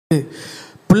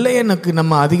பிள்ளையனுக்கு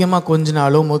நம்ம அதிகமாக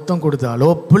கொஞ்சினாலோ முத்தம் கொடுத்தாலோ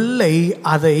பிள்ளை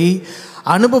அதை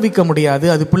அனுபவிக்க முடியாது.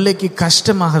 அது பிள்ளைக்கு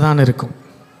கஷ்டமாக தான் இருக்கும்.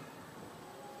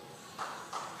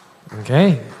 Okay,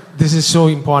 this is so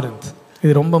important.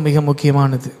 இது ரொம்ப மிக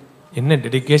முக்கியமானது. என்ன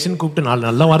டெடிகேஷன் கூப்பிட்டு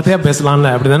நல்ல வார்த்தையா பேசலாம்ல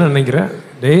அப்படிதானே நினைக்கிறேன்.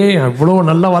 டேய் அவ்வளோ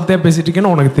நல்ல வார்த்தையா பேசிட்டு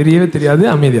இருக்கேன்னு உனக்கு தெரியவே தெரியாது,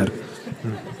 அமைதியா இருக்கு.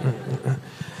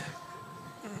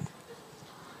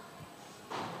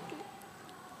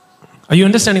 Are you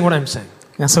understanding what I'm saying?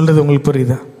 நான் சொல்றது உங்களுக்கு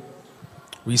புரியுதா?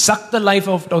 We suck the life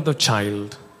out of the child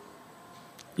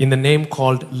in the name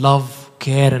called love,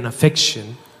 care and affection,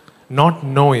 not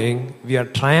knowing we are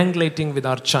triangulating with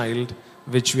our child,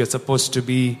 which we are supposed to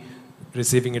be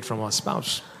receiving it from our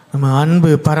spouse. நம்ம அன்பு,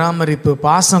 பராமரிப்பு,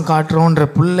 பாசம் காட்டுறோன்ற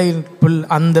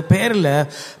அந்த பேரில்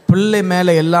பிள்ளை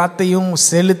மேலே எல்லாத்தையும்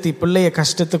செலுத்தி பிள்ளைய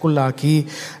கஷ்டத்துக்குள்ளாக்கி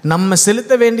நம்ம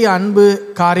செலுத்த வேண்டிய அன்பு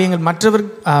காரியங்கள் மற்றவர்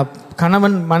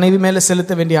கணவன் மனைவி மேலே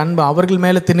செலுத்த வேண்டிய அன்பு அவர்கள்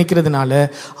மேலே திணிக்கிறதுனால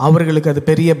அவர்களுக்கு அது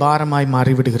பெரிய பாரமாய்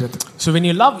மாறிவிடுகிறது. So when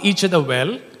you love each other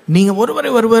well, நீங்க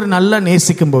ஒருவர் நல்லா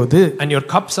நேசிக்கும் போது, and your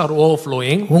cups are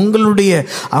overflowing,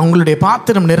 உங்களுடைய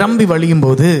பாத்திரம் நிரம்பி வழியும்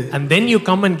போது, and then you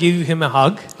come and give him a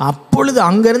hug, அப்பொழுது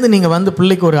அங்கிருந்து நீங்க வந்து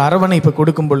பிள்ளைக்கு ஒரு அரவணைப்பு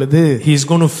கொடுக்கும் பொழுது he is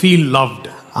going to feel loved.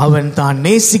 அவன் தான்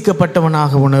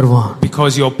நேசிக்கப்பட்டவனாக உணர்வான்.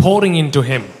 Because you are pouring into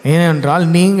him. ஏனென்றால்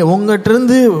நீங்க உங்ககிட்ட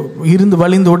இருந்து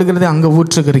வழிந்து ஓடுகிறதை அங்க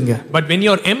ஊற்றுகிறீங்க. But when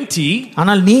you are empty,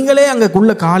 ஆனால் நீங்களே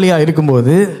அங்கக்குள்ள காலியா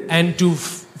இருக்கும்போது, and to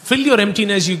fill your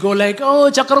emptiness you go like, oh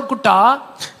சக்கரக்குட்டா,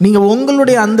 நீங்க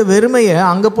உங்களுடைய அந்த வெறுமையை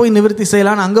அங்க போய் நிவர்த்தி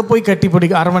செய்யலாம், அங்க போய் கட்டி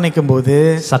பிடிக்க அரவணைக்கும் போது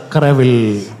சக்கரை will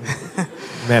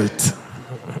melt.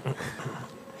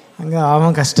 அங்க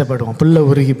அவன் கஷ்டப்படுவான், பிள்ளை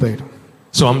உருகி போயிடும்.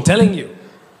 So I'm telling you,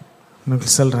 நான்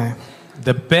சொல்றேன்,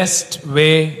 the best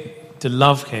way to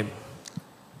love him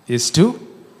is to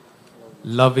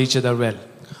love each other well.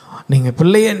 நீங்க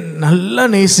பிள்ளைய நல்லா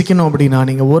நேசிக்கணும் அப்படின்னா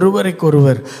நீங்க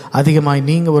ஒருவருக்கொருவர் அதிகமாய்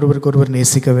நீங்க ஒருவருக்கொருவர்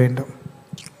நேசிக்க வேண்டும்.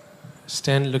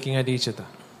 Stand looking at each other.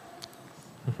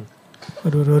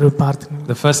 ஒரு பார்த்து.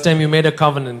 The first time you made a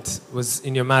covenant was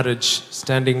in your marriage,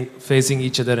 standing facing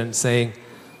each other and saying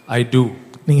I do.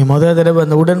 நீங்க முதல் தடவை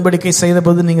அந்த உடன்படிக்கை செய்த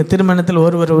போது நீங்க திருமணத்தில்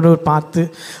ஒருவர் பார்த்து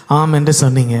ஆம் என்று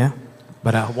சொன்னீங்க.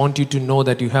 But I want you to know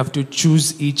that you have to choose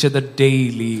each other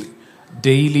daily,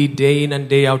 day in and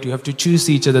day out. You have to choose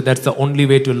each other. That's the only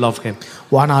way to love him.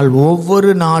 ஆனால்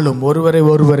ஒவ்வொரு நாளும்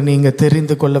ஒருவர் நீங்க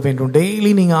தெரிந்து கொள்ள வேண்டும்.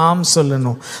 Daily நீங்க ஆம்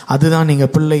சொல்லணும். அதுதான் நீங்க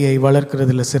பிள்ளையை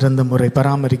வளர்க்கிறதுல சிறந்த முறை,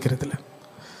 பராமரிக்கிறதுல.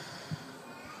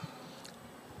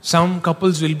 Some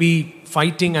couples will be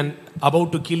fighting and about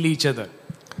to kill each other.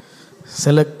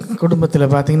 சில குடும்பத்தில்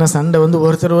பார்த்தீங்கன்னா சண்டை வந்து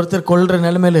ஒருத்தர் கொல்ற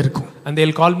நிலைமையில இருக்கும். And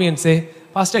they'll call me and say,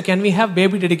 Pastor, can we have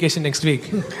baby dedication next week?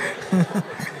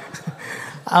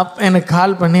 அப்ப எனக்கு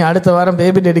கால் பண்ணி அடுத்த வாரம்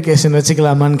பேபி டெடிகேஷன்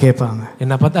வச்சுக்கலாமான்னு கேட்பாங்க.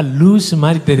 என்ன பார்த்தா லூஸ்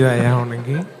மாதிரி தெரியுதா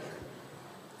உனக்கு?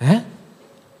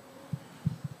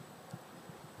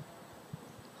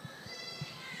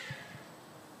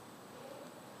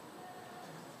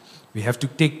 We have to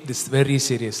take this very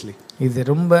seriously. இது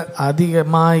ரொம்ப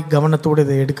அதிகமாய் கவனத்தோடு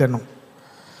இதை எடுக்கணும்.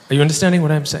 Are you understanding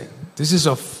what I'm saying? This is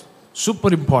of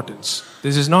super importance.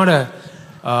 This is not a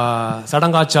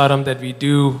sadangacharam that we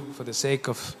do for the sake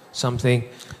of something.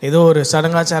 ஏதோ ஒரு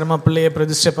சடங்காச்சாரமா பிள்ளையை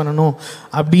பிரதிஷ்டை பண்ணணும்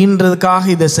அப்படின்றதுக்காக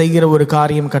இதை செய்கிற ஒரு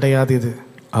காரியம் கிடையாது இது.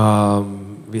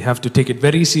 We have to take it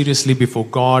very seriously before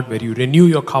God, where you renew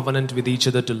your covenant with each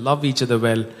other to love each other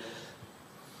well,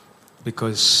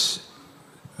 because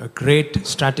a great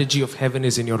strategy of heaven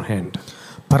is in your hand.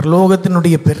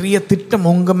 பரலோகத்தினுடைய பெரிய திட்டம்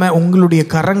உங்களுடைய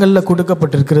கரங்களில்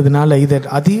கொடுக்கப்பட்டிருக்கிறதுனால இதை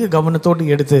அதிக கவனத்தோடு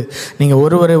எடுத்து நீங்க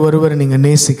ஒருவரை நீங்க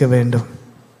நேசிக்க வேண்டும்.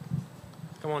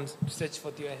 Come on, stretch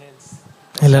forth your hands.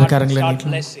 எல்லாரும் கரங்களை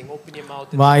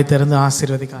நீட்டுங்க. வாய் திறந்து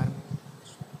ஆசீர்வதிங்க.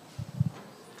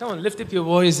 Come on, lift up your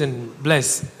voice and bless.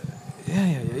 Yeah.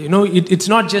 You know, it's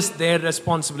not just their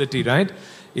responsibility, right?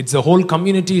 It's the whole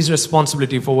community's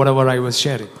responsibility for whatever I was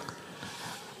sharing.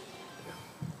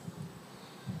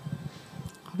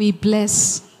 We bless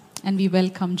and we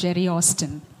welcome Jerry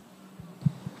Austin.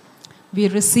 We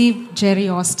receive Jerry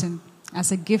Austin as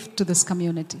a gift to this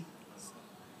community.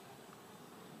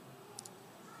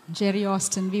 Jerry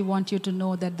Austin, we want you to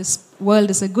know that this world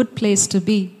is a good place to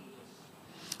be.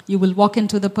 You will walk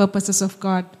into the purposes of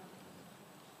God.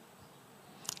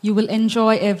 You will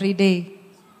enjoy every day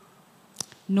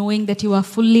knowing that you are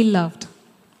fully loved.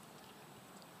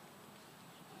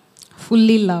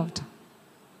 Fully loved.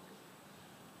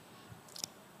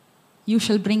 You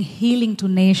shall bring healing to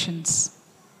nations.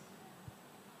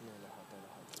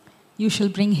 You shall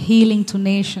bring healing to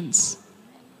nations.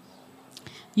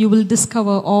 You will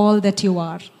discover all that you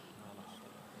are.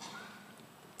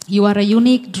 You are a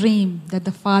unique dream that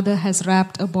the Father has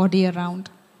wrapped a body around.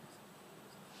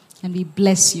 And we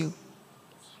bless you.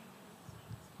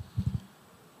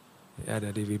 Yeah,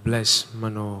 Daddy, we bless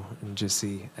Mano and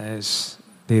Jesse as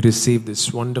they receive this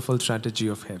wonderful strategy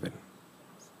of heaven.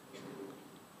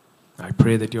 I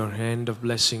pray that your hand of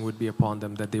blessing would be upon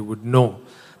them, that they would know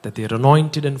that they are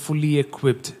anointed and fully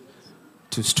equipped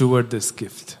to steward this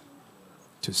gift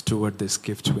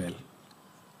well,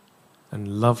 and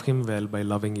love Him well by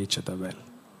loving each other well.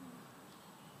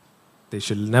 They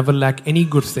shall never lack any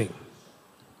good thing.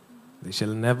 They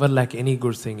shall never lack any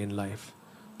good thing in life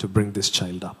to bring this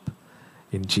child up.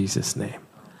 In Jesus' name.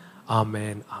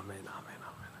 Amen, amen, amen,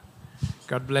 amen.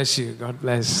 God bless you. God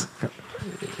bless.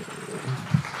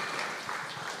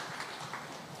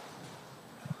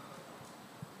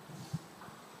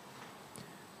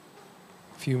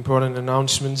 Few important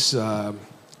announcements.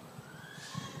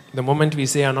 The moment we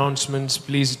say announcements,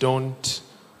 please don't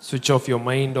switch off your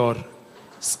mind or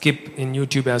skip in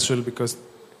YouTube as well, because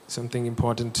something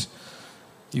important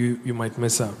you might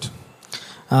miss out.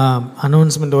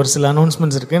 Announcement, ஒரு சில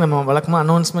announcements இருக்குது. நம்ம வழக்கமாக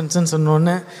அனௌன்ஸ்மெண்ட்ஸ்ன்னு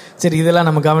சொன்னோன்னே சரி இதெல்லாம்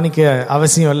நம்ம கவனிக்க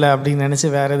அவசியம் இல்லை அப்படின்னு நினச்சி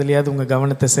வேறு எதுலையாவது உங்கள்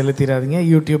கவனத்தை செலுத்திடாதீங்க.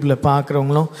 யூடியூப்பில்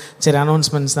பார்க்குறவங்களும் சரி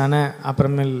அனௌன்ஸ்மெண்ட்ஸ் தானே,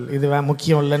 அப்புறமேல் இது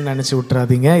முக்கியம் இல்லைன்னு நினச்சி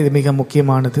விட்றாதீங்க. இது மிக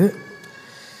முக்கியமானது.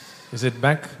 Is it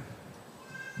back?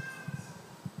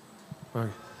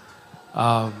 Okay.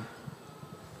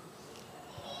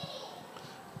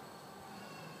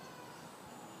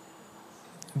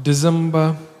 December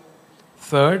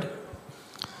 3rd.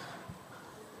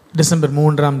 December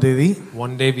 3ஆம் தேதி.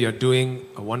 One day we are doing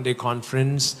a one-day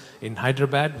conference in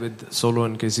Hyderabad with Solo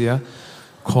and Kezia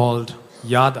called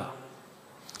Yada.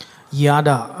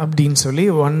 யாடா அப்படின்னு சொல்லி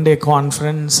ஒன் டே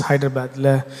கான்ஃபரன்ஸ் ஹைதராபாத்தில்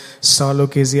சாலோ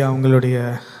கேசியா அவங்களுடைய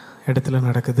இடத்துல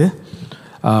நடக்குது.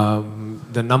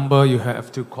 The number you have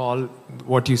to call,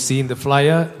 what you see in the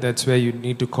flyer, that's where you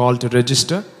need to call to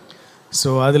register. So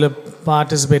அதில்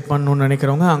participate பண்ணணும்னு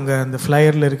நினைக்கிறவங்க அங்கே அந்த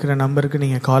ஃப்ளையரில் இருக்கிற நம்பருக்கு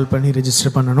நீங்கள் கால் பண்ணி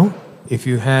ரெஜிஸ்டர் பண்ணணும். If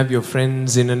you have your friends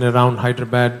in and around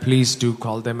Hyderabad, please do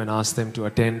call them and ask them to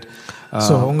attend.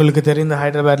 So உங்களுக்கு தெரிந்த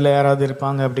ஹைதராபாத்தில் யாராவது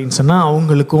இருப்பாங்க அப்படின்னு சொன்னால்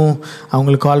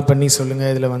அவங்களுக்கு கால் பண்ணி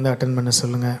சொல்லுங்கள், இதில் வந்து அட்டென்ட் பண்ண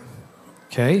சொல்லுங்கள்.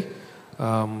 Okay,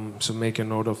 so make a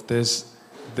note of this.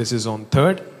 This is on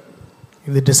 3rd.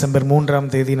 இது டிசம்பர் 3ஆம்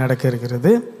தேதி நடக்க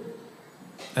இருக்கிறது.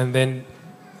 And then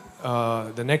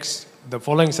the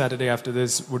following Saturday after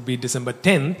this would be December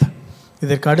 10th.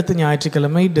 இதற்கு அடுத்த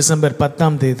ஞாயிற்றுக்கிழமை டிசம்பர்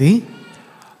 10ஆம் தேதி.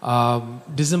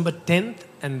 December 10th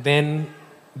and then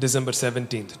December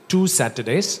 17th, 2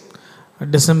 Saturdays.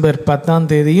 December 10ஆம்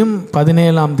தேதியும்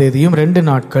 17ஆம் தேதியும் 2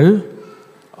 நாட்கள்.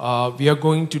 We are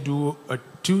going to do a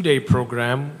 2-day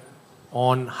program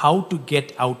on how to get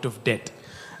out of debt.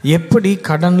 எப்படி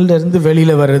கடன்ல இருந்து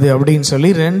வெளியில வருது அப்படின்னு சொல்லி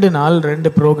 2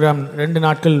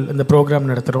 நாட்கள் இந்த ப்ரோக்ராம்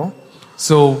நடத்துறோம்.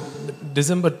 So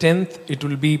December 10th it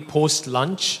will be post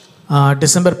lunch.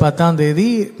 December 10ஆம் தேதி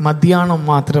மத்தியானம்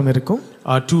மாத்திரம் இருக்கும்.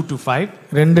 2 to 5.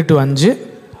 2 to 5.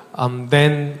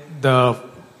 Then the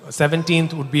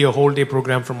 17th would be a whole day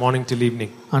program from morning till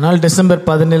evening. ஆனால் டிசம்பர்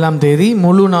 17ஆம் தேதி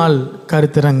முழு நாள்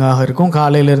கருத்தரங்காக இருக்கும்,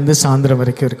 காலையில இருந்து சாயந்தரம்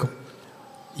வரைக்கும் இருக்கும்.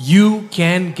 You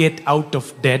can get out of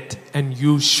debt and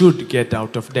you should get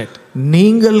out of debt.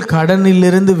 நீங்கள்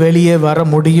கடனிலிருந்து வெளியே வர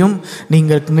முடியும்,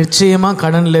 நீங்கள் நிச்சயமா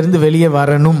கடனிலிருந்து வெளியே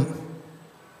வரணும்.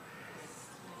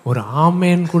 ஒரு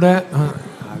ஆமேன் கூட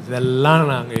அதெல்லாம்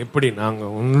நாங்க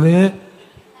ஒண்ணு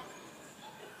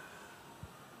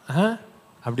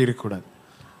அப்படி இருக்க கூடாது.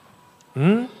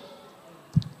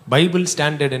 பைபிள்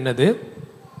ஸ்டாண்டர்ட் என்னது?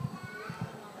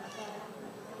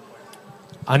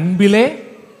 அன்பிலே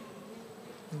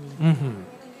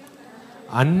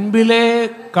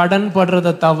கடன்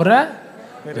படுறதை தவிர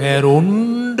வேற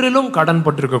ஒன்றிலும் கடன்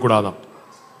பட்டிருக்க கூடாதாம்.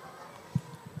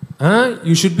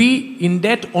 You should be in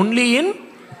debt only in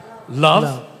love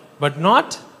but not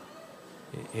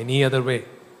any other way.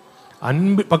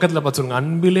 அன்பு பக்கத்துல பார்த்து சொல்லுங்க,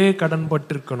 அன்பிலே கடன்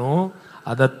பட்டிருக்கணும்,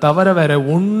 அதை தவிர வேற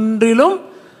ஒன்றிலும்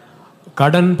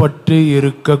கடன் பட்டு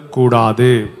இருக்க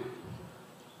கூடாது.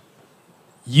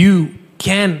 You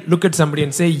can look at somebody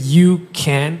and say you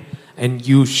can and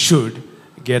you should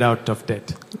get out of debt.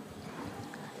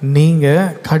 நீங்க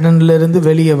கடன்ல இருந்து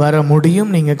வெளியே வர முடியும்,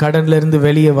 நீங்க கடன்ல இருந்து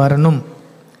வெளியே வரணும்.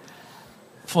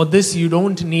 For this you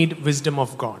don't need wisdom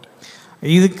of God.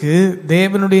 இதுக்கு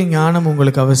தேவனுடைய ஞானம்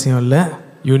உங்களுக்கு அவசியம் இல்ல.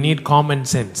 You need common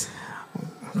sense.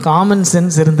 Common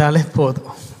sense இருந்தாலே போதும்.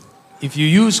 If you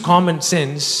use common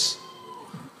sense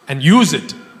and use it,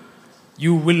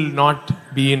 you will not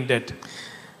be in debt.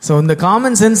 So இந்த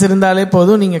காமன் சென்ஸ் இருந்தாலே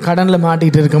போதும், நீங்க கடன்ல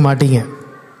மாட்டிட்டு இருக்க மாட்டீங்க.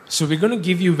 So we're going to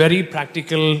give you very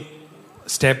practical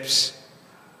steps.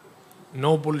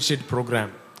 No bullshit program.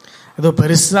 ஏதோ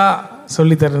பெருசா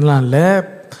சொல்லி தரலாம் இல்ல,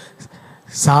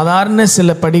 சாதாரண சில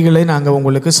படிகளை நாங்க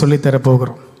உங்களுக்கு சொல்லி தர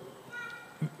போகிறோம்.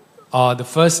 The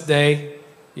first day,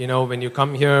 when you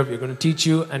come here, we're going to teach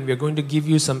you and we're going to give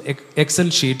you some Excel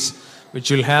sheets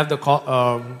which will have the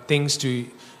things to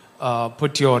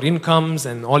put your incomes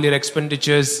and all your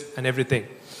expenditures and everything.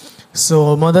 So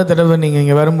தடவை நீங்கள்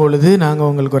இங்கே வரும்பொழுது நாங்கள்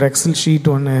உங்களுக்கு ஒரு Excel sheet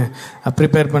ஒன்று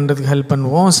prepare பண்ணுறதுக்கு help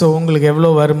பண்ணுவோம். ஸோ உங்களுக்கு எவ்வளோ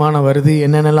வருமானம் வருது,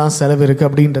 என்னென்னலாம் செலவு இருக்குது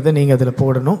அப்படின்றத நீங்கள் அதில்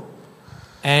போடணும்.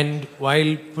 And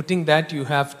while putting that, you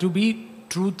have to be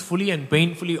truthfully and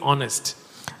painfully honest.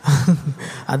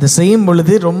 அதை செய்யும்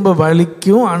பொழுது ரொம்ப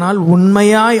வலிக்கும், ஆனால்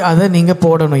உண்மையாய் அதை நீங்கள்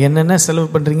போடணும். என்னென்ன செலவு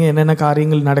பண்ணுறீங்க, என்னென்ன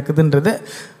காரியங்கள் நடக்குதுன்றத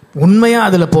உண்மையாக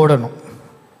அதில் போடணும்.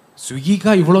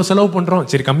 ஸ்விக்கிக்கா இவ்வளோ செலவு பண்ணுறோம்,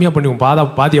 சரி கம்மியாக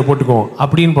பண்ணிக்குவோம், பாதியை போட்டுக்குவோம்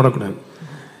அப்படின்னு போடக்கூடாது.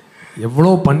 எவ்வளோ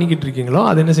பண்ணிக்கிட்டு இருக்கீங்களோ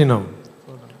அது என்ன செய்யணும்,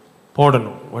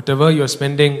 போடணும். What ever you are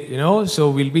spending, so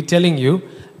we'll be telling you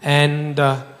and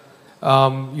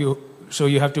so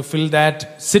you have to fill that.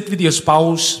 Sit with your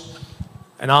spouse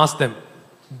and ask them,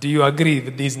 do you agree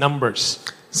with these numbers?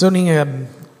 So நீங்கள்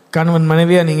கணவன்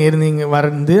மனைவியாக நீங்கள் இருந்தீங்க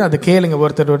வந்து அதை கேளுங்க,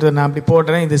 ஒருத்தர் நான் அப்படி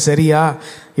போடுறேன், இது சரியா,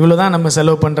 இவ்வளோதான் நம்ம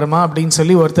செலவு பண்ணுறோமா அப்படின்னு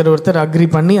சொல்லி ஒருத்தர் அக்ரி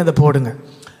பண்ணி அதை போடுங்க.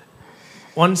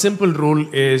 One simple rule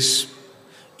is,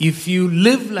 if you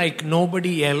live like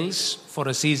nobody else for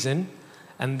a season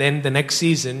and then the next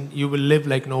season you will live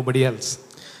like nobody else.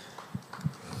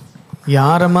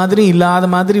 யார மாதிரி இல்லாத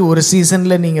மாதிரி ஒரு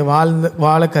சீசனில் நீங்கள்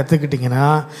வாழ கற்றுக்கிட்டீங்கன்னா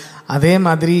அதே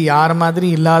மாதிரி யார மாதிரி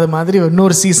இல்லாத மாதிரி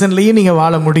இன்னொரு சீசன்லயும் நீங்க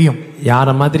வாழ முடியும்.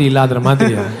 யார மாதிரி இல்லாத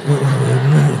மாதிரி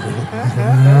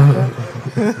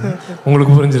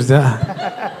உங்களுக்கு புரிஞ்சிருச்சா?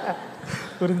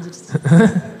 புரிஞ்சிருச்சு.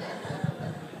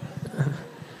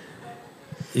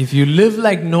 If you live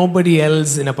like nobody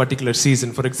else in a particular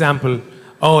season, for example,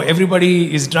 everybody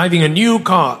is driving a new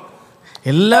car,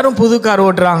 எல்லாரும் புது கார்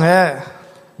ஓட்டுறாங்க,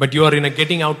 but you are in a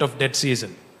getting out of debt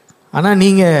season. ஆனா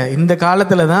நீங்க இந்த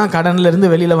காலத்துல தான் கடன்ல இருந்து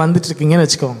வெளியில வந்துட்டு இருக்கீங்கன்னு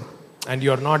வெச்சுக்கோங்க. And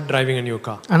you are not driving a new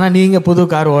car. ஆனா நீங்க புது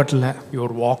கார் ஓட்டல, you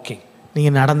are walking. நீங்க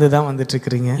நடந்து தான் வந்துட்டு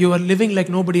இருக்கீங்க. You are living like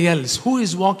nobody else. Who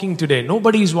is walking today?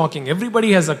 Nobody is walking. Everybody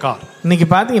has a car. இன்னைக்கு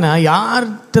பாத்தீங்கன்னா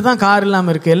யார்கிட்ட தான் கார்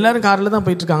இல்லாம இருக்கு, எல்லாரும் கார்ல தான்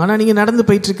போயிட்டு இருக்காங்க. ஆனா நீங்க நடந்து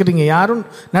போயிட்டு இருக்கீங்க, யாரும்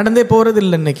நடந்தே போறது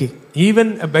இல்ல இன்னைக்கு. Even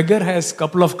a beggar has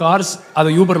couple of cars, அத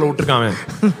ஊபர்ல விட்டுருக்காங்க.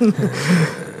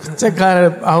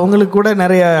 அவங்களுக்கு கூட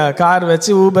நிறைய கார்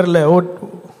வச்சு ஊபர்ல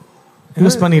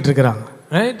யூஸ் பண்ணிட்டு இருக்காங்க.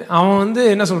 ரைட்? அவன்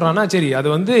என்ன சொல்றான்னா, சரி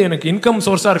அது எனக்கு இன்கம்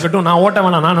சோர்ஸா இருக்கட்டும், நான் ஓட்ட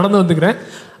வேணாம், நான் நடந்து வந்துக்கிறேன்,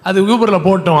 அது ஊபர்ல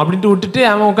போட்டோம் அப்படின்ட்டு விட்டுட்டு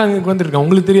அவன் உட்காந்து வந்துருக்கான்.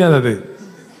 உங்களுக்கு தெரியாது அது.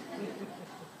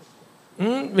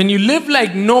 When you live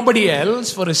like nobody else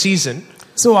for a season,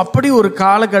 so அப்படி ஒரு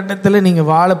காலகட்டத்தில் நீங்க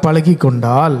வாழ பழகி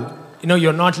கொண்டால்,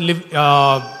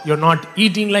 you're not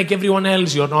eating like everyone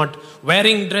else, you're not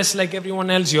wearing dress like everyone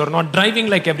else, you're not driving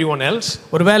like everyone else.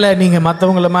 ஒருவேளை நீங்க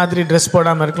மத்தவங்கள மாதிரி Dress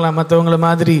போடாம இருக்கலாம், மத்தவங்கள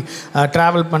மாதிரி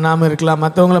டிராவல் பண்ணாம இருக்கலாம்,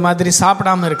 மத்தவங்கள மாதிரி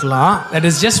சாப்பிடாம இருக்கலாம். That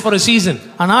is just for a season.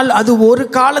 ஆனால் அது ஒரு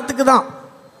காலத்துக்கு தான்.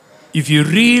 If you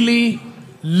really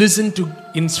listen to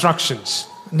instructions,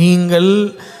 நீங்கள்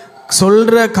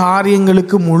சொல்ற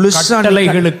காரியங்களுக்கு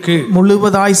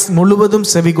முழுவதும்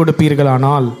செவி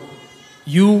கொடுப்பீர்களானால்,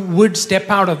 you would step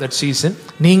out of that season.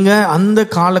 நீங்க அந்த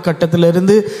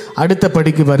காலகட்டத்திலிருந்து அடுத்த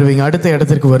படிக்கு வருவீங்க, அடுத்த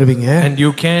இடத்துக்கு வருவீங்க. And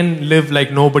you can live like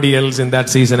nobody else in that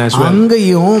season as well.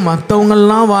 அங்கேயும் மத்தவங்க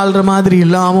எல்லாம் வாழ்ற மாதிரி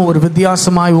இல்லாம ஒரு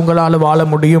வித்தியாசமாய் உங்களால வாழ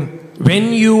முடியும். When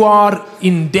you are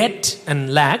in debt and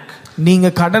lack, நீங்க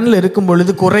கடன்ல இருக்கும்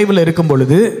பொழுது, குறைவுல இருக்கும்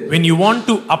பொழுது, when you want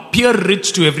to appear rich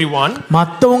to everyone,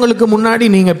 மத்தவங்களுக்கு முன்னாடி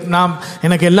நீங்க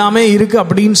எனக்கு எல்லாமே இருக்கு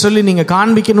அப்படின்னு சொல்லி நீங்க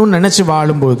காண்பிக்கணும்னு நினைச்சு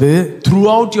வாழும்போது,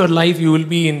 throughout your life you will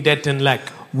be in debt and lack.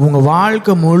 உங்க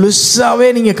வாழ்க்கை முழுசாவே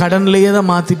நீங்க கடன்லயே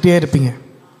தான் மாத்திட்டே இருப்பீங்க.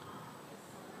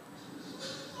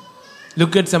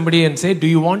 Look at somebody and say, do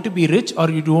you want to be rich or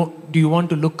do you want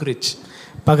to look rich?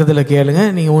 பக்கத்தில் கேளுங்க,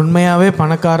 நீங்க உண்மையாவே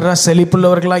பணக்காரரா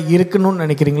செழிப்புள்ளவர்களா இருக்கணும்னு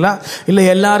நினைக்கிறீங்களா, இல்ல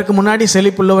எல்லாருக்கும் முன்னாடி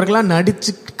செழிப்புள்ளவர்களா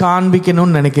நடிச்சு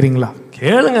காண்பிக்கணும்னு நினைக்கிறீங்களா?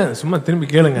 கேளுங்க, சும்மா திரும்பி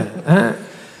கேளுங்க.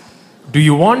 Do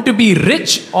you want to be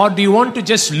rich or do you want to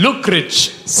just look rich?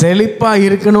 செழிப்பா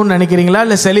இருக்கணும்னு நினைக்கிறீங்களா,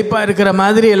 இல்ல செழிப்பா இருக்கிற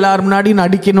மாதிரி எல்லாரும் முன்னாடி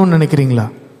நடிக்கணும்னு நினைக்கிறீங்களா?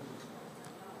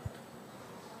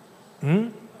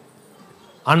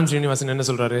 ஆனந்த் ஸ்ரீனிவாசன் என்ன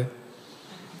சொல்றாரு?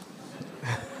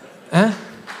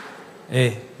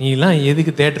 நீ எல்லாம்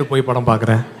எதுக்கு தியேட்டர் போய் படம்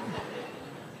பார்க்குற?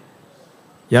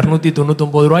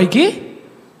 299 ரூபாய்க்கு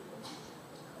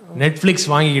நெட்ஃப்ளிக்ஸ்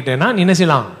வாங்கிக்கிட்டேன்னா நீ என்ன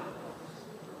செய்யலாம்,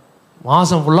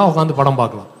 மாசம் ஃபுல்லா உட்காந்து படம்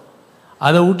பார்க்கலாம்.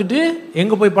 அதை விட்டுட்டு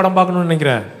எங்க போய் படம் பார்க்கணும்னு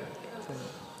நினைக்கிற?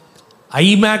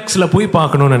 ஐமேக்ஸ்ல போய்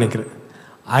பார்க்கணும்னு நினைக்கிற.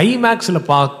 ஐமேக்ஸ்ல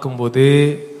பார்க்கும்போது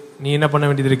நீ என்ன பண்ண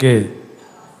வேண்டியது இருக்கு?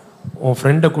 உன்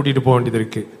ஃப்ரெண்டை கூட்டிட்டு போக வேண்டியது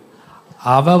இருக்கு.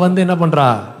 அவ என்ன பண்றா,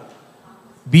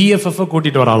 பிஎஃப்எஃப்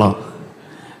கூட்டிட்டு வராலாம்,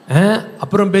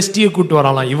 அப்புறம் பெஸ்டியை கூட்டு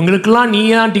வரலாம். இவங்களுக்கெல்லாம் நீ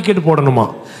ஏன் டிக்கெட் போடணுமா?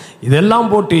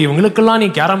 இதெல்லாம் போட்டு இவங்களுக்கெல்லாம் நீ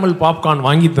கேரமல் பாப்கார்ன்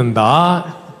வாங்கி தந்தா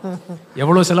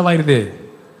எவ்வளவு செலவாயிருது?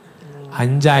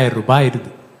 5000 ரூபாய்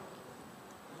ஆயிருது.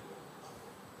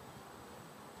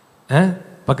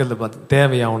 பக்கத்துல பார்த்து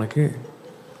தேவையா உனக்கு?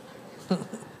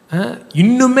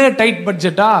 இன்னுமே டைட்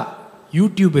பட்ஜெட்டா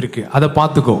யூடியூப் இருக்கு, அதை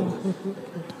பார்த்துக்கோ.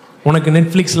 உனக்கு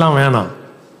நெட்ஃபிளிக்ஸ்லாம் வேணாம்.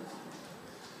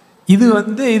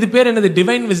 இது பேர் என்னது?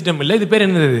 டிவைன் விஸ்டம் இல்ல, இது பேர்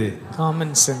என்னது?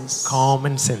 Common sense.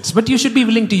 Common sense. But you should be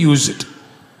willing to use it.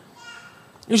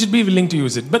 You should be willing to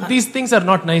use it. But these things are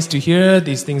not nice to hear.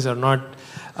 These things are not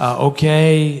okay.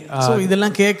 So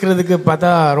இதெல்லாம் கேட்கறதுக்கு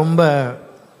பார்த்தா ரொம்ப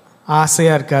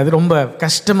ஆசையா இருக்காது, ரொம்ப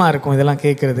கஷ்டமா இருக்கும் இதெல்லாம்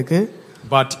கேட்கறதுக்கு.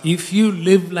 But if you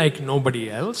live like nobody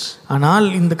else, ஆனால்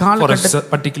இந்த for a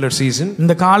particular season,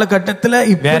 இந்த காலகட்டத்துல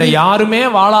வேற யாருமே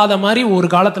வாழாத மாதிரி ஒரு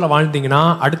காலத்துல வாழ்ந்தீங்கன்னா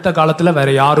அடுத்த காலத்துல வேற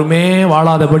யாருமே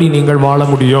வாழாதபடி நீங்கள் வாழ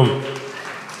முடியும்.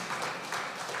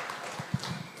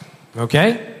 Okay?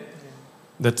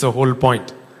 That's the whole point.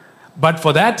 But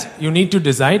for that you need to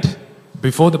decide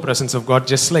before the presence of God,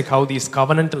 just like how these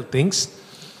covenantal things,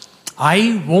 I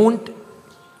won't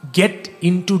get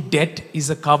into debt is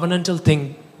a covenantal thing.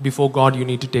 Before God you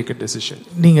need to take a decision.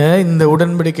 நீங்க இந்த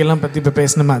உடன்படிக்கை எல்லாம் பத்தி இப்ப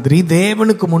பேசின மாதிரி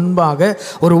தேவனுக்கு முன்பாக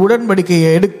ஒரு உடன்படிக்கையை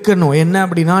எடுக்கணும். என்ன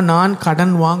அப்படின்னா, நான்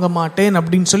கடன் வாங்க மாட்டேன்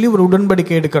அப்படின்னு சொல்லி ஒரு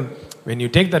உடன்படிக்கை எடுக்கணும். When you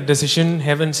take that decision,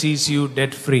 heaven sees you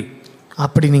debt free.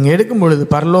 அப்படி நீங்க எடுக்கும் பொழுது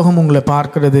பரலோகம் உங்களை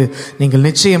பார்க்கிறது, நீங்கள்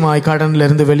நிச்சயமாய் கடன்ல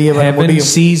இருந்து வெளியே வர முடியும்.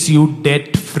 Heaven sees you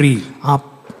debt free.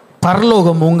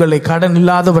 பரலோகம் உங்களை கடன்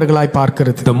இல்லாதவர்களாய்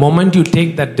பார்க்கிறது. The moment you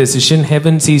take that decision,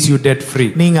 heaven sees you debt free.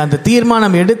 நீங்க அந்த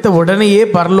தீர்மானம் எடுத்த உடனேயே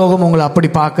பரலோகம் உங்களை அப்படி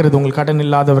பார்க்கிறது, உங்கள் கடன்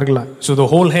இல்லாதவர்களாய். So the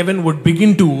whole heaven would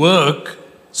begin to work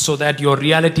so that your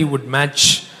reality would match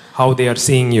how they are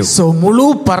seeing you. So முழு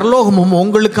பரலோகமும்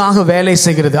உங்களுக்காக வேலை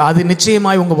செய்கிறது, அது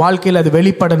நிச்சயமாய் உங்க வாழ்க்கையில் அது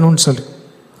வெளிப்படணும்னு சொல்லு.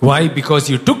 Why? Because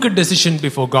you took a decision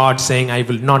before God saying I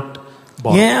will not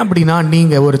borrow. ஏன் அப்படின்னா,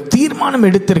 நீங்க ஒரு தீர்மானம்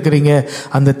எடுத்திருக்கிறீங்க,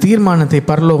 அந்த தீர்மானத்தை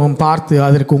பரலோகம் பார்த்து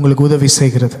அதற்கு உங்களுக்கு உதவி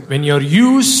செய்கிறது. When you are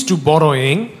used to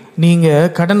borrowing, நீங்க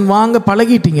கடன் வாங்க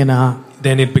பழகிட்டீங்கன்னா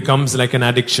then it becomes like an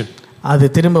addiction. அது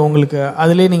திரும்ப உங்களுக்கு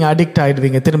அதிலே நீங்க அடிக்ட்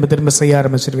ஆயிடுவீங்க, திரும்ப திரும்ப செய்ய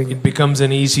ஆரம்பிச்சிருவீங்க. It becomes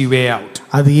an easy way out.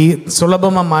 அது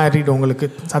சுலபமா மாறிடும் உங்களுக்கு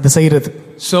அது செய்யறது.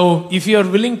 So if you are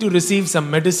willing to receive some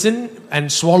medicine and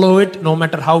swallow it no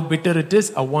matter how bitter it is,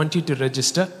 I want you to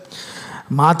register.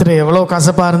 மாத்திரை எவ்வளவு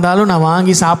கசப்பா இருந்தாலும் நான்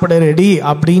வாங்கி சாப்பிட ரெடி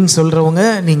அப்படின்னு சொல்றவங்க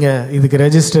நீங்க இதுக்கு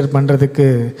ரெஜிஸ்டர் பண்றதுக்கு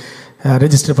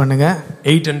ரெஜிஸ்டர் பண்ணுங்க.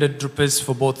 800 rupees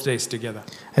for both days together.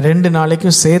 2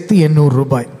 நாளைக்கும் சேர்த்து 800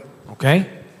 ரூபாய். Okay?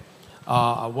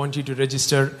 I want you to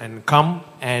register and come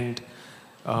and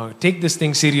take this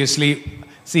thing seriously.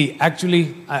 See, actually,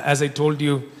 as I told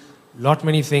you,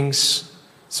 many things.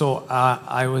 So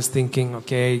I was thinking,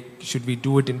 okay, should we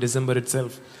do it in December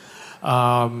itself?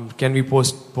 Can we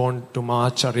postpone to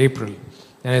March or April?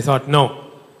 And I thought, no.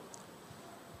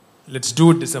 Let's do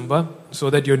it December so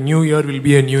that your new year will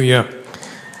be a new year.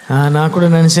 நான் கூட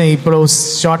நினச்சேன் இப்போ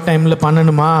short டைமில்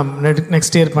பண்ணணுமா,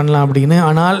 next year பண்ணலாம் அப்படின்னு.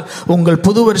 ஆனால் உங்கள்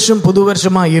புது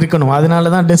வருஷமாக இருக்கணும், அதனால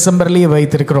தான் டிசம்பர்லேயே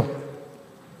வைத்திருக்கிறோம்.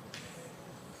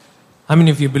 I mean,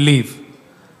 if you believe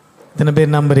எத்தனை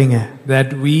பேர் நம்புறீங்க that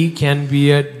we can be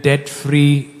a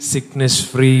debt-free,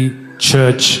 sickness-free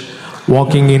church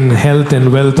walking in health and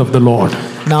wealth of the Lord.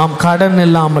 நாம் கடன்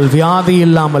இல்லாமல், வியாதி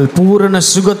இல்லாமல், பூரண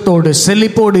சுகத்தோடு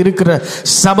செழிப்போடு இருக்கிற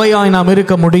சபையாய் நாம்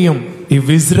இருக்க முடியும். If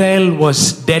Israel was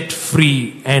debt free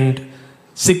and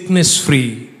sickness free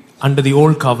under the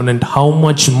old covenant, how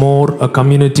much more a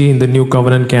community in the new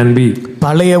covenant can be?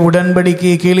 பழைய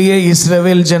உடன்படிக்கை கீழே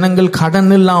இஸ்ரவேல் ஜனங்கள்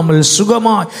கடன் இல்லாமல்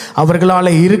சுகமாய்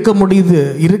அவர்களால்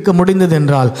இருக்க முடிந்தது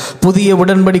என்றால், புதிய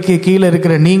உடன்படிக்கை கீழே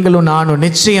இருக்கிற நீங்களும் நானும்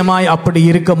நிச்சயமாய் அப்படி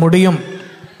இருக்க முடியும்.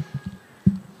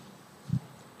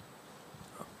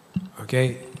 Okay,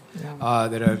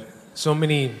 there are so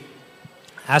many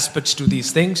aspects to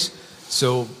these things, so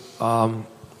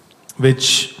which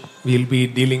we'll be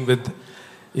dealing with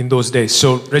in those days. So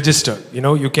register.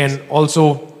 You can also,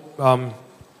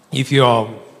 if you are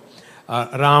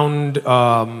around,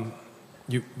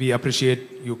 we appreciate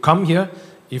you come here.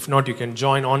 If not, you can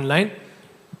join online,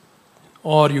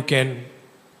 or you can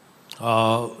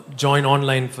join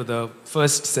online for the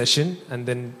first session and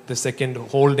then the second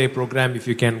whole day program. If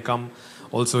you can come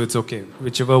also, it's okay.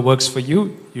 Whichever works for you,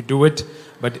 you do it.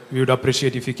 But we would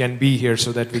appreciate if you can be here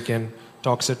so that we can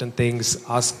talk certain things,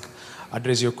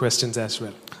 address your questions as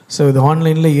well. So இது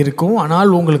ஆன்லைனில் இருக்கும். ஆனால்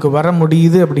உங்களுக்கு வர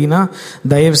முடியுது அப்படின்னா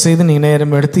தயவுசெய்து நீங்கள்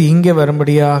நேரம் எடுத்து இங்கே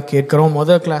வரும்படியாக கேட்குறோம்.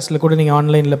 முதல் கிளாஸில் கூட நீங்கள்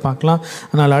ஆன்லைனில் பார்க்கலாம்,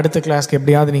 ஆனால் அடுத்த கிளாஸ்க்கு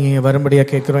எப்படியாவது நீங்கள் இங்கே வரும்படியாக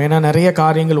கேட்குறோம். ஏன்னா நிறைய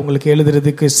காரியங்கள் உங்களுக்கு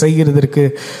எழுதுறதுக்கு செய்கிறதுக்கு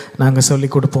நாங்கள் சொல்லி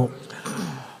கொடுப்போம்.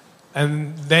 And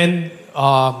then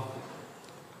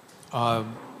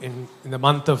in the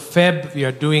month of Feb, we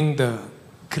are doing the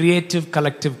Creative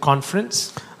Collective Conference.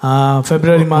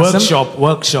 பிப்ரவரி மாதம்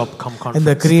workshop conference.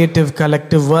 இந்த கிரியேட்டிவ்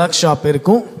கலெக்டிவ் ஒர்க் ஷாப்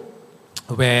இருக்கும்.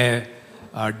 Where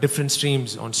different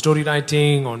streams on story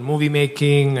writing, on movie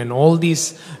making, and all these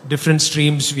different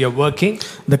streams we are working.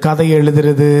 இந்த கதை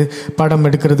எழுதுறது, படம்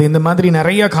எடுக்கிறது, இந்த மாதிரி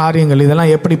நிறைய காரியங்கள்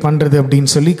இதெல்லாம் எப்படி பண்றது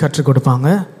அப்படின்னு சொல்லி கற்றுக் கொடுப்பாங்க.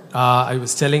 I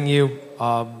was telling you,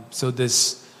 so this,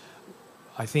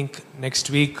 I think next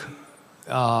week,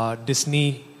 Disney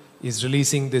is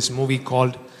releasing this movie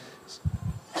called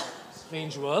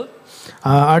Strange World.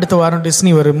 அடுத்த வாரம்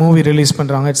டிஸ்னி ஒரு மூவி ரிலீஸ்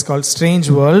பண்றாங்க. It's called strange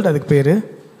world. அதுக்கு பேரு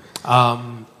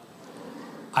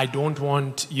I don't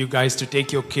want you guys to take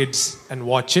your kids and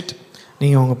watch it.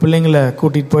 நீங்க உங்க பிள்ளைங்களை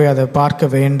கூட்டிட்டு போய் அதை பார்க்க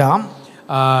வேண்டாம்.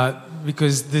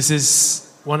 Because this is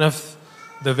one of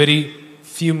the very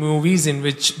few movies in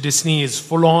which Disney is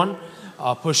full on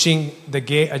pushing the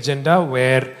gay agenda,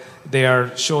 where they are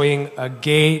showing a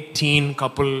gay teen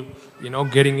couple, you know,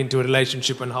 getting into a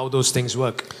relationship and how those things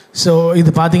work. So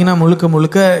இது பாத்தீங்கன்னா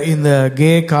முழுக்க இந்த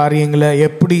K காரியங்களை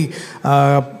எப்படி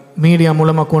media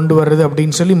மூலமா கொண்டு வர்றது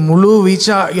அப்படின்னு சொல்லி முழு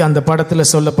வீச்சா அந்த படத்துல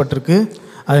சொல்லப்பட்டிருக்கு.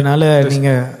 அதனால நீங்க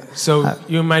So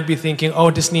you might be thinking, oh,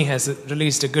 Disney has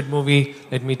released a good movie,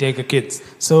 let me take a kids.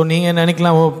 So நீங்க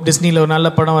நினைக்கலாம், ஓ டிஸ்னில ஒரு நல்ல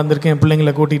படம் வந்திருக்கு, என்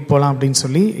பிள்ளைங்களை கூட்டிட்டு போலாம் அப்படின்னு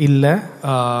சொல்லி. இல்ல,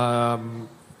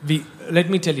 let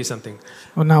me tell you something.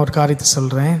 நான் ஒரு காரியத்தை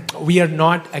சொல்றேன். We are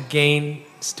not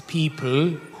against people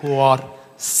who are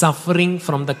suffering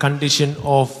from the condition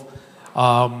of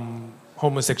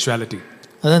homosexuality.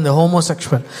 அதான் இந்த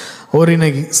ஹோமோசெக்சுவல் ஓரின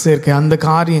சேர்க்கை அந்த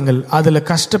காரியங்கள் அதில்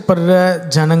கஷ்டப்படுற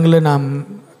ஜனங்களை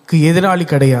நமக்கு எதிராளி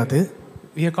கிடையாது.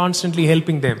 We are constantly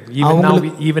helping them.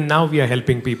 Even now we are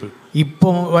helping people.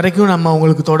 இப்போ வரைக்கும் நம்ம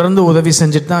அவங்களுக்கு தொடர்ந்து உதவி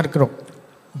செஞ்சுட்டு தான் இருக்கிறோம்.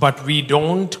 But we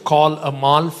don't call a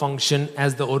malfunction as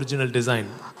the original design.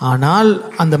 ஆனால்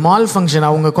அந்த மால் ஃபங்க்ஷன்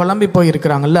அவங்க குழம்பி போய்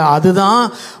இருக்கிறாங்கல்ல, அதுதான்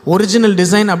ஒரிஜினல்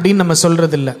டிசைன் அப்படின்னு நம்ம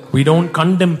சொல்றது இல்ல. We don't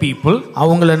condemn people.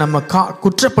 அவங்கள நம்ம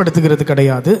குற்றப்படுத்துகிறது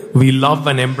கிடையாது. We love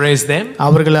and embrace them.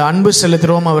 அவர்களை அன்பு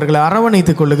செலுத்துறோம், அவர்களை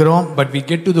அரவணைத்துக் கொள்கிறோம். But we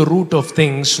get to the root of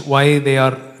things, why they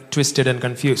are twisted and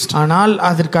confused. ஆனால்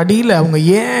அதற்கு அடியில் அவங்க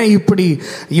ஏன் இப்படி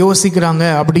யோசிக்கிறாங்க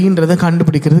அப்படின்றத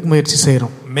கண்டுபிடிக்கிறதுக்கு முயற்சி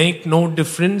செய்றோம். Make no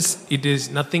difference. It is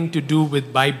nothing to do with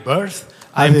by birth.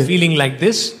 I am feeling like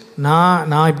this.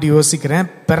 நான் இப்படி யோசிக்கிறேன்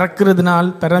பிறக்கிறதுனால்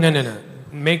No.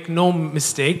 Make no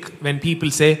mistake when people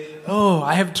say, oh,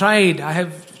 I have tried, I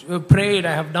have prayed,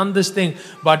 I have done this thing,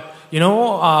 but you know,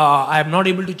 I am not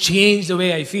able to change the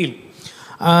way I feel.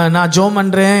 நான் ஜெபம்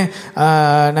பண்றேன்,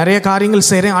 நிறைய காரியங்கள்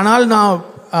செய்றேன், ஆனால் நான்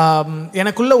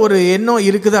எனக்குள்ள ஒரு எண்ணம்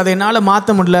இருக்குது, அதை என்னால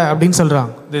மாத்த முடியல அப்படின்னு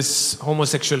சொல்றாங்க. This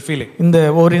homosexual feeling, இந்த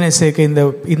ஓரின சேர்க்கை,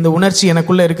 இந்த உணர்ச்சி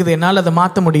எனக்குள்ள இருக்குது, என்னால அதை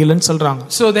மாத்த முடியலன்னு சொல்றாங்க.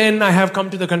 So then I have come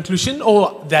to the conclusion, oh,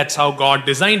 that's how God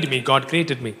designed me, God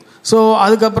created me. So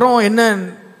அதுக்கப்புறம் என்ன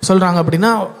சொல்றாங்க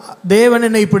அப்படின்னா, தேவன்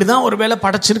என்னை இப்படிதான் ஒருவேளை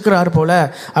படைச்சிருக்கிறார் போல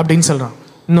அப்படின்னு சொல்றாங்க.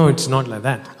 No, it's not like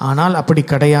that. ஆனால் அப்படி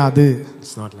கிடையாது.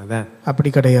 It's not like that.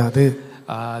 அப்படி கிடையாது.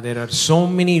 There are so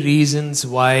many reasons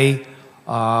why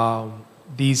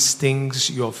these things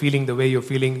you are feeling the way you're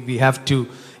feeling. We have to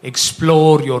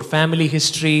explore your family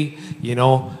history, you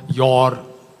know, your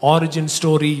origin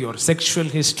story, your sexual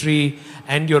history,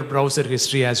 and your browser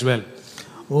history as well.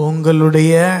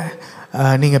 உங்களுடைய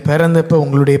நீங்க பிறந்தப்ப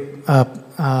உங்களுடைய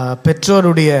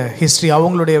பெற்றோருடைய history,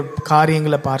 அவங்களுடைய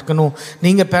காரியங்களை பார்க்கணும்.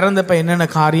 நீங்க பிறந்தப்ப என்னென்ன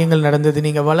காரியங்கள் நடந்தது,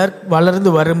 நீங்க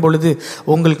வளர்ந்து வரும் பொழுது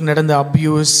உங்களுக்கு நடந்த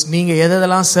அபியூஸ், நீங்க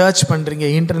எதெல்லாம் சர்ச் பண்றீங்க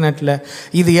இன்டர்நெட்ல,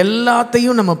 இது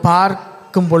எல்லாத்தையும் நம்ம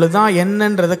பார்க்கும் பொழுதுதான்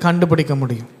என்னன்றதை கண்டுபிடிக்க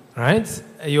முடியும். Right?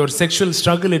 Your sexual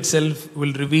struggle itself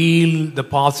will reveal the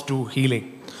path to healing.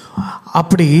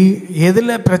 அப்படி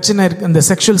எதுல பிரச்சனை இருக்கு, அந்த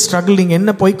செக்ஷுவல் ஸ்ட்ரகிள் நீங்க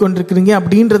என்ன போய் கொண்டிருக்கிறீங்க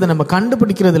அப்படின்றத நம்ம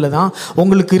கண்டுபிடிக்கிறதுல தான்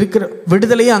உங்களுக்கு இருக்கிற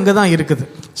விடுதலையே அங்கதான் இருக்குது.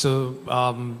 So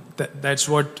that's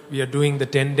what we are doing, the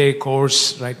 10-day course.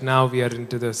 Right now we are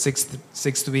into the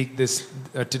sixth week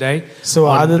today. So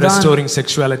on restoring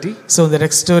sexuality. So the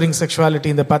restoring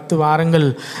sexuality, இந்த 10 வாரங்கள்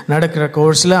நடக்கிற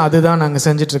கோர்ஸ்ல அதுதான் நாங்க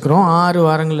செஞ்சிட்டு இருக்கிறோம். 6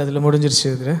 வாரங்கள் அதுல முடிஞ்சிருச்சு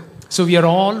இதுல. So we are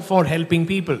all for helping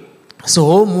people. So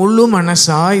முழு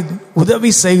மனசாய் உதவி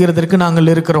செய்கிறதற்கு நாங்கள்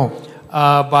இருக்கிறோம்.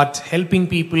 But helping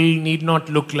people need not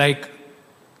look like,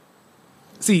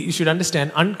 see, you should understand,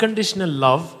 unconditional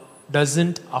love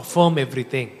doesn't affirm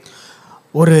everything.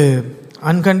 ஒரு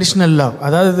அன்கண்டிஷனல் லவ்,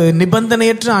 அதாவது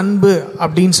நிபந்தனையற்ற அன்பு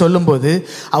அப்படின்னு சொல்லும்போது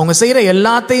அவங்க செய்யற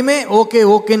எல்லாத்தையுமே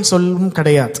ஓகேன்னு சொல்லும்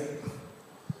கிடையாது.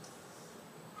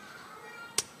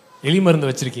 எலி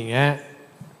மருந்து வச்சிருக்கீங்க,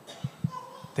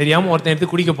 தெரியாம ஒருத்தன்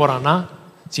எடுத்து குடிக்க போறான்னா,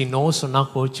 நோ சொன்னா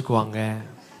கோச்சுக்குவாங்க,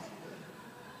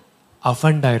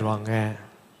 அஃபண்ட் ஆயிடுவாங்க.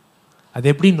 அது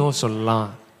எப்படி நோ சொல்லலாம்?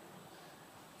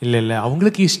 இல்ல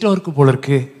அவங்களுக்கு இஷ்டம் இருக்கு போல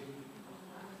இருக்கு,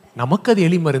 நமக்கு அது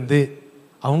எலி மருந்து,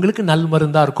 அவங்களுக்கு நல்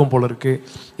மருந்தா இருக்கும் போல இருக்கு.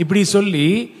 இப்படி சொல்லி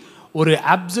ஒரு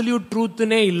அப்சல்யூட்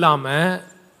ட்ரூத்னே இல்லாம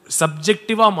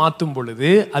சப்ஜெக்டிவா மாத்தும்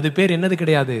பொழுது அது பேர் என்னது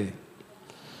கிடையாது?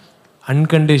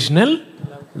 அன்கண்டிஷனல்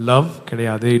லவ்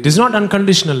கிடையாது. It is not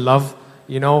unconditional love.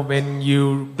 When you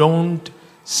don't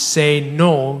say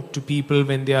no to people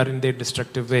when they are in their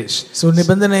destructive ways. So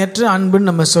நிபந்தனையற்ற அன்புன்னு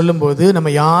நம்ம சொல்லும்போது நம்ம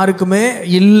யாருக்குமே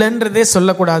இல்லைன்றதே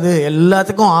சொல்லக்கூடாது,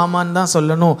 எல்லாத்துக்கும் ஆமான்னு தான்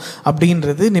சொல்லணும்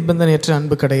அப்படின்றது நிபந்தனையற்ற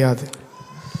அன்பு கிடையாது.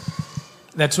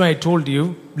 That's why I told you,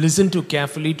 listen to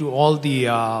carefully to all the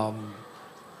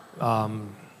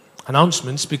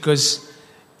announcements, because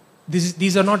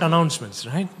these are not announcements,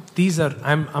 right? These are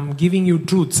I'm giving you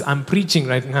truths. I'm preaching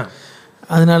right now.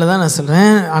 அதனால தான் நான்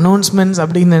சொல்கிறேன், அனௌன்ஸ்மெண்ட்ஸ்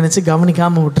அப்படின்னு நினச்சி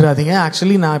கவனிக்காமல் விட்டுறாதீங்க.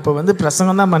 ஆக்சுவலி நான் இப்போ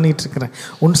பிரசங்கம் தான் பண்ணிட்டு இருக்கிறேன்,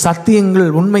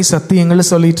 உண்மை சத்தியங்கள்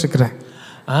சொல்லிட்டு இருக்கிறேன்.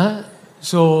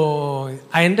 So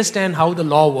I understand how the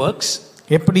law works.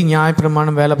 எப்படி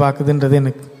நியாயப்பிரமாணம் வேலை பார்க்குதுன்றது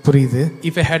எனக்கு புரியுது.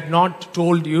 If I had not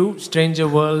told you, stranger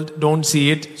world, don't see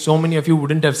it, so many of you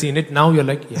wouldn't have seen it. Now you're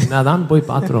like, என்னதான் போய்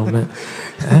பார்த்துறோமே,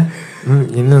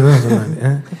 என்னதான்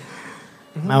சொன்னாங்க.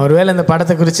 நான் ஒருவேளை இந்த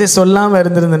படத்தை குறித்து சொல்லாமல்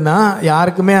இருந்திருந்தேன்னா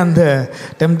யாருக்குமே அந்த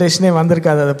டெம்டேஷனே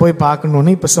வந்திருக்காது அதை போய்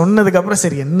பார்க்கணுன்னு. இப்போ சொன்னதுக்கப்புறம்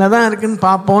சரி என்னதான் இருக்குன்னு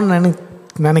பார்ப்போன்னு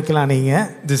நினைக்கலாம் நீங்கள்.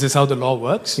 This is how the law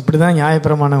works. இப்படி தான்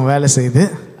நியாயப்பிரமாணம் வேலை செய்யுது.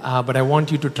 But I want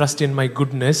you to trust in my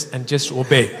goodness and just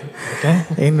obey. Okay?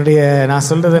 நான்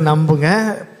சொல்றதை நம்புங்க,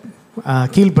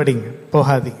 கீழ்ப்படிங்க,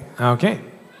 போகாதீங்க. Okay.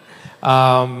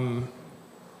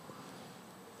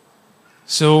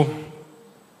 So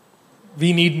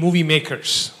we need movie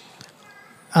makers.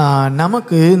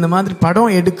 நமக்கு இந்த மாதிரி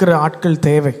படம் எடுக்கிற ஆட்கள்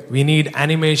தேவை. We need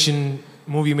animation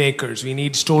movie makers. We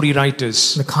need story writers.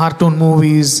 இந்த கார்ட்டூன்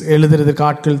மூவிஸ் எழுதுறதுக்கு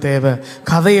ஆட்கள் தேவை,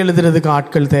 கதை எழுதுறதுக்கு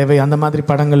ஆட்கள் தேவை, அந்த மாதிரி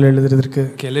படங்கள் எழுதுறதுக்கு.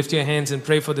 Okay, lift your hands and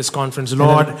pray for this conference.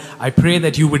 Lord, I pray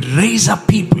that you would raise up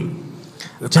people.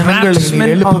 The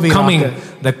craftsmen are coming.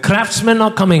 The craftsmen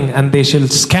are coming and they shall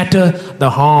scatter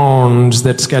the horns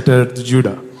that scattered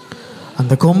Judah.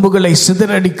 அந்த கொம்புகளை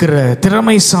சிதறடிக்கிற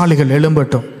திறமைசாலிகள்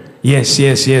எழும்பட்டும். Yes.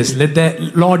 Let the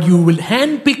Lord, you will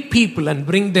handpick people and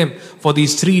bring them for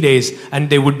these 3 days, and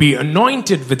they would be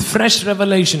anointed with fresh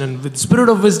revelation and with spirit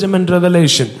of wisdom and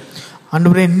revelation.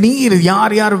 ஆண்டவரே, நீர்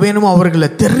யார் யார் வேணுமோ அவர்களை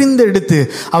தெரிந்தெடுத்து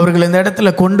அவர்களை இந்த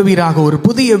இடத்துல கொண்டு வீராக ஒரு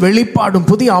புதிய வெளிப்பாடும்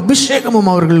புதிய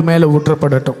அபிஷேகமும் அவர்கள் மேல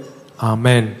ஊற்றப்படட்டும்.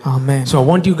 Amen. So I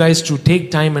want you guys to take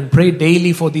time and pray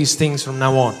daily for these things from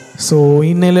now on. So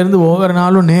இன்னையிலிருந்து ஒவ்வொரு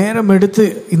நாளும் நேரம் எடுத்து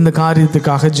இந்த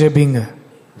காரியத்துக்காக ஜெபிங்க.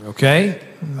 Okay?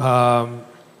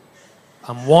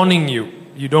 I'm warning you.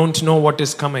 You don't know what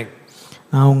is coming.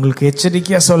 நான் உங்களுக்கு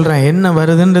எச்சரிக்கையா சொல்றேன், என்ன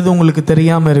வருதுன்றது உங்களுக்கு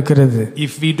தெரியாம இருக்கிறது.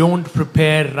 If we don't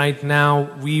prepare right now,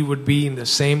 we would be in the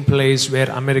same place where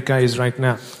America is right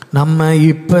now. நம்ம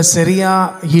இப்ப சரியா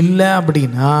இல்ல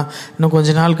அப்படின்னா இன்னும்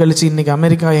கொஞ்ச நாள் கழிச்சு இன்னைக்கு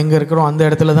அமெரிக்கா எங்க இருக்கிறோம் அந்த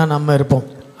இடத்துல தான் நம்ம இருப்போம்.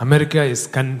 America is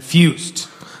confused.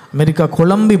 அமெரிக்கா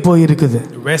குழம்பி போய் இருக்குது.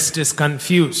 West is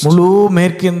confused. முழு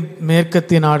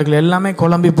மேற்கத்திய நாடுகள் எல்லாமே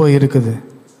குழம்பி போய் இருக்குது.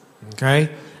 Okay,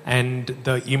 and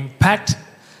the impact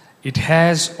it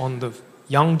has on the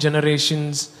young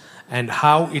generations and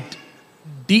how it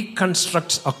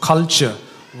deconstructs a culture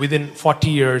within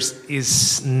 40 years is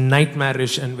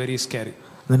nightmarish and very scary.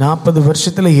 இந்த 40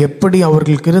 வருஷத்துல எப்படி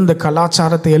அவர்களுக்கு இருந்த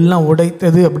கலாச்சாரத்தை எல்லாம்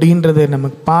உடைத்தது அப்படின்றதை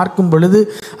நம்ம பார்க்கும் பொழுது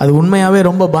அது உண்மையாவே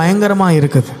ரொம்ப பயங்கரமா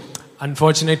இருக்குது.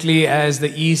 Unfortunately, as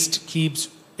the East keeps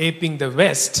aping the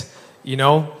West,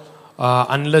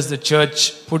 unless the church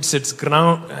puts its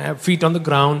feet on the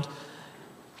ground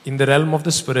in the realm of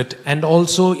the spirit and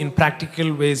also in practical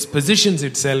ways positions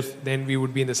itself, then we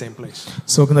would be in the same place.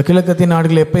 So இந்த கிழக்கத்திய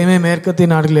நாடுகள் எப்பயுமே மேற்கத்திய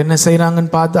நாடுகள் என்ன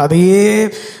செய்றாங்கன்னு பார்த்து அதையே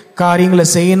காரியங்களை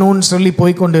செய்யணும்னு சொல்லி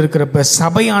போய் கொண்டு இருக்கிறப்ப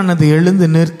சபையானது எழுந்து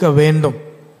நிற்க வேண்டும்.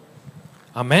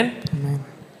 Amen.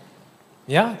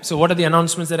 Yeah, so what are the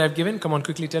announcements that I've given? Come on,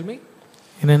 quickly tell me.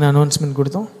 என்ன அனௌன்ஸ்மென்ட்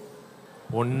கொடுத்தோம்?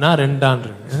 ஒண்ணா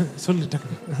ரெண்டான்றீங்க, சொல்லிட்டேன்.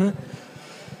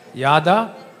 Yada,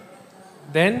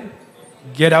 then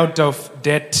get out of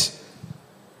debt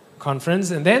conference,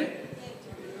 and then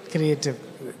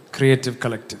creative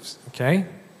collectives. Okay,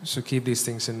 so keep these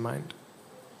things in mind.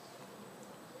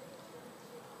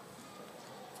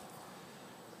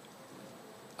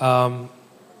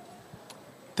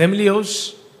 Temelios,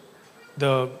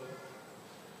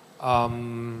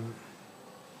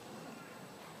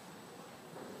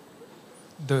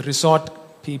 the resort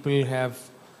people have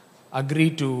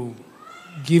agreed to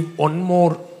give one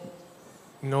more,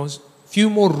 few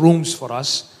more rooms for us.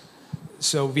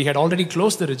 So we had already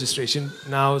closed the registration.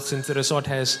 Now, since the resort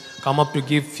has come up to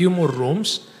give few more rooms,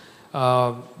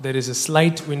 there is a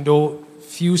slight window,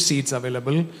 few seats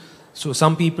available. So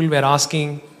some people were asking,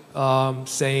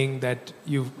 saying that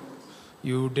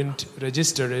you didn't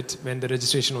register it when the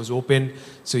registration was open.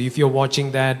 So if you're watching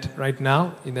that right now,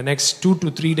 in the next 2 to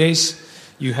 3 days,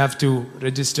 you have to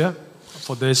register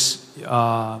for this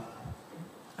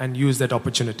and use that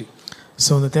opportunity.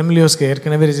 So இந்த தெம்லியோஸ்க்கு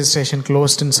ஏற்கனவே registration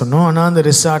க்ளோஸ்டுன்னு சொன்னோம். ஆனால் அந்த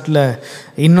ரிசார்ட்டில்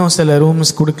இன்னும் சில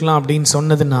rooms கொடுக்கலாம் அப்படின்னு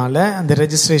சொன்னதுனால அந்த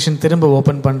ரெஜிஸ்ட்ரேஷன் திரும்ப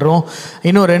ஓப்பன் பண்ணுறோம்.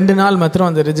 இன்னும் 2 நாள் மாத்திரம்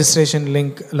அந்த ரெஜிஸ்ட்ரேஷன்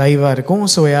லிங்க் லைவாக இருக்கும்.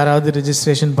 ஸோ யாராவது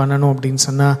ரெஜிஸ்ட்ரேஷன் பண்ணணும் அப்படின்னு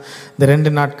சொன்னால் இந்த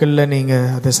 2 நாட்களில் நீங்கள்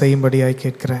அதை செய்யும்படியாக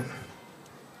கேட்குறேன்.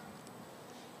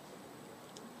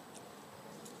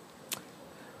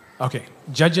 Okay,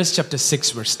 Judges chapter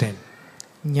 6 verse 10.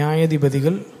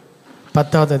 நியாயாதிபதிகள்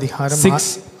 10வது அதிகாரம்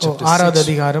 6வது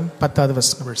அதிகாரம் 10வது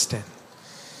வசனம். Verse 10.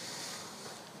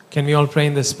 Can we all pray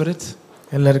in the Spirit?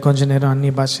 எல்லாரும் கொஞ்ச நேரம்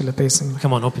அந்நிய பாஷையில் பேசுங்க.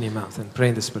 Come on, open your mouth and pray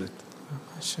in the Spirit.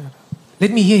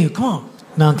 Let me hear you. Come on.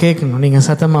 நான் கேட்கணும், நீங்கள்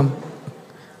சத்தமா.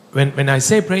 When I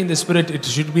say pray in the Spirit, it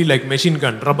should be like machine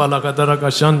gun. Rabala kadara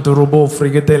shantu robo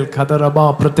frigatel kadaraba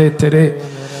pratetere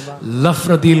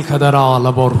lafradil kadara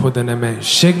labor hudaneme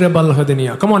shegrebal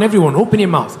hudania. Come on, everyone, open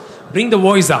your mouth. Bring the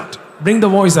voice out. Bring the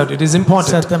voice out. It is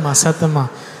important. சத்தமா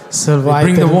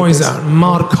Bring the voice out.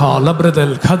 Marka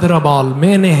labradel kadrabal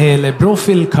menehele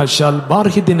brofil kashal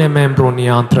barhidine membroni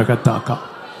antragataka.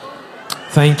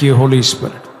 Thank you, Holy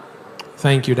Spirit.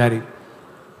 Thank you, Daddy.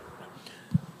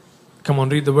 Come on,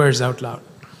 read the words out loud.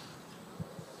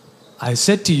 I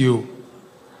said to you,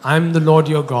 I am the Lord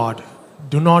your God.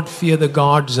 Do not fear the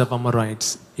gods of Amorites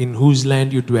in whose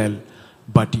land you dwell,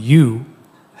 but you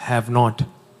have not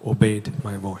obeyed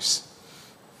my voice.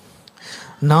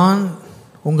 நான்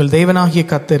உங்கள் தேவனாகிய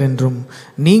கர்த்தர் என்றும்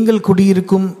நீங்கள்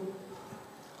குடியிருக்கும்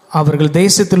அவர்கள்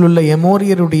தேசத்தில் உள்ள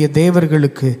எமோரியருடைய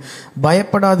தேவர்களுக்கு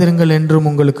பயப்படாதிருங்கள் என்றும்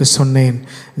உங்களுக்கு சொன்னேன்.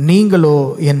 நீங்களோ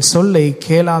என் சொல்லை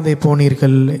கேளாதே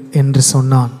போனீர்கள் என்று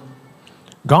சொன்னான்.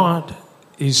 God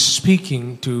is speaking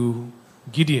to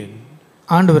Gideon.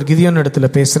 ஆண்டவர் கிதியோன் இடத்துல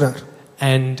பேசுறார்.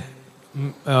 And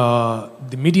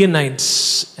the Midianites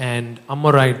and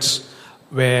Amorites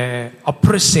were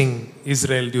oppressing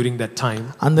Israel during that time.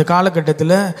 அந்த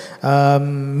காலகட்டத்தில்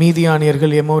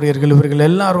மீதியானியர்கள் எமோரியர்கள் இவர்கள்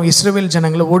எல்லாரும் இஸ்ரவேல்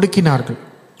ஜனங்களை ஒடுக்கினார்கள்.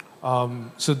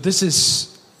 So this is,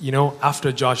 you know,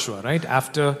 after Joshua, right?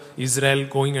 After Israel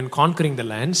going and conquering the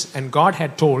lands, and God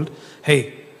had told, hey,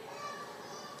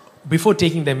 before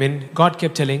taking them in, God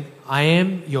kept telling, I am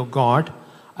your God.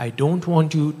 I don't want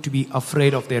you to be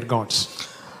afraid of their gods.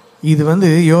 இது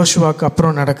யோசுவாக்கு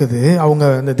அப்புறம் நடக்குது. அவங்க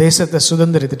அந்த தேசத்தை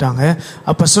சுதந்திரித்துட்டாங்க.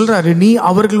 அப்ப சொல்றாரு, நீ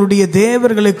அவர்களுடைய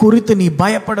தேவர்களை குறித்து நீ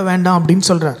பயப்பட வேண்டாம் அப்படின்னு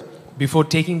சொல்றார். Before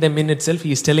taking them in itself,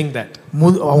 he is telling that.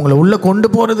 அவங்கள உள்ள கொண்டு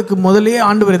போறதுக்கு முதல்லயே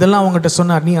ஆண்டவர் இதெல்லாம் அவங்ககிட்ட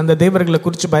சொன்னார், நீ அந்த தேவர்களை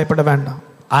குறித்து பயப்பட வேண்டாம்.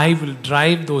 I will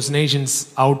drive those nations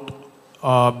out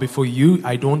before you.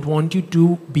 I don't want you to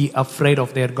be afraid of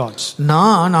their gods.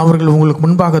 நான் அவர்கள் உங்களுக்கு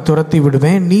முன்பாக துரத்தி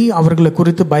விடுவேன். நீ அவர்களை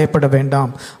குறித்து பயப்பட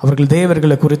வேண்டாம். அவர்கள்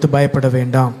தேவர்களை குறித்து பயப்பட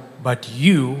வேண்டாம். But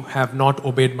you have not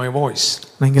obeyed my voice.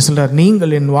 நீங்க சொல்றார்,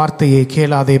 நீங்கள் என் வார்த்தையை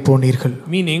கேளாதே போனீர்கள்.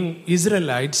 Meaning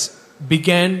Israelites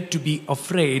began to be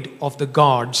afraid of the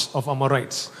gods of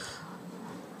Amorites.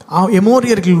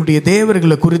 எமோரியர்களுடைய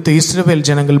தேவர்களை குறித்து இஸ்ரவேல்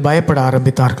ஜனங்கள் பயப்பட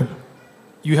ஆரம்பித்தார்கள்.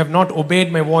 You have not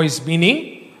obeyed my voice, meaning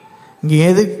இங்க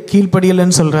எது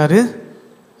கீழ்ப்படியலன்னு சொல்றாரு?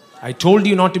 I told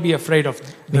you not to be afraid of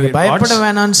நீங்க பயப்பட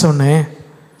வேணாம்னு சொன்னேன்,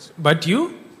 but you,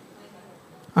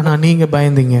 ஆனா நீங்க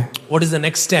பயந்தீங்க. What is the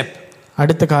next step?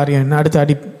 அடுத்த காரியம் என்ன? அடுத்த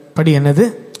அடிப்படை என்னது?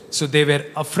 So they were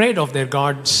afraid of their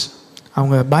gods.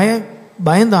 அவங்க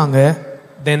பயந்தாங்க.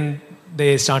 Then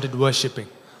they started worshipping.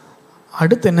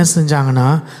 அடுத்து என்ன செஞ்சாங்கன்னா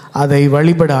அதை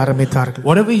வழிபட ஆரம்பித்தார்கள்.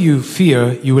 Whatever you fear,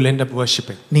 you will end up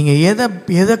worshipping. நீங்க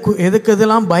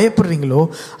எதெல்லாம் பயப்படுறீங்களோ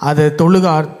அதை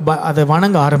அதை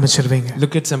வணங்க ஆரம்பிச்சிருவீங்க.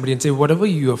 Look at somebody and say, whatever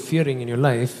you are fearing in your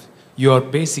life, you are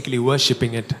basically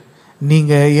worshipping it.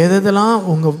 நீங்க எதெல்லாம்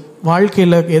உங்க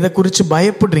வாழ்க்கையில எதை குறித்து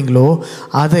பயப்படுறீங்களோ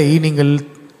அதை நீங்கள்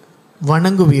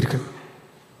வணங்குவீர்கள்.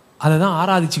 அதை தான்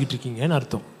ஆராதிச்சுக்கிட்டு இருக்கீங்கன்னு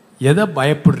அர்த்தம். எதை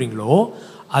பயப்படுறீங்களோ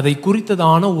அதை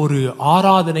குறித்ததான ஒரு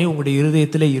ஆராதனை உங்களுடைய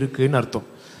இருதயத்தில் இருக்குன்னு அர்த்தம்.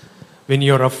 When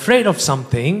you are afraid of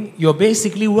something, you are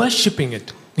basically worshipping it.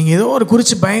 நீங்க ஏதோ ஒரு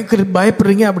குறித்து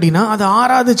பயப்படுறீங்க அப்படின்னா அதை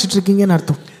ஆராதிச்சுட்டு இருக்கீங்கன்னு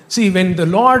அர்த்தம். See, when the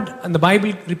Lord and the Bible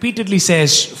repeatedly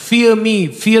says, fear me,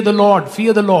 fear the Lord,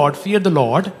 fear the Lord, fear the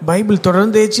Lord. Bible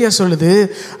தொடர்ந்து ஏச்சியா சொல்லுது,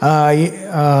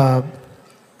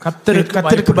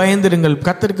 கர்த்தருக்கு பயந்திருங்கள்,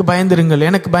 கர்த்தருக்கு பயந்திருங்கள்,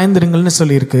 எனக்கு பயந்திருங்கள்னு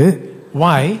சொல்லியிருக்கு.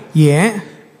 Why? ஏன்?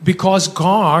 Because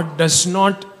God does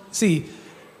not, see,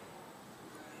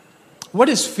 what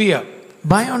is fear?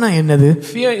 பயம்னா என்னது?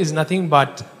 Fear is nothing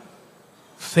but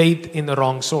faith in the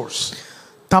wrong source.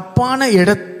 தப்பான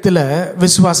இடத்துல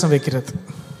விசுவாசம் வைக்கிறது.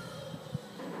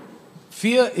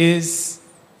 Fear is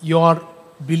your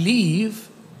belief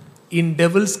in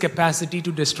devil's capacity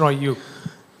to destroy you.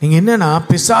 நீங்க என்னன்னா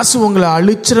பிசாசு உங்களை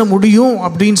அழிச்சிட முடியும்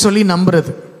அப்படின்னு சொல்லி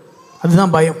நம்புறது,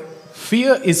 அதுதான் பயம்.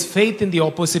 Fear is faith in the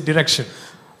opposite direction.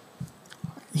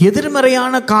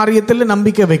 எதிர்மறையான காரியத்துல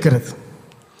நம்பிக்கை வைக்கிறது.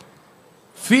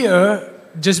 Fear,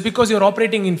 just because you're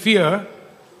operating in fear,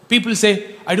 people say,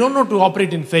 I don't know to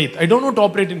operate in faith. I don't know to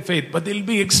operate in faith, but they'll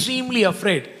be extremely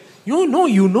afraid. You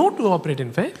know to operate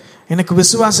in faith. எனக்கு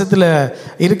விசுவாசத்துல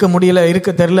இருக்க முடியல,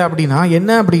 இருக்க தெரியல அப்படின்னா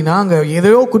என்ன அப்படின்னா அங்க ஏதோ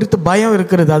குறித்து பயம்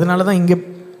இருக்கிறது. அதனாலதான் இங்க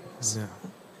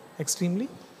extremely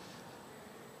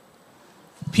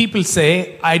people say,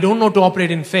 I don't know to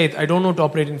operate in faith. I don't know to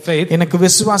operate in faith. எனக்கு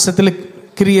விசுவாசத்துல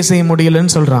கிரியை செய்ய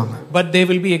முடியலன்னு சொல்றாங்க. But they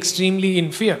will be extremely in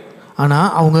fear. ஆனா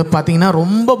அவங்க பாத்தீங்கன்னா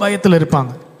ரொம்ப பயத்துல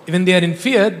இருப்பாங்க. When they are in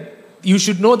fear, you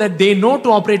should know that they know to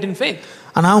operate in faith.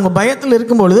 ஆனா அவங்க பயத்துல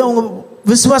இருக்கும்பொழுது அவங்க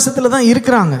விசுவாசத்துல தான்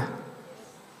இருக்கிறாங்க.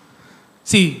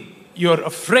 See, you're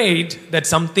afraid that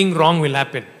something wrong will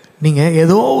happen. நீங்க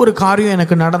ஏதோ ஒரு காரியம்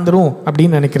எனக்கு நடந்துரும்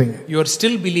அப்படின்னு நினைக்கிறீங்க. You're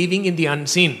still believing in the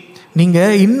unseen. நீங்க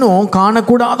இன்னும்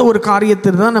காணக்கூடாத ஒரு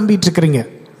காரியத்தை தான் நம்பிட்டு இருக்கீங்க.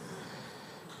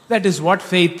 That is what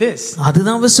faith is.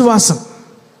 அதுதான் விசுவாசம்.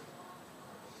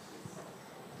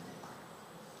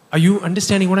 Are you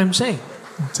understanding what I'm saying?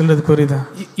 சொல்றது புரியுதா?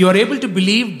 You are able to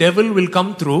believe devil will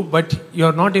come through, but you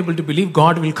are not able to believe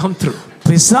God will come through.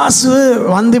 பிசாசு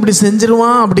வந்து இப்படி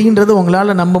செஞ்சிருவான் அப்படின்றத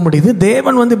உங்களால நம்ப முடியுது,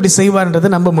 தேவன் வந்து இப்படி செய்வார்ன்றதை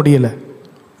நம்ப முடியல.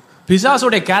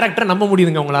 பிசாசோட கேரக்டரை நம்ப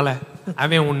முடியுதுங்க உங்களால.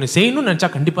 அவன் ஒன்னு செய்யணும்னு நினைச்சா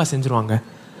கண்டிப்பா செஞ்சிருவாங்க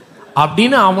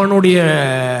அப்படின்னு அவனுடைய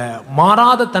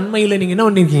மாறாத தன்மையில நீங்க என்ன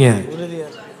பண்ணிருக்கீங்க?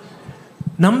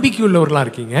 நம்பிக்கை உள்ளவர்களா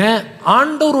இருக்கீங்க.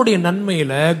 ஆண்டவருடைய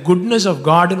நன்மையில குட்னஸ் ஆஃப்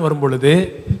காட்னு வரும் பொழுது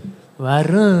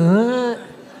வரும்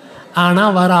ஆனா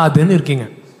வராதுன்னு இருக்கீங்க.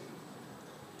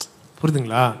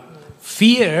 புரியுதுங்களா?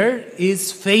 Fear is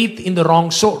faith in the wrong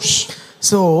source.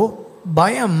 So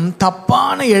பயம்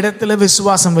தப்பான இடத்துல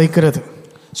விசுவாசம் வைக்கிறது.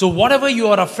 So whatever you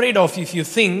are afraid of, if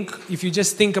you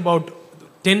just think about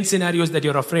 10 scenarios that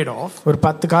you're afraid of, ஒரு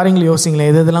 10 காரியங்களை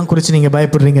யோசிங்களேன் எதெல்லாம் குறித்து நீங்க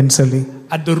பயப்படுறீங்கன்னு சொல்லி.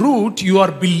 At the root you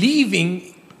are believing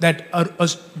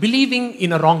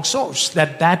in a wrong source,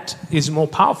 that is more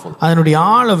powerful. அதனுடைய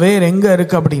ஆழ வேர் எங்க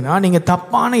இருக்கு அப்படினா நீங்க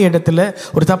தப்பான இடத்துல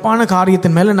ஒரு தப்பான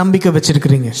காரியத்தின் மேல நம்பிக்கை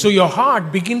வச்சிருக்கீங்க. So your heart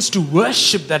begins to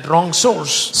worship that wrong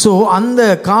source. So அந்த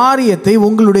காரியத்தை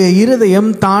உங்களுடைய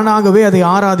இருதயம் தானாகவே அதை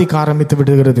ஆராதிக்க ஆரம்பித்து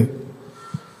விடுகிறது.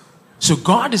 So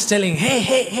God is telling,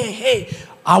 hey,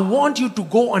 I want you to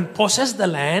go and possess the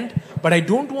land, but I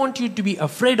don't want you to be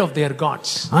afraid of their gods.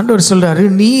 ஆண்டவர் சொல்றாரு,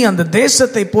 நீ அந்த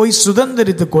தேசத்தை போய்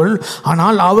சுதந்தரித்துக்கொள்,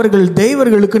 ஆனால் அவர்கள்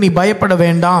தேவர்களுக்கு நீ பயப்பட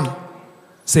வேண்டாம்.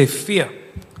 Say fear.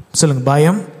 சொல்லுங்க.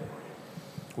 பயம்,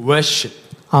 worship,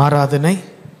 ஆராதனை,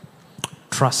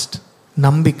 trust,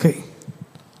 நம்பிக்கை,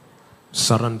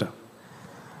 surrender,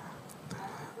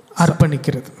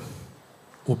 அர்ப்பணிக்கிறது,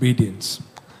 obedience,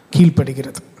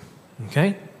 கீழ்ப்படிகிறது. Okay?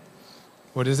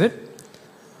 What is it?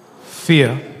 Fear,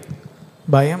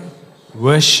 பயம்,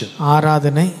 worship,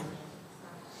 ஆராதனை,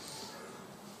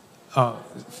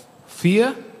 fear,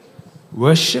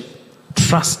 worship,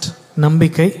 trust,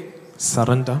 நம்பிக்கை,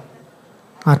 surrender,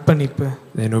 அர்ப்பணிப்பு,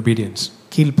 then obedience.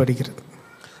 கீழ்ப்படிகிறது.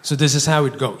 So this is how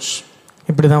it goes.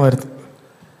 இப்படி தான் வருது.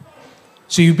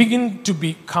 So you begin to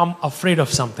become afraid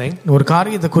of something, ஒரு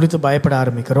காரியத்தை குறித்து பயப்பட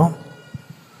ஆரம்பிக்கிறோம்.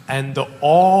 and the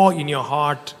awe in your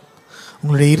heart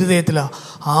உங்களுடைய இருதயத்துல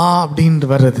அப்படின்னு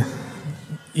வருது,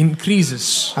 increases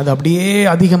அது அப்படியே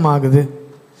அதிகமாகுது.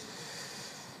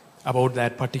 About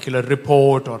that particular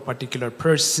report or particular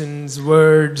person's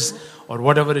words or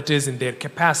whatever it is in their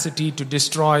capacity to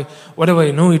destroy, whatever,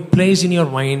 it plays in your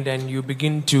mind and you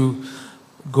begin to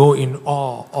go in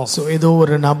awe of. So ஏதோ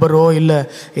ஒரு நபரோ இல்ல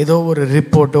ஏதோ ஒரு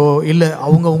ரிப்போர்ட்டோ இல்ல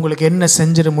அவங்க உங்களுக்கு என்ன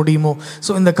செஞ்சிட முடியுமோ,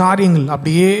 ஸோ இந்த காரியங்கள்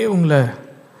அப்படியே உங்களை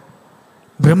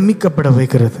பிரமிக்கப்பட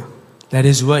வைக்கிறது. That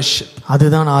is worship.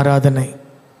 அதுதான் ஆராதனை.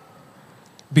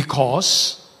 Because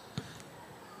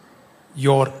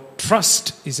your trust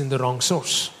is in the wrong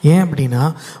source. ஏன் அப்படின்னா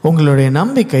உங்களுடைய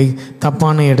நம்பிக்கை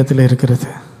தப்பான இடத்துல இருக்கிறது.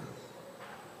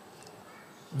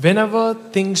 Whenever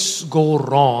things go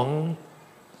wrong,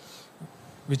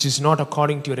 which is not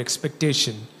according to your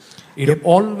expectation, it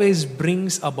always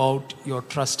brings about your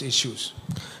trust issues.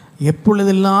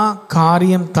 எப்பொழுதெல்லாம்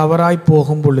காரியம் தவறாய்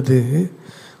போகும் பொழுது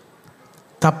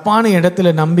தப்பான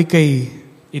இடத்துல நம்பிக்கை,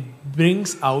 it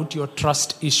brings out your trust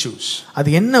issues. அது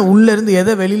என்ன உள்ள இருந்து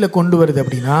எதை வெளியில கொண்டு வருது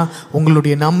அப்படின்னா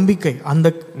உங்களுடைய நம்பிக்கை அந்த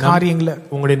காரியங்களை,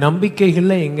 உங்களுடைய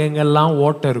நம்பிக்கைகள்ல எங்கெங்கெல்லாம்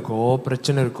ஓட்டை இருக்கோ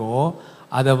பிரச்சனை இருக்கோ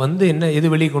அதை எது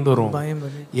வெளியே கொண்டு வரும்?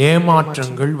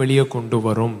 ஏமாற்றங்கள் வெளியே கொண்டு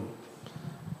வரும்.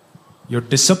 Your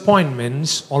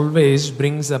disappointments always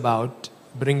brings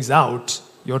out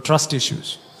your trust issues.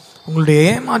 உங்களுடைய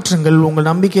ஏமாற்றங்கள்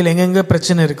உங்கள் நம்பிக்கையில் எங்கெங்க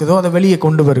பிரச்சனை இருக்குதோ அதை வெளியே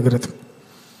கொண்டு வருகிறது.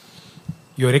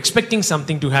 You're expecting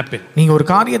something to happen. நீங்க ஒரு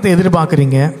காரியத்தை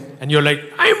எதிர்பார்க்கறீங்க. And you're like,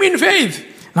 I'm in faith.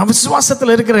 நான்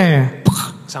விசுவாசத்துல இருக்கிறேன்.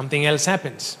 Something else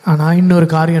happens. ஆனா இன்னொரு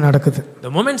காரியம் நடக்குது.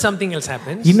 The moment something else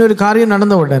happens, இன்னொரு காரியம்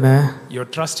நடந்த உடனே your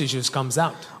trust issues comes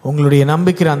out. உங்களுடைய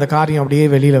நம்பிக்கை அந்த காரியம் அப்படியே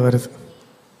வெளியில வருது.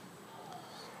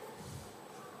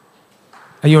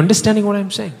 Are you understanding what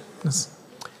I'm saying? Yes.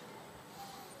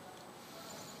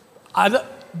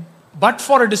 But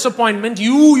for a disappointment,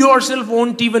 you yourself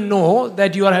won't even know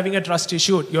that you are having a trust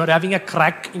issue. You are having a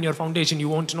crack in your foundation. You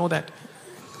won't know that.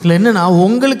 இல்ல என்னன்னா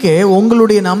உங்களுக்கே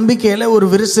உங்களுடைய நம்பிக்கையில ஒரு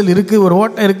விரிசல் இருக்கு, ஒரு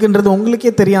ஓட்டை இருக்குன்றது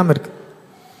உங்களுக்கே தெரியாம இருக்கு.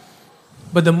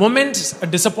 But the moment a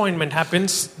disappointment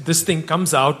happens, this thing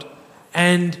comes out,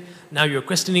 and now you're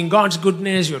questioning God's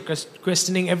goodness, you're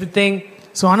questioning everything.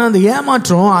 So ஆனால் அந்த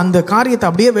ஏமாற்றம் அந்த காரியத்தை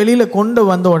அப்படியே வெளியில கொண்டு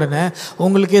வந்த உடனே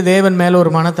உங்களுக்கே தேவன் மேல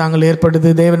ஒரு மனத்தாங்கல் ஏற்படுது,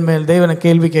 தேவனை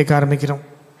கேள்வி கேட்க ஆரம்பிக்கிறோம்.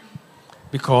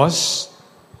 Because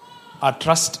our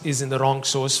trust is in the wrong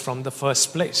source from the first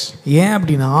place. ஏன்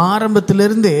அப்படின்னா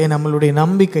ஆரம்பத்திலிருந்தே நம்மளுடைய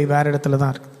நம்பிக்கை வேற இடத்துல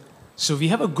தான் இருக்கு. So we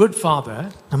have a good father.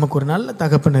 நமக்கு ஒரு நல்ல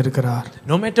தகப்பன் இருக்கிறார்.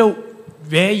 No matter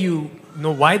where you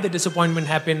know why the disappointment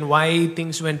happened, why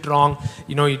things went wrong,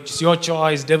 you know, it's your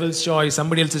choice, devil's choice,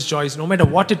 somebody else's choice, no matter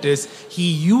what it is, he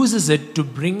uses it to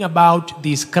bring about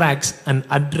these cracks and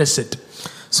address it.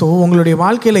 So உங்களுடைய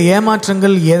வாழ்க்கையில்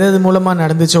ஏமாற்றங்கள் எது மூலமாக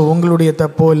நடந்துச்சோ, உங்களுடைய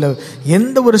தப்போ இல்லை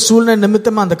எந்த ஒரு சூழ்நிலை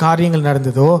நிமித்தமாக அந்த காரியங்கள்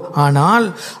நடந்ததோ, ஆனால்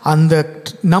அந்த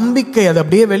நம்பிக்கை அது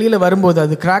அப்படியே வெளியில் வரும்போது,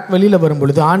 அது கிராக் வெளியில்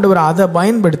வரும்பொழுது ஆண்டவர் அதை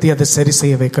பயன்படுத்தி அதை சரி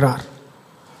செய்ய வைக்கிறார்.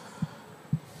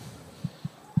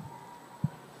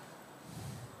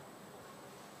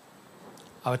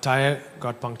 Our tire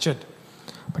got punctured.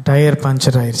 Tyre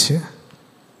puncture ஆயிடுச்சு.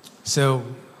 So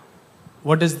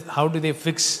how do they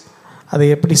fix? அதை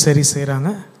எப்படி சரி செய்கிறாங்க?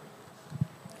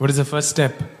 What is the first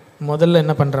step? முதல்ல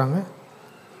என்ன பண்ணுறாங்க?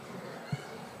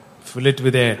 Fill it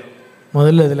with air.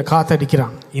 முதல்ல இதில்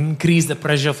காத்தடிக்கிறாங்க. Increase the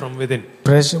pressure from within.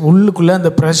 உள்ளுக்குள்ள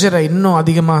அந்த ப்ரெஷரை இன்னும்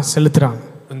அதிகமாக செலுத்துறாங்க.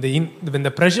 When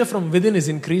the pressure from within is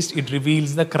increased, it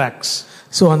reveals the cracks.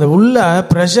 So அந்த உள்ள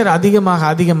ப்ரெஷர்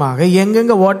அதிகமாக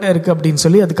எங்கெங்க ஓட்டை இருக்கு அப்படின்னு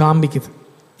சொல்லி அது காமிக்குது.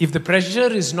 If the pressure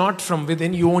is not from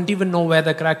within, you won't even know where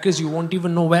the crack is. You won't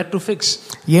even know where to fix.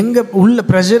 எங்க உள்ள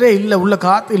ப்ரெஷரே இல்ல, உள்ள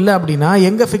காத்து இல்ல அப்படின்னா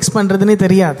எங்க ஃபிக்ஸ் பண்றதுனே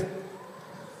தெரியாது.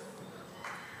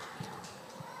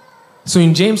 So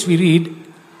in James we read,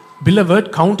 beloved,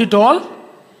 count it all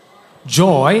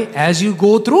joy as you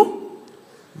go through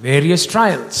various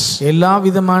trials. எல்லா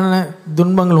விதமான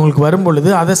துன்பங்கள் உங்களுக்கு வரும் பொழுது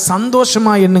அதை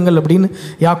சந்தோஷமா எண்ணுங்கள் அப்படின்னு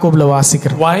யாக்கோபுல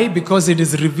வாசிக்கிறோம். Why? Because it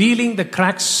is revealing the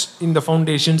cracks in the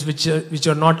foundations which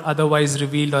are not otherwise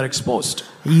revealed or exposed.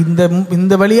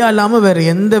 இந்த வழியா இல்லாம வேற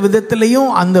எந்த விதத்திலையும்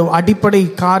அந்த அடிப்படை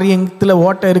காரியத்துல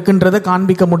ஓட்ட இருக்குன்றதை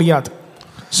காண்பிக்க முடியாது.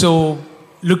 So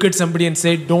look at somebody and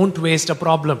say, don't waste a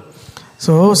problem.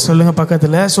 So சொல்லுங்க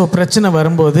பக்கத்தில், ஸோ பிரச்சனை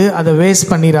வரும்போது அதை வேஸ்ட்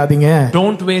பண்ணிடாதீங்க.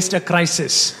 Don't waste a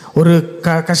crisis. ஒரு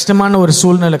கஷ்டமான ஒரு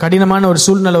சூழ்நிலை, கடினமான ஒரு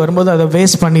சூழ்நிலை வரும்போது அதை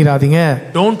வேஸ்ட் பண்ணிடாதீங்க.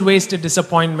 Don't waste a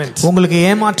disappointment. உங்களுக்கு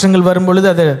ஏமாற்றங்கள் வரும்பொழுது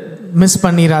அதை மிஸ்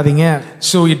பண்ணிடாதீங்க.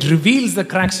 So it reveals the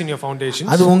cracks in your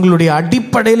foundation. அது உங்களுடைய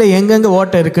அடிப்படையில் எங்கெங்க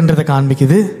ஓட்டை இருக்குன்றதை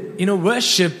காண்பிக்குது.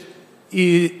 worship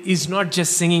is not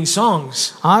just singing songs.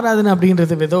 ஆராதனை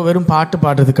அப்படின்றது வெறும் பாட்டு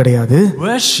பாடுறது கிடையாது.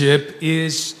 Worship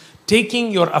is taking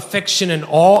your affection and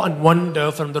awe and wonder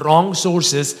from the wrong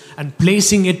sources and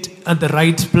placing it at the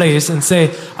right place and say,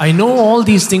 I know all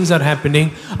these things are happening,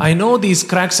 I know these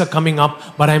cracks are coming up,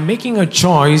 but I'm making a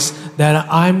choice that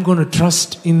I'm going to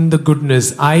trust in the goodness.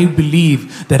 I believe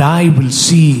that I will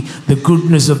see the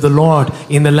goodness of the Lord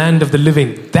in the land of the living.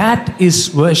 That is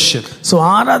worship. So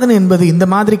ஆராதனை என்பது இந்த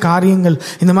மாதிரி காரியங்கள்,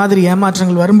 இந்த மாதிரி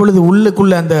ஏமாற்றங்கள் வரும்பொழுது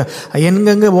உள்ளுக்குள்ள அந்த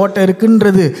எங்கெங்க ஓட்டை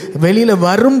இருக்குன்றது வெளியில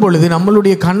வரும் பொழுது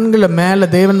நம்மளுடைய கண்கள் மேல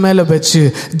தேவன் மேல வச்சு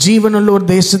ஜீவனுள்ள ஒரு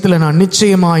தேசத்துல நான்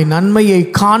நிச்சயமாய் நன்மையை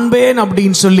காண்பேன்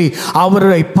அப்படின்னு சொல்லி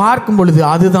அவரை பார்க்கும் பொழுது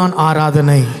அதுதான்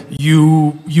ஆராதனை.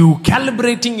 You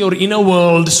calibrating your inner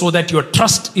world so that your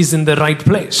trust is in the right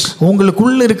place.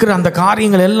 உங்களுக்குள்ள இருக்கிற அந்த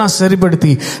காரியங்கள் எல்லாம்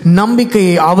சரிப்படுத்தி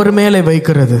நம்பிக்கையை அவர் மேலே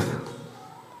வைக்கிறது.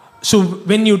 So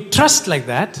when you trust like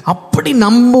that, அப்படி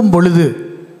நம்பும் பொழுது,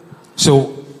 so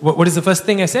what is the first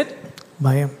thing I said?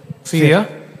 பயம், fear,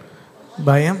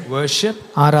 பயம், worship,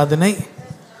 ஆராதனை,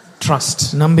 trust,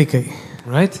 நம்பிக்கை.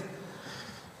 Right?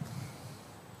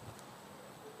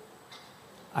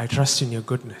 I trust in your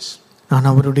goodness. நான்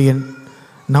அவருடைய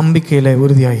நம்பிக்கையில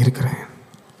உறுதியாக இருக்கிறேன்.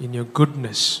 In your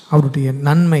goodness. அவருடைய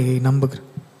நன்மையை நம்புகிறேன்.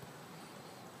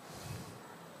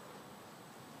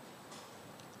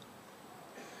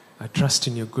 I trust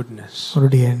in your goodness.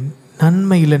 அவருடைய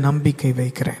நன்மையில நம்பிக்கை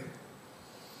வைக்கிறேன்.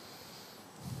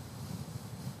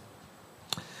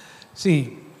 See,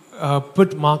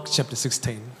 put Mark chapter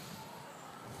 16.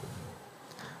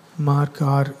 Mark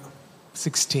 6.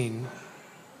 16.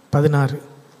 16.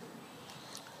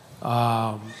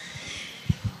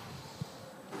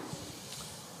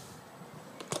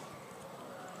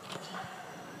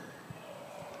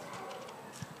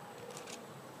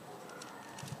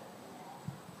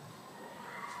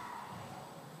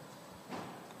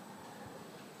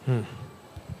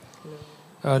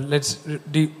 Let's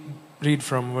read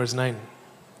from verse 9,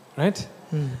 right?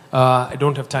 I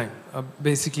don't have time.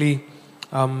 Basically,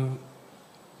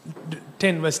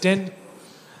 10, verse 10.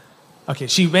 Okay,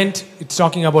 she went, it's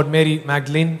talking about Mary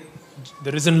Magdalene.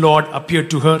 The risen Lord appeared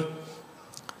to her.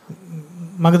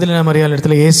 மகதலேனா மரியாள்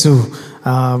இடத்துல இயேசு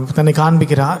தன்னை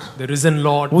காண்பிக்கிறார். The risen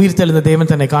Lord. உயிர்த்தெழுந்த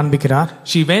தேவன் தன்னை காண்பிக்கிறார்.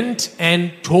 She went and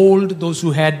told those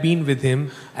who had been with him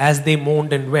as they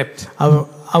mourned and wept.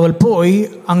 அவள் போய்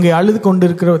அங்கே அழுது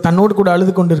கொண்டிருக்கிற தன்னோடு கூட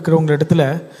அழுது கொண்டிருக்கிறவங்க இடத்துல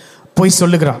போய்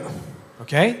சொல்லுகிறார்.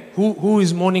 Okay, who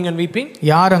is mourning and weeping?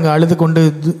 யார் அங்க அழுது கொண்டு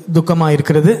துக்கமா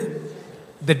இருக்கிறது?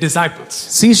 The disciples.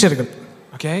 சீஷர்கள்.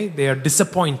 Okay, they are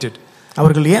disappointed.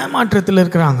 அவர்கள் ஏமாற்றத்தில்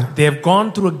இருக்கிறாங்க. They have gone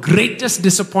through a greatest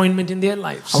disappointment in their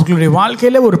lives. அவர்களுடைய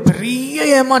வாழ்க்கையில ஒரு பெரிய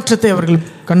ஏமாற்றத்தை அவர்கள்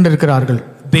கண்டிருக்கிறார்கள்.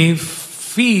 They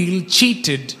feel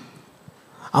cheated.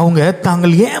 அவங்க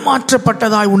தாங்கள்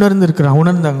ஏமாற்றப்பட்டதாய்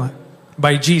உணர்ந்தாங்க.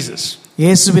 By Jesus.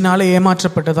 இயேசுவினாலே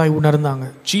ஏமாற்றப்பட்டதாய் உணர்ந்தாங்க.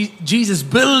 Jesus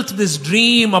built this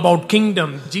dream about kingdom.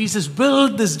 Jesus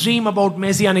built this dream about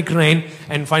messianic reign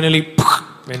and finally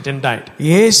went and died.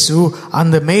 இயேசு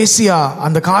அந்த மேசியா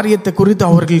அந்த காரியத்தை குறித்து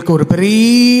அவர்களுக்கு ஒரு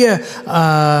பெரிய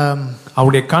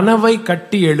அவருடைய கனவை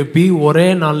கட்டி எழுப்பி ஒரே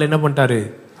நாள்ல என்ன பண்ணிட்டாரு?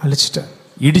 அழிச்சிட்டார்.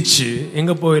 இடிச்சு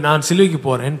எங்க போய் நான் சிலுவைக்கு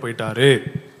போறேன்னு போயிட்டாரு.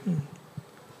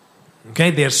 Okay,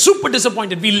 they are super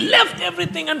disappointed. We left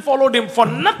everything and followed him for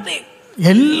nothing.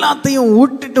 எல்லாத்தையும்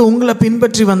விட்டுட்டு உங்களை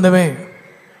பின்பற்றி வந்தவன்.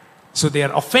 So they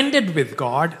are offended with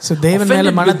God, so தேவன் மேல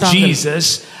offended with மனத்தாங்க. Jesus,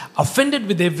 offended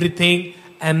with everything,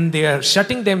 and they are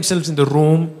shutting themselves in the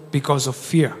room because of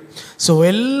fear. So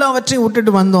எல்லாவற்றையும்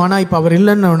விட்டுட்டு வந்தோம். ஆனா இப்ப அவர்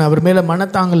இல்லைன்னு அவர் மேல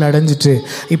மனத்தாங்கல் அடைஞ்சிட்டு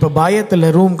இப்ப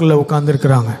பயத்துல ரூம்குள்ள உட்கார்ந்து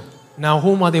இருக்கிறாங்க. Now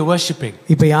whom are they worshipping?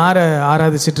 இப்ப யார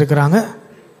ஆராதிச்சிட்டு இருக்காங்க?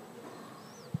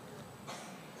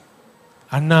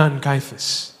 Anna and Caiaphas,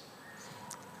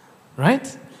 right?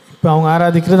 இப்ப அவங்க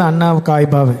ஆராதிக்கிறது அண்ணா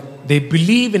காய்பாவை. They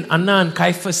believe in Anna and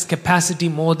Caiaphas' capacity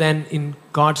more than in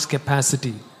God's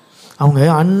capacity. அவங்க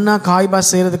அண்ணா காய்பா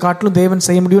செய்யறது காட்டிலும் தேவன்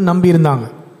செய்ய முடியும் நம்பி இருந்தாங்க.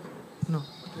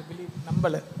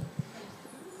 நம்பல.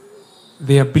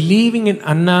 They are believing in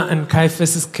Anna and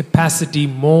Caiaphas' capacity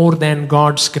more than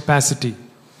God's capacity.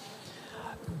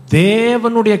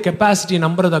 தேவனுடைய கெபாசிட்டி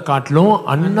நம்புறத காட்டிலும்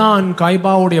அண்ணா அண்ட்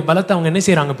காய்பாவுடைய பலத்தை அவங்க என்ன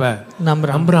செய்யறாங்க? இப்ப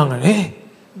நம்புறாங்க.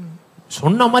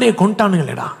 சொன்ன மாதிரியே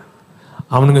கொண்டானுங்களேடா,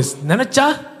 அவனுங்க நினைச்சா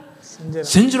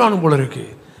செஞ்சிடானு போல இருக்கு,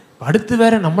 அடுத்து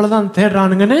வேற நம்மளதான்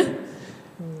தேடுறானுங்கன்னு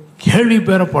கேள்வி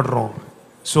பேரப்படுறோம்.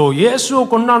 சோ இயேசுவை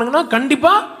கொண்டானுங்கன்னா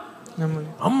கண்டிப்பா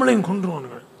நம்மளையும்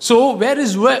கொண்டுருவானுங்க. So where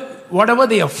is whatever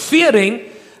they are fearing,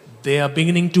 they are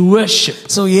beginning to worship.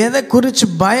 So எதை குறித்து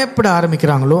பயப்பட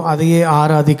ஆரம்பிக்கிறாங்களோ அதையே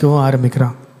ஆராதிக்கவும்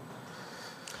ஆரம்பிக்கிறாங்க.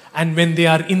 And when they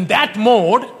are in that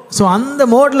mode, so அந்த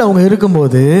மோட்ல அவங்க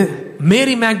இருக்கும்போது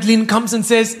Mary Magdalene comes and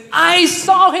says, I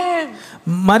saw him.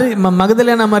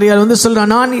 மகதலேனா மரியாள் வந்து சொல்றா,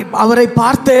 நான் அவரை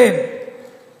பார்த்தேன்.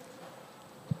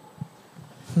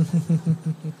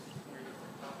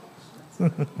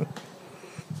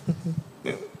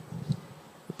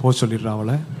 போ சொல்லிடுறா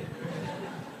அவளை.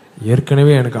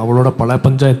 ஏற்கனவே எனக்கு அவளோட பல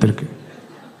பஞ்சாயத்து இருக்கு.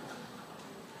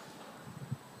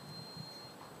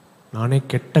 நானே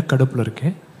கெட்ட கடுப்புல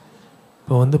இருக்கேன்.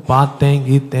 இப்போ வந்து பார்த்தேன்,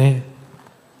 கீத்தேன்,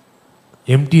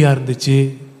 எம்டியா இருந்துச்சு,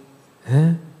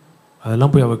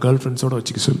 அதெல்லாம் போய் அவ கேர்ள் ஃப்ரெண்ட்ஸோட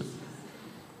வச்சுக்க சொல்லு.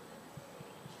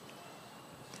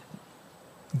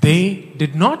 They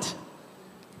did not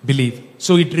believe.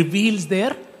 So it reveals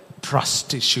their trust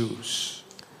issues.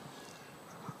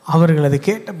 அவர்கள் அதை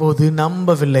கேட்டபோது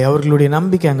நம்பவில்லை. அவர்களுடைய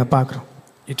நம்பிக்கை அங்க பார்க்கிறோம்.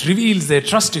 It reveals their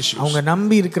trust issues. அவங்க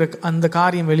நம்பி இருக்கிற அந்த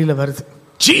காரியம் வெளியில வருது.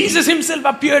 Jesus himself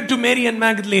appeared to Mary and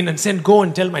Magdalene and said, go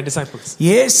and tell my disciples.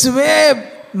 இயேசுவே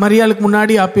மரியாளுக்கு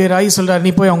முன்னாடி appear ஆகி சொல்றார்,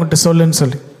 நீ போய் அவங்ககிட்ட சொல்லுன்னு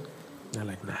சொல்லி.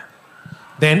 Like that.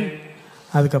 Then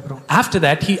அதுக்கப்புறம் after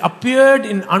that he appeared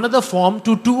in another form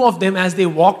to two of them as they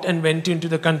walked and went into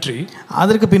the country.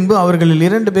 அதற்கு பின்பு அவர்களில்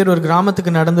 2 பேர் ஒரு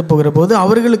கிராமத்துக்கு நடந்து போகிறபோது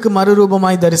அவர்களுக்கு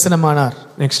மறுரூபமாய் தரிசனமானார்.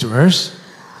 Next verse.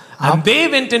 And they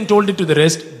went and told it to the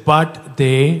rest, but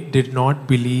they did not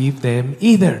believe them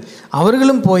either.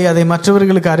 அவர்களும் போய் அதை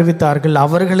மற்றவர்களுக்கு அறிவித்தார்கள்,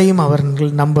 அவர்களையும்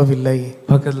அவர்கள் நம்பவில்லை.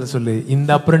 பக்கத்துல சொல்லு, இந்த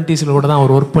அப்ரண்டிஸ்லோட தான்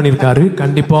அவர் ஒர்க் பண்ணிருக்காரு,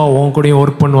 கண்டிப்பா உன் கூடயும்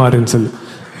ஒர்க் பண்ணுவாருன்னு சொல்லு.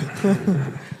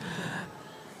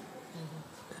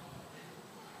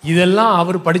 இதெல்லாம்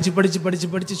அவர் படிச்சு படிச்சு படிச்சு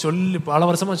படிச்சு சொல்லி பல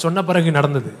வருஷமா சொன்ன பிறகு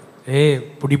நடந்தது.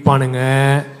 பிடிப்பானுங்க,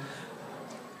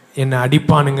 என்ன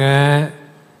அடிப்பானுங்க,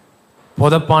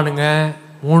 புதைப்பானுங்க,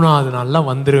 3வது நாள்ல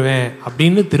வந்துருவேன்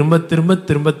அப்படின்னு திரும்ப திரும்ப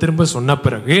திரும்ப திரும்ப சொன்ன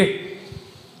பிறகு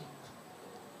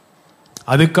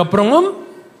அதுக்கப்புறமும்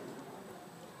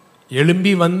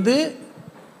எழும்பி வந்து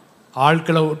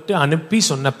ஆட்களை விட்டு அனுப்பி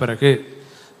சொன்ன பிறகு,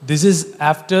 this is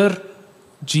after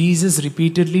Jesus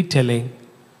repeatedly telling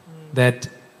that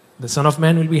the Son of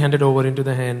Man will be handed over into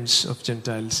the hands of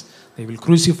Gentiles. They will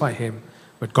crucify him,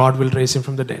 but God will raise him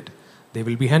from the dead. They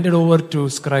will be handed over to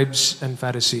scribes and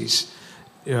Pharisees,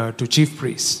 to chief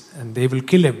priests, and they will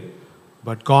kill him,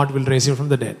 but God will raise him from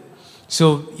the dead. So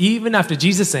even after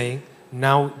Jesus saying,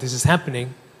 now this is happening,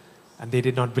 and they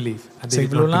did not believe. And they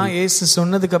did not believe. இயேசு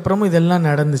சொன்னதுக்கு அப்புறமும் இதெல்லாம்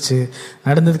நடந்துச்சு.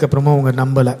 நடந்ததுக்கு அப்புறமும் அவங்க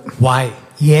நம்பல. Why?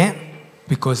 ஏன்?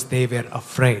 Because they were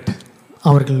afraid.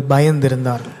 அவர்கள்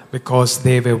பயந்திருந்தார்கள். Because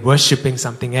they were worshipping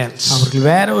something else. அவர்கள்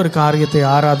வேற ஒரு காரியத்தை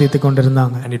ஆராதித்து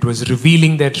கொண்டிருந்தாங்க. And it was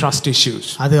revealing their trust issues.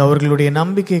 அது அவர்களுடைய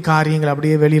நம்பிக்கை காரியங்கள்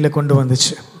அப்படியே வெளியில கொண்டு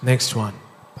வந்துச்சு. Next one.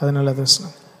 14வது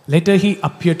வசனம். Later he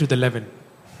appeared to the 11.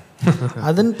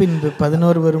 அதன் பின்பு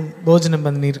 11 வரும் போஜனம்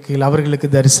பண்ணிருக்கையில் அவர்களுக்கு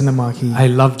தரிசனமாகி. I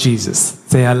love Jesus.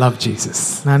 Say I love Jesus.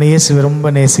 நான் இயேசுவை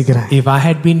ரொம்ப நேசிக்கிறேன். If I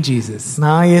had been Jesus,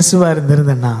 நான் இயேசுவா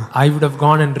இருந்திருந்தேனா, I would have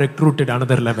gone and recruited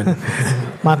another 11.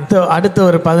 அடுத்த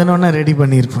ஒரு 11 ready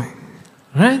பண்ணிருப்பேன்.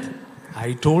 Right?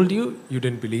 I told you, you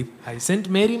didn't believe. I sent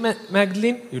Mary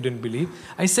Magdalene, you didn't believe.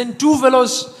 I sent 2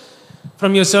 fellows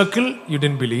from your circle, you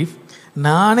didn't believe.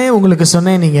 நானே உங்களுக்கு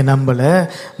சொன்னேன், நீங்க நம்பல.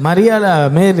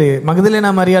 Magdalene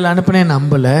மரியாள் அனுப்பினேன்,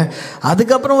 நம்பல.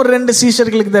 அதுக்கப்புறம் ஒரு 2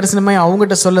 சீஷர்களுக்கு தரிசனமாய்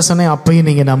அவங்ககிட்ட சொல்ல சொன்னேன், அப்பயும்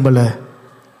நீங்க நம்பல.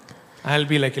 I'll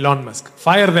be like Elon Musk.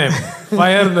 Fire them.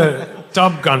 Fire the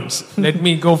top guns. Let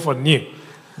me go for new.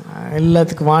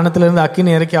 எல்லாத்துக்கும் வானத்துல இருந்து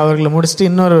அக்கினி இறக்கி அவர்களை முடிச்சுட்டு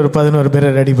இன்னொரு ஒரு 11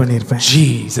 பேரை ரெடி பண்ணிருப்பேன்.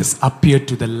 Jesus appeared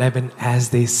to the 11 as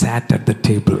they sat at the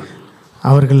table.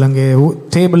 அவர்கள் அங்கே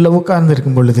டேபிள்ல உட்கார்ந்து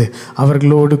இருக்கும் பொழுது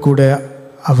அவர்களோடு கூட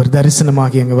அவர்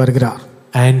தரிசனமாகி அங்கே வருகிறார்.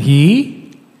 And he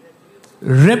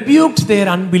rebuked their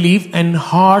unbelief and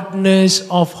hardness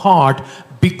of heart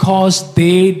because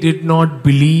they did not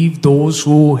believe those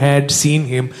who had seen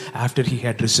him after he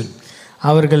had risen.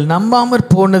 அவர்கள் நம்பாமற்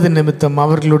போனது நிமித்தம்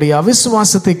அவர்களுடைய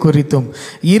அவிசுவாசத்தை குறித்தும்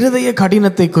இருதய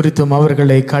கடினத்தை குறித்தும்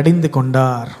அவர்களை கடிந்து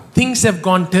கொண்டார். Things have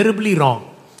gone terribly wrong.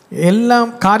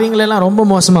 எல்லாம் காரியங்கள் எல்லாம் ரொம்ப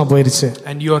மோசமா போயிருச்சு.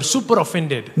 And you are super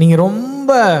offended. நீங்க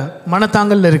ரொம்ப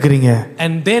மனத்தாங்கல்ல இருக்கீங்க.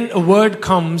 And then a word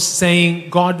comes saying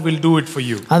God will do it for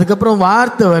you. அதுக்கப்புறம்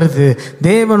வார்த்தை வருது,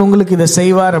 தேவன் உங்களுக்கு இதை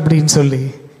செய்வார் அப்படின்னு சொல்லி.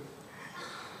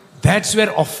 That's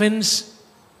where offense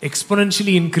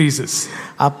exponentially increases.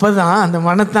 அப்பதான் அந்த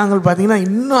மனத்தாங்கல் பாத்தீங்கன்னா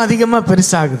இன்னும் அதிகமா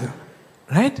பெருசாகுது.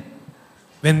 Right?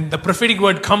 When the prophetic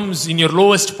word comes in your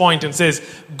lowest point and says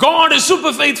God is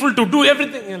super faithful to do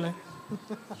everything, you're like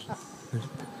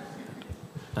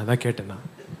அதான் கேட்டேனா,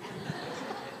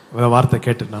 வார்த்தை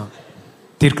கேட்டேனா,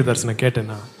 தீர்க்க தரிசனம்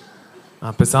கேட்டேனா,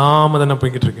 நான் பேசாம தானே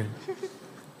போய்கிட்டு இருக்கேன்.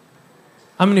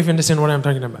 How many of you understand what I'm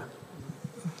talking about?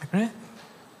 Right?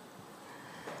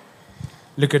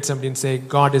 Look at somebody and say,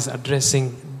 God is addressing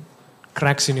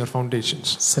cracks in your foundations.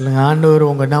 சொல்லுங்க, ஆண்டவர்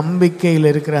உங்க நம்பிக்கையில்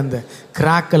இருக்கிற அந்த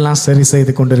கிராக் எல்லாம் சரி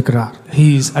செய்து கொண்டிருக்கிறார். He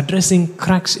is addressing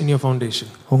cracks in your foundation.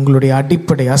 உங்களுடைய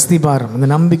அடிப்படை அஸ்திபாரம், அந்த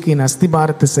நம்பிக்கையின்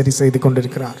அஸ்திபாரத்தை சரி செய்து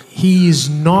கொண்டிருக்கிறார். He is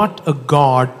not a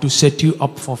God to set you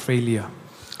up for failure.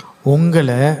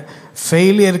 உங்களை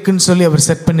ஃபெயிலியர்க்குன்னு சொல்லி அவர்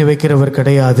செட் பண்ணி வைக்கிறவர்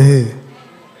கிடையாது.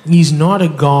 He is not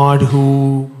a God who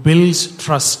builds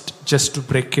trust just to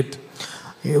break it.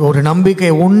 ஒரு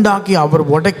நம்பிக்கையை உண்டாக்கி அவர்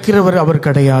உடைக்கிறவர் அவர்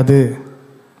கிடையாது.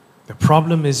 The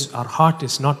problem is our heart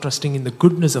is not trusting in the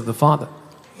goodness of the Father.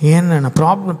 ஏன்னா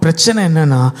பிரச்சனை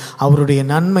என்னன்னா அவருடைய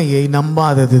நன்மையை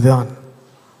நம்பாததுதான்.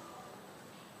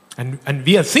 And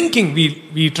we are thinking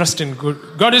we trust in good.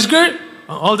 God is good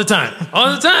all the time. All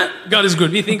the time God is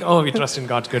good. We think, oh, we trust in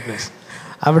God's goodness.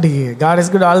 அப்படி God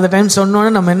is good all the time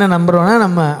சொன்னோன்னா நம்ம என்ன நம்புறோம்னா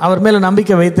நம்ம அவர் மேல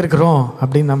நம்பிக்கை வைத்திருக்கிறோம்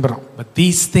அப்படின்னு நம்புறோம். But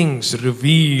these things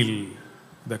reveal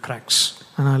the cracks.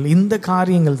 ஆனால் இந்த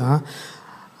காரியங்கள் தான்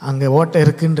அங்க ஓட்டை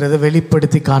இருக்குன்றதை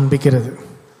வெளிப்படுத்தி காண்பிக்கிறது.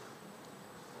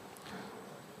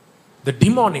 The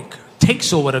demonic takes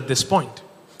over at this point.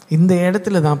 இந்த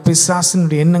இடத்துல தான்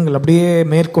பிசாசினுடைய எண்ணங்கள் அப்படியே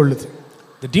மேற்கொள்ளுது.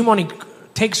 The demonic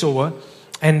takes over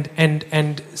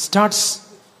and starts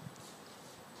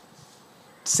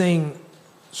saying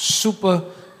super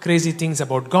crazy things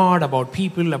about God, about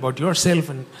people, about yourself,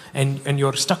 and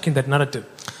you're stuck in that narrative.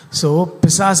 So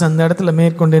பிசாஸ் அந்த இடத்துல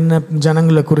மேற்கொண்டு என்ன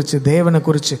ஜனங்களை குறித்து, தேவனை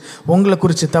குறித்து, உங்களை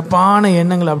குறித்து தப்பான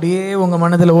எண்ணங்கள் அப்படியே உங்க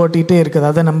மனதில் ஓட்டிகிட்டே இருக்குது.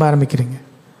 அதை நம்ப ஆரம்பிக்கிறீங்க.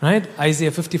 Right?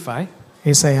 Isaiah 55.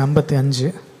 ஏசாயா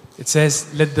 55. It says,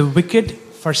 let the wicked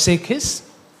forsake his.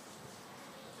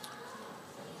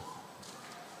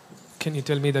 Can you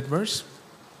tell me that verse?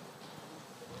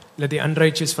 Let the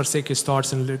unrighteous forsake his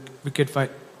thoughts and let the wicked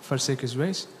forsake his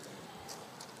ways.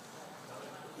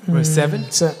 verse 7.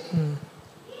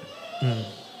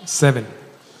 7.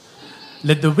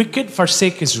 Let the wicked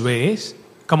forsake his ways.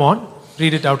 Come on,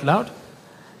 read it out loud.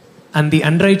 And the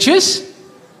unrighteous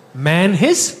man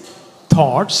his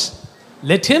thoughts.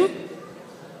 Let him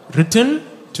return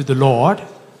to the Lord.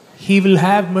 He will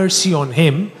have mercy on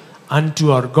him, unto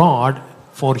our God,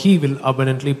 for he will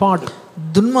abundantly pardon.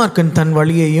 துன்மார்க்கன் தன்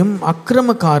வழியையும்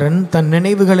அக்கிரமக்காரன் தன்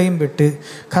நினைவுகளையும் விட்டு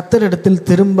கர்த்தரிடத்தில்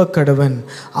திரும்ப கடவன்.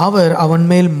 அவர் அவன்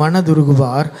மேல்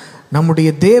மனதுருகுவார். நம்முடைய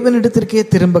தேவனிடத்திற்கே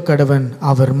திரும்ப கடவன்.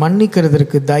 அவர்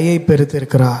மன்னிக்கிறதற்கு தயை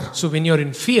பெருத்திருக்கிறார். So when you're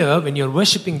in fear, when you're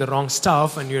worshiping the wrong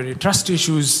stuff and your trust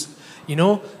issues, you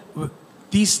know,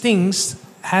 these things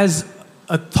has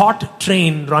a thought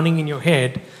train running in your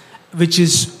head which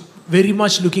is very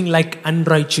much looking like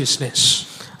unrighteousness.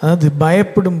 அதாவது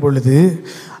பயப்படும் பொழுது,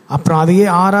 அப்புறம் அதையே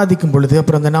ஆராதிக்கும் பொழுது,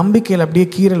 அப்புறம் அந்த நம்பிக்கையில் அப்படியே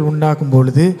கீறல் உண்டாக்கும்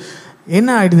பொழுது என்ன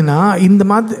ஆயிடுதுன்னா, இந்த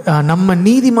மாதிரி நம்ம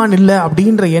நீதிமான் இல்லை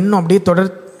அப்படின்ற எண்ணம் அப்படியே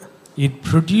தொடர். It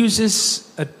produces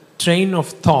a train of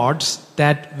thoughts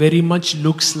that very much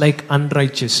looks like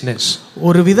unrighteousness.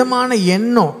 ஒரு விதமான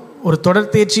எண்ணம், ஒரு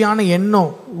தொடர்ந்தேர்ச்சியான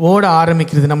எண்ணம் ஓட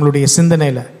ஆரம்பிக்கிறது நம்மளுடைய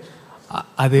சிந்தனையில.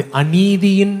 அது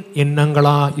அநீதியின்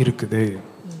எண்ணங்களா இருக்குது.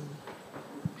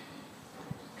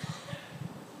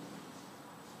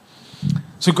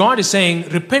 So God is saying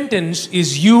repentance is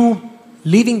you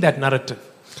leaving that narrative.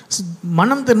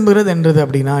 மனம் திரும்புகிறது என்றது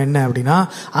அப்படின்னா என்ன அப்படின்னா,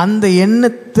 அந்த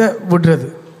எண்ணத்தை விடுறது.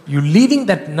 You leaving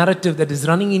that narrative that is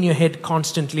running in your head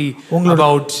constantly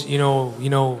about, you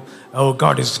know, oh,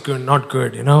 God is good, not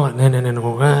good, you know, no,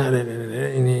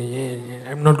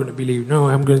 I'm not going to believe, no,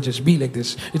 I'm going to just be like this,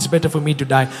 it's better for me to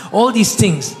die. All these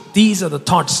things, these are the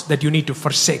thoughts that you need to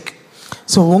forsake.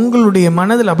 So உங்களுடைய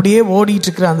மனதில் அப்படியே ஓடிட்டு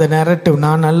இருக்கிற அந்த narrative,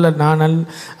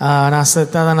 நான்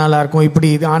செத்தாதான் நல்லா இருக்கும், இப்படி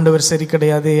இது ஆண்டவர் சரி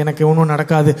கிடையாது, எனக்கு ஒன்றும்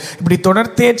நடக்காது, இப்படி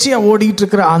தொடர்ந்தேர்ச்சியாக ஓடிட்டு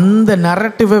இருக்கிற அந்த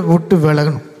நெரட்டிவை விட்டு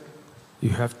விலகணும்.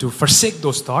 You have to forsake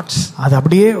those thoughts. அதை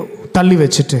அப்படியே தள்ளி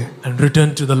வச்சுட்டு and return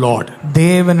to the Lord.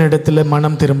 தேவனிடத்தில்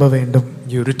மனம் திரும்ப வேண்டும்.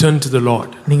 You return to the Lord.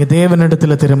 நீங்க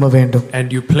தேவனிடத்தில் திரும்ப வேண்டும். And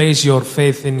you place your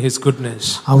faith in his goodness.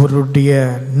 அவருடைய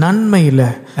நன்மையில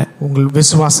உங்கள்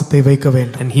விசுவாசத்தை வைக்க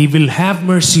வேண்டும். And he will have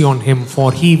mercy on him, for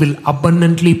he will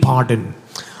abundantly pardon.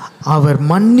 அவர்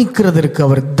மன்னிக்கிறதற்கு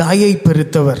அவர் தயை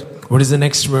பெருத்தவர். What is the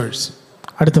next verse?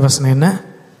 அடுத்த வசனம் என்ன?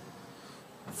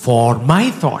 For my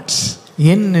thoughts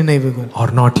என் நினைவுகள்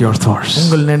are not your thoughts.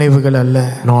 உங்கள் நினைவுகள் அல்ல.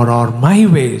 Nor are my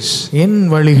ways என்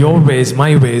வழி your ways,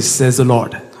 my ways, says the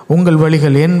Lord. உங்கள்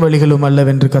வழிகள் என் வழிகளும்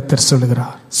அல்லவென்று கர்த்தர்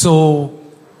சொல்கிறார். So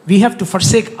we have to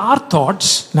forsake our thoughts.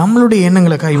 நம்மளுடைய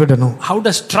எண்ணங்களை கைவிடணும். How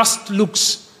does trust looks?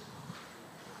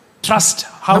 Trust,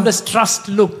 how does trust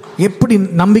look? எப்படி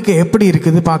நம்பிக்கை எப்படி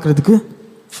இருக்குது பார்க்கிறதுக்கு?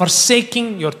 Forsaking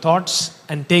your thoughts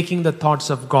and taking the thoughts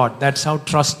of God. That's how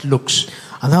trust looks.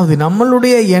 அதாவது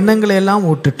நம்மளுடைய எண்ணங்களை எல்லாம்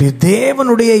விட்டுட்டு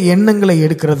தேவனுடைய எண்ணங்களை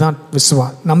எடுக்கிறது தான்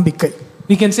நம்பிக்கை.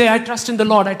 We can say I trust in the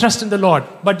Lord, I trust in the Lord,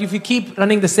 but if you keep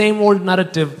running the same old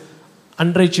narrative,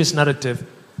 unrighteous narrative,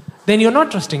 then you're not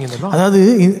trusting in the Lord. அதாவது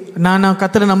நான்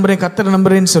கர்த்தரை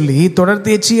நம்புறேன்னு சொல்லி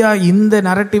தொடர்ந்தேர்ச்சியா இந்த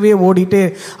நரட்டிவே ஓடிட்டே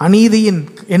அநீதியின்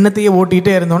எண்ணத்தையே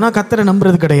ஓட்டிட்டே இருந்தோம்னா கர்த்தரை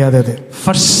நம்புறது கிடையாது. அது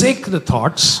forsake the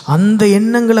thoughts, அந்த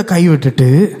எண்ணங்களை கைவிட்டுட்டு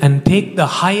and take the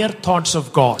higher thoughts of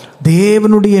God.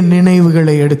 தேவனுடைய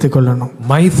நினைவுகளை எடுத்துக்கொள்ளணும்.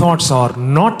 My thoughts are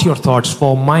not your thoughts,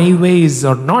 for my ways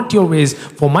are not your ways,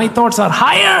 for my thoughts are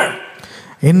higher.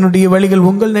 என்னுடைய வழிகள்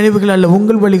உங்கள் நினைவுகள் அல்ல,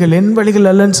 உங்கள் வழிகள் என் வழிகள்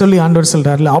அல்லன்னு சொல்லி ஆண்டவர்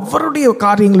சொல்றாருல, அவருடைய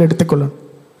காரியங்களை எடுத்துக்கொள்ளணும்.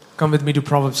 Come with me to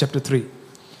Proverbs chapter 3.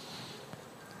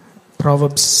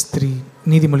 Proverbs 3,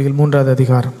 நீதிமொழிகள் 3வது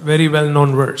அதிகாரம். Very well known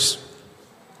verse.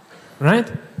 Right?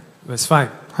 Verse 5.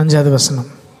 5வது வசனம்.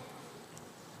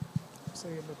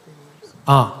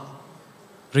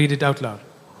 Read it out loud.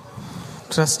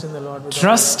 Trust in the Lord.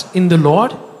 Trust in the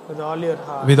Lord with all your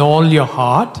heart. With all your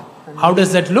heart. How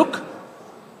does that look?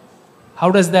 How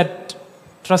does that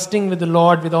trusting with the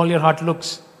Lord with all your heart looks?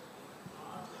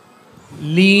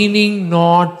 Leaning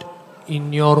not in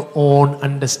your own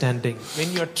understanding. When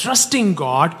you are trusting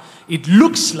God, it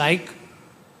looks like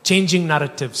changing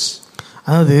narratives.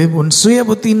 அதாவது உன் சுய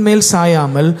புத்தியின் மேல்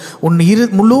சாயாமல் உன்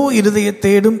முழு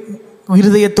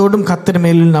இருதயத்தோடும் கர்த்தர்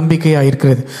மேல் நம்பிக்கையா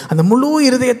இருக்கிறது. அந்த முழு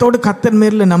இருதயத்தோடு கர்த்தர்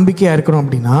மேல நம்பிக்கையா இருக்கிறோம்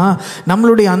அப்படின்னா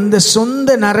நம்மளுடைய அந்த சொந்த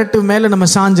நரட்டிவ் மேல நம்ம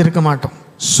சாஞ்சிருக்க மாட்டோம்.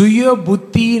 சுய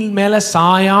புத்தியின் மேல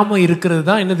சாயாம இருக்கிறது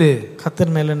தான் என்னது?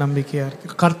 கர்த்தர் மேல நம்பிக்கையா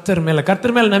இருக்கு. கர்த்தர்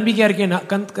மேல நம்பிக்கையா இருக்கேன்,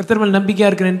 கர்த்தர் மேல நம்பிக்கையா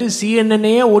இருக்கிறேன்ட்டு CNN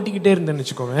ஓட்டிக்கிட்டே இருந்தேன்னு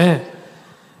வச்சுக்கோங்க.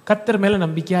 கர்த்தர் மேல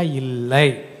நம்பிக்கையா இல்லை.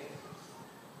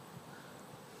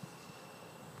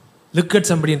 Look at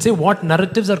somebody and say, what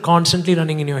narratives are constantly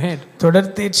running in your head?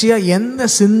 தொடர்ச்சியா எந்த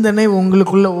சிந்தனை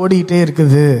உங்களுக்குள்ள ஓடிட்டே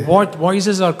இருக்குது? What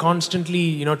voices are constantly,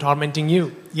 tormenting you?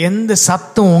 எந்த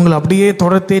சத்தம் உங்களை அப்படியே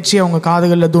தொடர்ச்சியா உங்க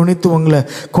காதுகள்ல துணித்து உங்களை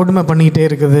கொடுமை பண்ணிட்டே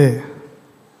இருக்குது?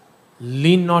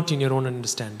 Lean not in your own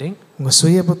understanding. உங்க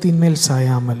சுய புத்தியின் மேல்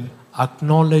சாயாமல்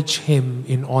acknowledge him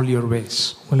in all your ways.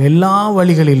 உங்கள் எல்லா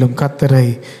வழிகளிலும் கர்த்தரை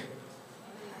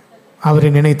அவரை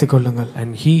நினைத்துக் கொள்ளுங்கள். And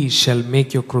he shall make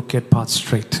your crooked path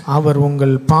straight. அவர்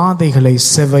உங்கள் பாதைகளை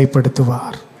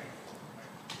செவ்வாய்ப்படுத்துவார்.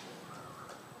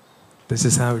 This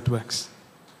is how it works.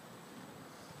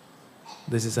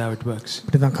 This is how it works.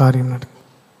 இப்படிதான் காரியம் நடக்கும்.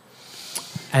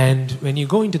 And when you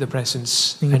go into the presence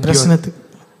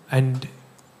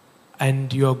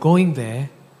and you are going there,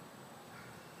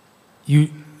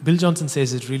 Bill Johnson says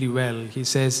it really well. He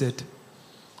says it,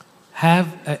 have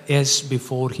a yes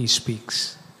before he speaks.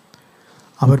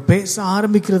 அவர் பேச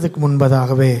ஆரம்பிக்கிறதுக்கு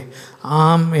முன்பதாகவே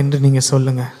ஆம் என்று நீங்க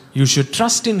சொல்லுங்க. You should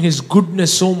trust in his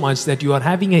goodness so much that you are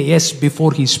having a yes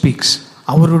before he speaks.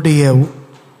 அவருடைய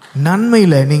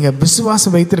நன்மையில நீங்க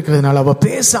விசுவாசம் வைத்திருக்கிறதுனால அவர்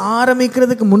பேச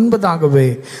ஆரம்பிக்கிறதுக்கு முன்பதாகவே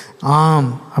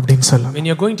ஆம் அப்படின்னு சொல்லலாம். When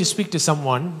you are going to speak to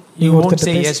someone, you won't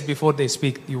say yes before they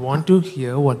speak. You want to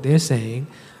hear what they are saying,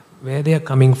 where they are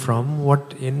coming from, what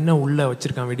என்ன உள்ள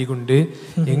வச்சிருக்கான் வெடிகுண்டு,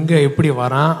 எங்க எப்படி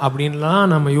வரான் அப்படின்லாம்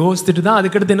நம்ம யோசிச்சுட்டு தான்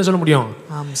அதுக்கடுத்து என்ன சொல்ல முடியும்?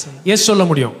 எஸ் சொல்ல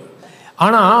முடியும்.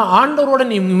 ஆனா ஆண்டவரோட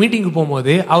நீ மீட்டிங்கு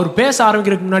போகும்போது அவர் பேச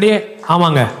ஆரம்பிக்கிறதுக்கு முன்னாடியே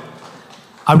ஆமாங்க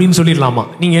அப்படின்னு சொல்லிடலாமா?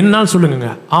 நீங்க என்ன சொல்லுங்க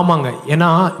ஆமாங்க,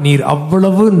 ஏன்னா நீர்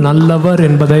அவ்வளவு நல்லவர்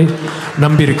என்பதை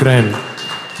நம்பி இருக்கிறேன்.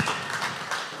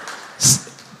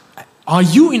 Are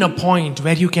you in a point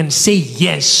where you can say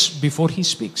yes before he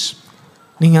speaks?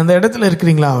 நீங்க அந்த இடத்துல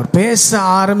இருக்கிறீங்களா? அவர் பேச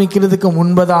ஆரம்பிக்கிறதுக்கு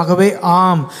முன்பதாகவே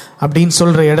ஆம் அப்படின்னு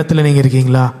சொல்ற இடத்துல நீங்க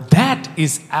இருக்கீங்களா? That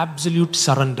is absolute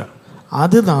surrender.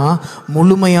 அதுதான்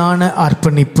முழுமையான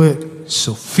அர்ப்பணிப்பு.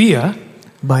 So fear,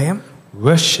 பயம்,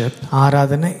 worship,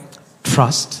 ஆராதனை,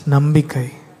 trust, நம்பிக்கை,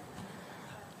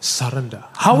 surrender.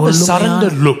 How does surrender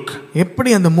look? எப்படி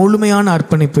அந்த முழுமையான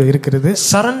அர்ப்பணிப்பு இருக்கிறது?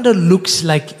 Surrender looks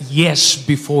like yes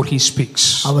before he speaks.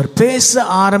 அவர் பேச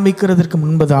ஆரம்பிக்கிறதுக்கு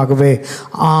முன்பதாகவே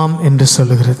ஆம் என்று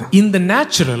சொல்லுகிறது. In the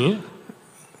natural,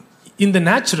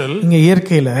 இங்க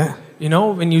இயற்கையில,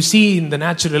 when you see in the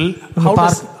natural,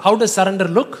 how does surrender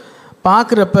look?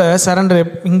 பார்க்கிறப்ப சரண்டர்,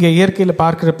 இங்க இயற்கையில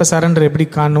பார்க்கிறப்ப சரண்டர்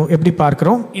எப்படி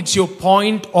பார்க்கிறோம்? It's your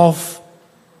point of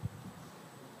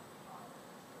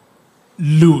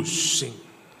losing.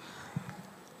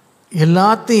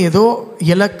 எல்லாத்தையும் ஏதோ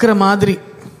இழக்கிற மாதிரி.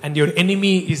 And your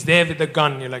enemy is there with a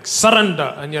gun. You're like, surrender.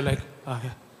 And you're like,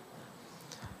 okay.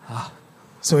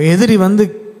 So எதிரி வந்து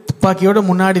துப்பாக்கியோட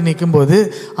முன்னாடி நிற்கும் போது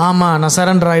ஆமா நான்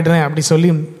சரண்டர் ஆயிடுறேன் அப்படி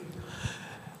சொல்லி.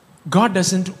 God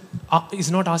is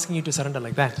not asking you to surrender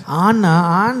like that. ஆனா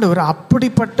ஆண்டவர்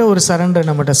அப்படிப்பட்ட ஒரு சரண்டர்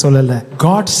நம்மட்ட சொல்லல.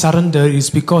 God's surrender is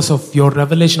because of your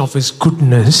revelation of his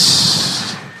goodness.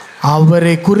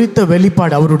 அவரை குறித்த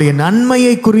வெளிப்பாடு, அவருடைய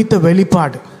நன்மையை குறித்த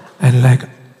வெளிப்பாடு. And like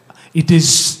it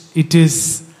is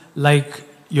like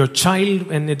your child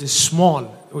when it is small.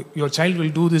 Your child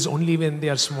will do this only when they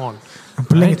are small.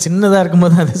 பிள்ளைங்க சின்னதா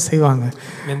இருக்கும்போது அதை செய்வாங்க.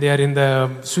 When they are in the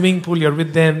swimming pool, you're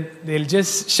with them, they'll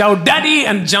just shout daddy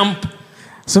and jump.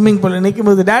 Swimming பூல்ல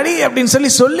நிக்கும்போது daddy அப்படின்னு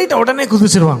சொல்லிட்டு உடனே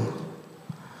குதிச்சிருவாங்க.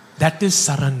 That is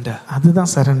surrender. அதுதான்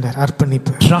சரண்டர்,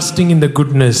 அர்ப்பணிப்பு. Trusting in the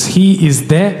goodness. He is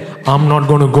there. I'm not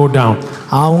going to go down.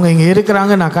 அவங்க இங்க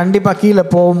இருக்கிறாங்க, நான் கண்டிப்பா கீழே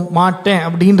போக மாட்டேன்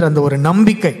அப்படின்ற அந்த ஒரு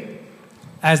நம்பிக்கை.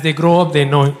 As they grow up, they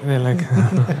know. They're like,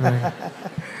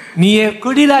 நீயே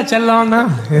குடிடா செல்லம்னா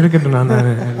இருக்கட்டும் நான்.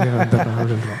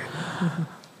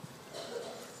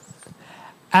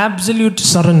 Absolute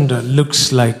surrender looks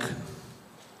like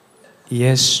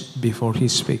yes before he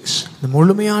speaks. இந்த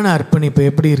முழுமையான அர்ப்பணிப்பு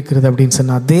எப்படி இருக்கிறது அப்படின்னு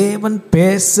சொன்னா, தேவன்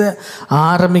பேச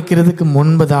ஆரம்பிக்கிறதுக்கு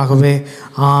முன்பதாகவே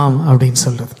ஆம் அப்படின்னு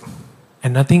சொல்றது.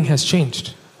 And nothing has changed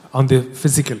on the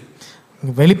physical.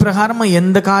 வெளிப்பிரகாரமா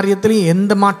எந்த காரியத்திலையும்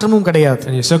எந்த மாற்றமும் கிடையாது.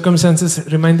 And your circumstances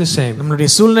remain the same. நம்மளுடைய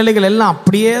சூழ்நிலைகள் எல்லாம்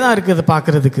அப்படியே தான் இருக்குது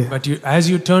பார்க்கிறதுக்கு. But as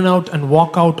you turn out and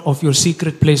walk out of your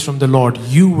secret place from the Lord,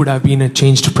 you would have been a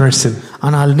changed person.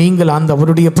 ஆனால் நீங்கள் அந்த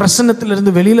அவருடைய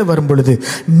பிரசன்னத்திலிருந்து வெளியில வரும் பொழுது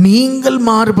நீங்கள்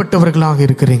மாறுபட்டவர்களாக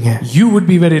இருக்கிறீங்க. You would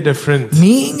be very different.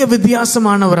 நீங்க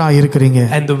வித்தியாசமானவராக இருக்கிறீங்க.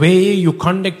 And the way you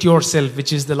conduct yourself,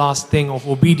 which is the last thing of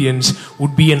obedience,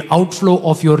 would be an outflow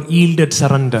of your yielded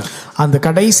surrender. அந்த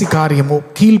கடைசி காரியம்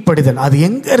கீழ்ப்படிதல், அது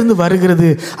எங்க இருந்து வருகிறது,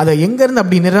 அது எங்க இருந்து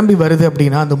அப்படி நிரம்பி வருது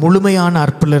அப்படின்னா அந்த முழுமையான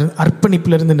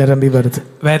அர்ப்பணிப்பிலிருந்து நிரம்பி வருது.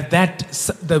 Where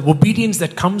the obedience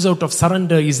that comes out of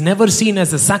surrender is never seen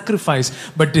as a sacrifice,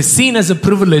 but is seen as is a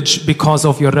privilege because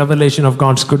of your revelation of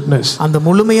God's goodness. அந்த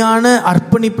முழுமையான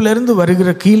அர்ப்பணிப்பிலிருந்து வருகிற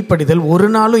கீழ்ப்படிதல் ஒரு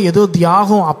நாளும் ஏதோ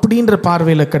தியாகம் அப்படின்ற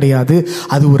பார்வையில கிடையாது.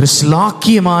 அது ஒரு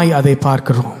ஸ்லாக்கியமாய் அதை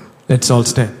பார்க்கிறோம். Let's all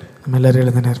stand. நம்ம எல்லாரும்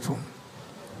எழுந்து நிற்போம்.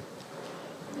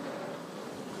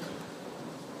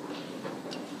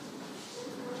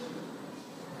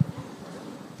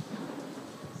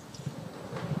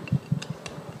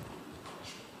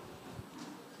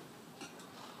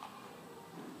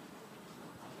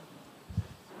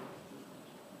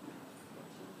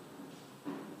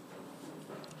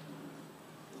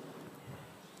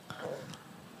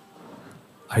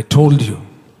 I told you,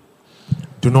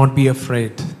 do not be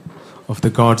afraid of the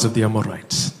gods of the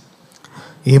Amorites.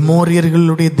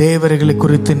 எமோரியர்களுடைய தேவர்களை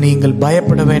குறித்து நீங்கள்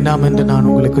பயப்பட வேண்டாம் என்று நான்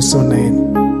உங்களுக்கு சொன்னேன்.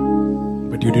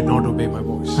 But you did not obey my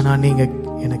voice. ஆனா நீங்க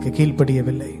எனக்கு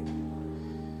கீழ்ப்படியவில்லை.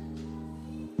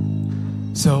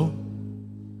 So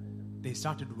they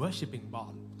started worshiping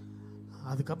Baal.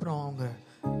 அதுக்கப்புறம் அவங்க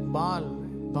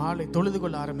பாலை தொழுது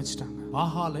கொள்ள ஆரம்பிச்சிட்டாங்க.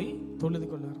 பாகாலை தொழுது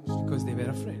கொள்ள ஆரம்பிச்சிட்டாங்க. Because they were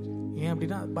afraid. ஏன்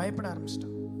அப்படின்னா பயப்பட ஆரம்பிச்சிட்டாங்க.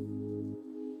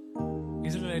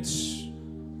 Israelites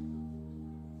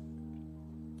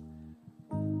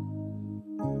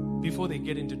before they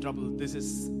get into trouble, this is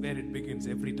where it begins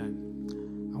every time.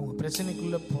 அவங்க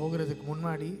பிரச்சனைக்குள்ள போகிறதுக்கு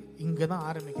முன்னாடி இங்க தான்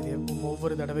ஆரம்பிக்குது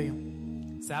ஒவ்வொரு தடவையும்.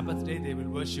 Sabbath day they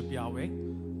will worship Yahweh.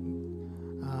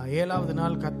 ஏழாவது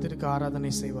நாள் கர்த்தருக்கு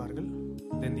ஆராதனை செய்வார்கள்.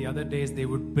 Then the other days they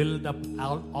would build up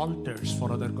altars for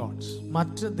other gods.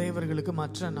 மற்ற தேவர்களுக்கு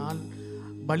மற்ற நாள்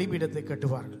பலிபீடத்தை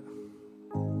கட்டுவார்கள்.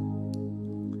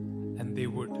 And they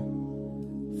would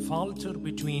falter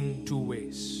between two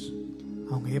ways.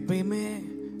 அவங்க எப்பயுமே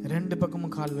ரெண்டு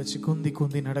பக்கமும் கால் வச்சு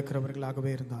குந்தி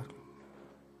நடக்கிறவர்களாகவே இருந்தார்கள்.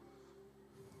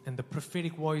 And the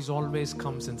prophetic voice always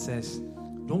comes and says,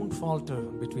 don't falter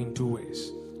between two ways.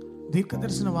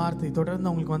 தீர்க்கதரிசன வார்த்தை தொடர்ந்து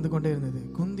அவங்களுக்கு வந்து கொண்டே இருந்தது.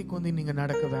 குந்தி நீங்க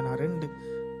நடக்க வேணாம். ரெண்டு.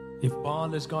 If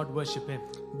Baal is God, worship him.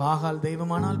 பாகால்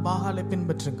தெய்வமானால் பாகாலை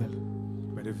பின்பற்றுங்கள்.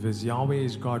 But if his Yahweh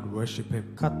is God, worship him.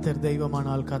 கர்த்தர்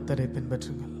தெய்வமானால் கர்த்தரை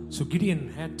பின்பற்றுங்கள். So Gideon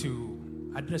had to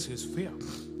address his fear.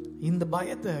 இந்த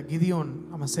பயத்தை கிதியோன்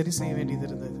அவன் சரி செய்ய வேண்டியது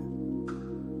இருந்தது.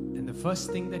 And the first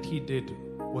thing that he did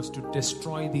was to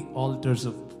destroy the altars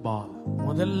of Baal.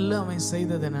 முதல்ல அவன்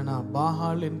செய்தது என்னன்னா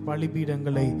பாகாலின்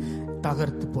பலிபீடங்களை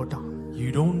தகர்த்து போட்டான்.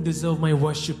 You don't deserve my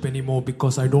worship anymore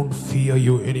because I don't fear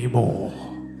you anymore.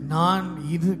 நான்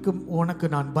இதுக்கு உனக்கு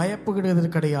நான்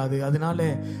பயப்படுகிறது கிடையாது, அதனால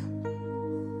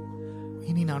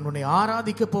இனி நான் உன்னை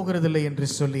ஆராதிக்க போகிறதில்லை என்று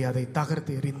சொல்லி அதை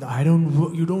தகர்த்து எறிந்தார்.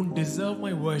 You don't deserve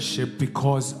my worship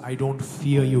because I don't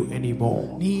fear you anymore.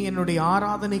 நீ என்னுடைய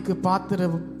ஆராதனைக்கு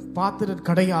பாத்திரர்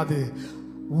கிடையாது,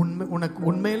 உனக்கு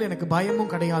உண்மையில எனக்கு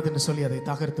பயமும் கிடையாதுன்னு சொல்லி அதை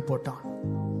தகர்த்து போட்டான்.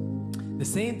 The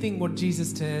same thing what Jesus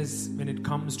says when it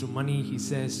comes to money, he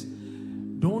says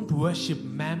don't worship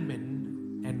mammon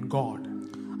and God.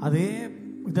 அதே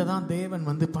இததான் தேவன்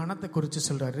வந்து பணத்தை குறித்து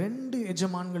சொல்றார். ரெண்டு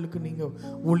எஜமான்களுக்கு நீங்க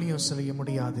ஊழியம் செய்ய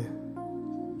முடியாது.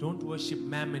 Don't worship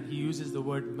mammon. He uses the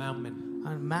word mammon.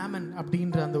 And mammon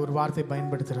அப்படின்ற அந்த ஒரு வார்த்தை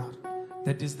பயன்படுத்துறார்.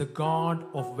 That is the god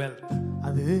of wealth.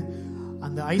 அது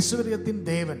அந்த ஐஸ்வரியத்தின்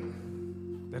தேவன்.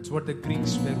 That's what the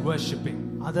Greeks were worshiping.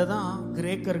 அததான்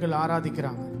கிரேக்கர்கள்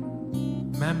ஆராதிக்கிறாங்க.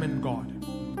 Mammon god.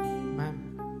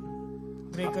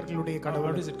 கிரேக்கர்களுடைய கடவுள்.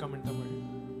 How does it come in Tamil?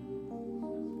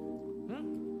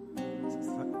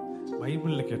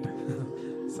 பைபிள்ல கேட்டேன்.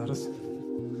 சரஸ்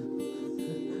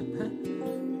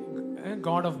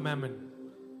God of mammon.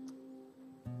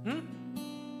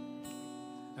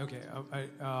 Okay.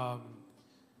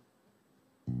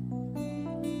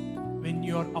 When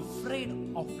you are afraid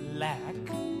of lack,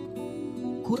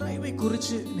 குறைவை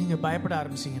குறித்து நீங்க பயப்பட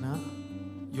ஆரம்பிச்சீங்கன்னா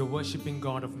you're worshiping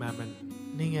God of mammon.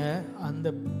 நீங்க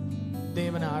அந்த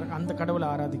தேவனை அந்த கடவுளை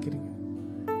ஆராதிக்கிறீங்க.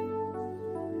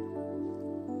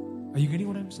 Are you getting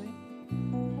what I'm saying?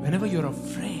 Whenever you're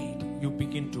afraid, you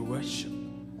begin to worship.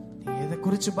 நீங்க எதை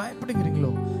குறித்து பயப்படுகிறீங்களோ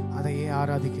அதையே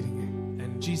ஆராதிக்கிறீங்க.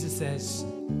 And Jesus says,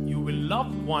 you will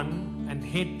love one and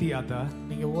hate the other.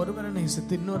 நீங்க ஒருவரை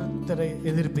நேசித்து இன்னொருத்தரை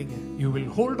எதிர்ப்பீங்க. You will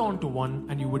hold on to one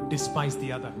and you would despise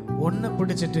the other. ஒன்னை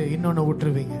பிடிச்சிட்டு இன்னொன்னு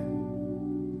விட்டுருவீங்க.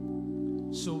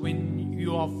 So when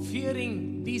you are fearing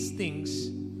these things,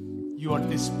 you are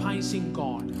despising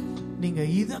God. நீங்க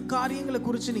இத காரியங்களை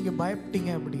குறித்து நீங்க பயப்பட்டீங்க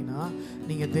அப்படின்னா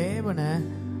நீங்க தேவனை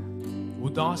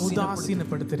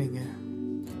உதாசீனப்படுத்துறீங்க.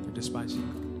 Despising.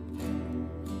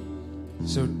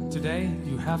 So today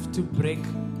you have to break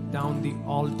down the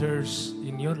altars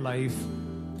in your life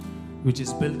which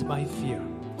is built by fear.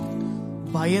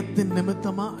 பயத்தின்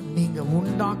நிமித்தமா நீங்க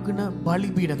உண்டாக்குன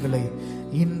பலிபீடங்களை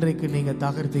இன்றைக்கு நீங்க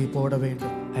தகர்த்து போட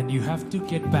வேண்டும். And you have to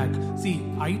get back. See,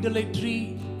 idolatry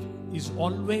is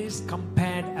always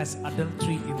compared as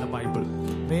adultery in the Bible.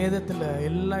 வேதத்துல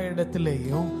எல்லா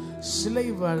இடத்திலேயும் சிலை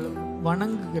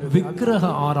வணங்குகிறது, விக்கிரக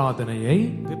ஆராதனையை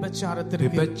விபச்சாரத்திற்கு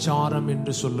விபச்சாரம்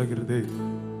என்று சொல்லுகிறது.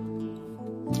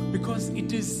 Because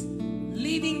it is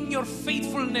leaving your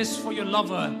faithfulness for your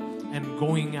lover and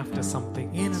going after something.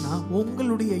 ஏன்னா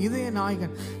உங்களுடைய இதய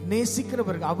நாயகன்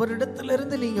நேசிக்கிறவர்கள்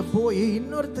அவரிடத்திலிருந்து நீங்க போய்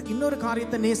இன்னொரு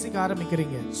காரியத்தை நேசிக்க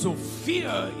ஆரம்பிக்கிறீங்க. So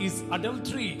fear is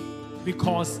adultery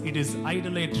because it is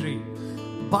idolatry.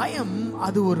 பயம்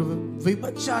அது ஒரு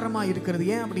விபச்சாரமா இருக்கிறது.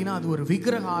 ஏன் அப்படின்னா அது ஒரு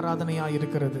விக்கிரக ஆராதனையா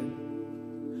இருக்கிறது.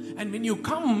 And when you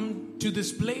come to this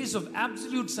place of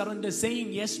absolute surrender, saying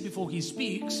yes before he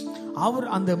speaks, அவர்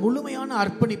அந்த முழுமையான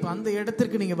அர்ப்பணிப்பு அந்த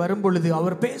இடத்திற்கு நீங்க வரும் பொழுது,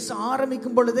 அவர் பேச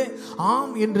ஆரம்பிக்கும் பொழுதே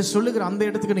ஆம் என்று சொல்லுகிற அந்த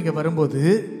இடத்துக்கு நீங்க வரும்போது,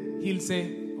 he'll say,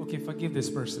 okay, forgive this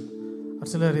person.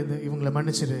 சிலர் இவங்களை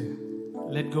மன்னிச்சிரு,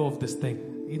 let go of this thing,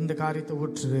 இந்த காரியத்தை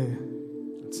விட்டுரு,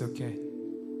 it's okay,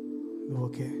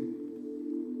 okay,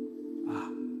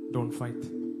 don't fight.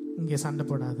 இங்கே சண்டை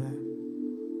போடாத.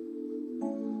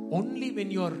 Only when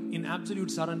you are in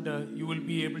absolute surrender you will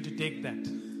be able to take that.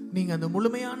 நீங்க அந்த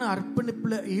முழுமையான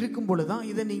அர்ப்பணிப்புல இருக்கும் பொழுது தான்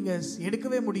இதை நீங்க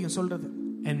எடுக்கவே முடியும் சொல்றது.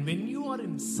 And when you are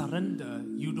in surrender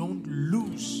you don't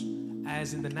lose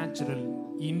as in the natural.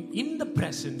 In the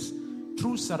presence,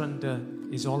 true surrender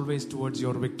is always towards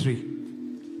your victory.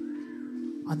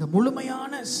 அந்த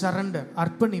முழுமையான சரண்டர்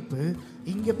அர்ப்பணிப்பு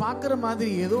இங்க பார்க்குற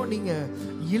மாதிரி ஏதோ நீங்க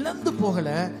இழந்து போகல,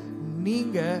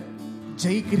 நீங்க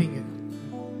ஜெயிக்கிறீங்க.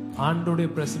 ஆண்டோடைய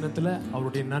பிரசன்னத்துல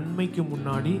அவருடைய நன்மைக்கு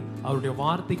முன்னாடி அவருடைய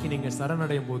வார்த்தைக்கு நீங்க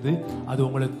சரணடையும் போது அது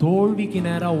உங்களை தோல்விக்கு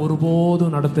நேரா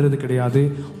ஒருபோதும் நடத்துறது கிடையாது.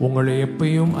 உங்களை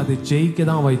எப்பயும் அது ஜெயிக்க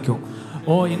தான் வைக்கும்.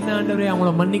 ஓ என்ன ஆண்டவரே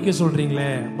அவங்கள மன்னிக்க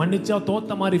சொல்றீங்களே, மன்னிச்சா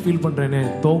தோத்த மாதிரி ஃபீல் பண்றேனே,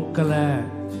 தோக்கல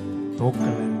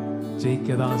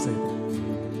ஜெயிக்கதான் செய்யும்,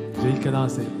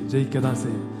 ஜெயிக்கதான்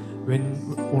செய்யும்.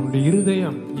 உன்னுடைய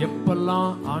இருதயம்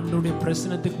எப்பெல்லாம் ஆண்டோடைய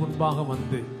பிரசன்னத்துக்கு முன்பாக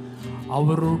வந்து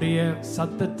அவருடைய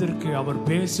சத்தத்திற்கு அவர்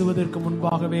பேசுவதற்கு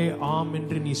முன்பாகவே ஆம்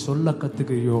என்று நீ சொல்ல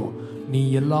கத்துக்கிறியோ, நீ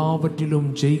எல்லாவற்றிலும்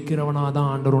ஜெயிக்கிறவனாதான்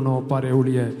ஆண்டவர் உன்னை வைப்பாரே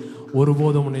ஒழிய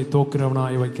ஒருபோதும் உன்னை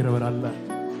தோக்கிறவனாய் வைக்கிறவர் அல்ல.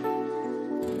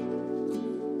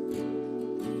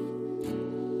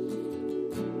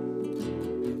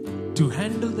 To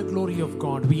handle the glory of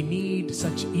God, we need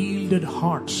such yielded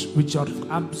hearts which are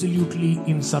absolutely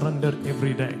in surrender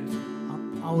every day.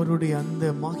 அவருடைய அந்த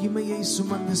மகிமையை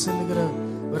சுமந்து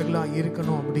செல்கிறவர்களா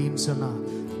இருக்கணும் அப்படின்னு சொன்னா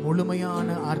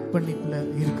முழுமையான அர்ப்பணிப்புல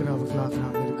இருக்கிறவர்களாக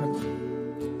நாம் இருக்கணும்.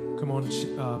 Come on,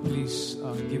 please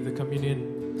give the communion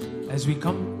as we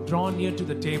come draw near to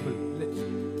the table.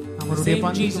 The same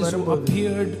Jesus who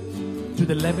appeared to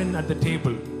the 11 at the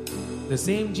table, the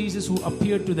same Jesus who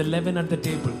appeared to the 11 at the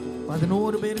table,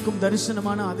 11 பேருக்கும்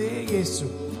தரிசனமான அதே இயேசு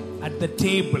at the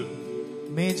table,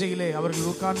 மேஜையிலே அவர்கள்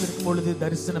உட்கார்ந்து இருக்கும் பொழுது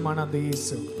தரிசனமான அந்த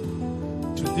இயேசு,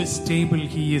 to this table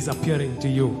he is appearing to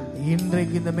you.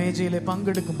 இன்றைக்கு இந்த மேஜையிலே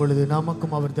பங்கெடுக்கும் பொழுது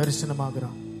நமக்கும் அவர்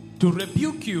தரிசனமாகிறார். To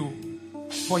rebuke you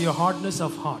for your hardness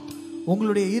of heart.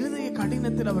 உங்களுடைய இருதய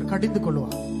கடினத்தில் அவர் கடிந்து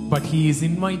கொள்வார். But he is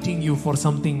inviting you for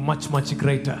something much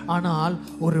greater. ஆனால்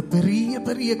ஒரு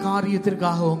பெரிய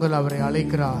காரியத்திற்காக உங்களை அவரை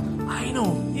அழைக்கிறார். I know,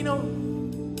 you know.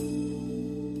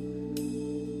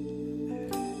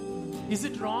 Is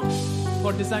it wrong for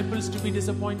disciples to be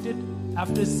disappointed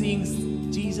after seeing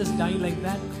Jesus die like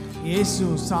that? இயேசு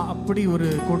அப்படி ஒரு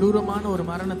கொடூரமான ஒரு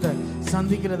மரணத்தை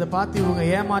சந்திக்கிறத பார்த்து இவங்க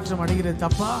ஏமாற்றம் அடைகிறது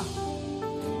தப்பா?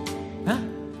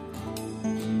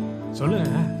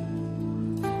 சொல்லுங்க.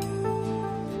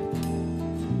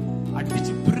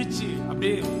 அடிச்சு பிரிச்சு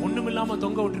அப்படியே ஒண்ணுமில்லாம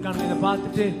தொங்க விட்டுருக்காங்க, இதை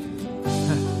பார்த்துட்டு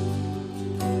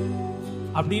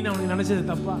அப்படின்னு அவனுக்கு நினைச்சது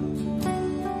தப்பா?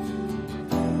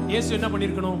 இயேசு என்ன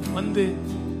பண்ணிருக்கணும்? வந்து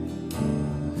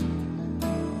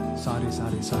சாரி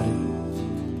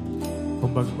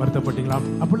ரொம்ப வருத்தப்பட்டீங்களா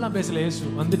அப்படிலாம் பேசல. இயேசு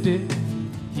வந்துட்டு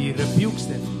he rebukes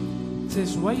them,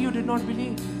 says why you did not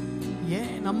believe,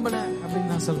 ஏன் நம்பல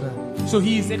அப்படின்னு நான் சொல்றேன். So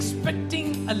he is expecting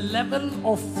a level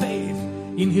of faith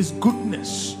in his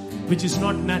goodness which is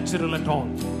not natural at all.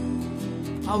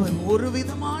 அவர் ஒரு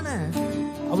விதமான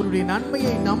அவருடைய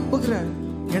நன்மையை நம்புகிற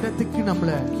இடத்துக்கு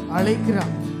நம்மள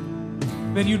அழைக்கிறார்.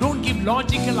 Where you don't give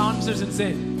logical answers and say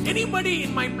anybody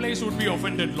in my place would be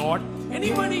offended, Lord,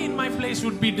 anybody in my place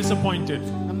would be disappointed.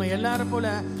 நம்ம எல்லாரும் போல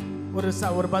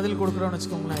ஒரு பதில் கொடுக்கறோம்னு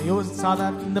வெச்சுக்கோங்களேன்.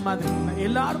 சாதாரண இந்த மாதிரி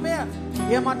எல்லாருமே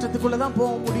ஏமாற்றத்துக்குள்ள தான்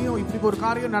போக முடியும். இப்படி ஒரு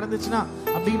காரியம் நடந்துச்சுனா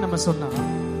அப்படி நம்ம சொன்னா,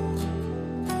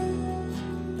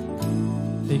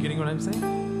 you getting what I'm saying?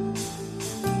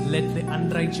 Let the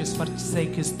unrighteous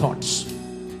forsake his thoughts.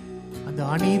 அந்த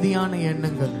அநீதியான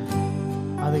எண்ணங்கள்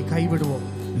அதை கைவிடுவோம்.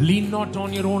 Lean not on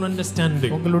your own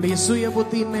understanding. உங்களுடைய சுய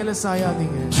புத்தியின் மேல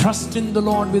சாயாதீங்க. Trust in the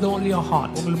Lord with all your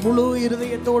heart. உங்கள் முழு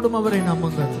இருதயத்தோடும் அவரை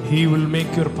நம்புங்கள். He will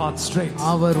make your path straight.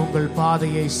 அவர் உங்கள்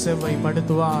பாதையை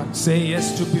செவ்வைப்படுத்துவார். Say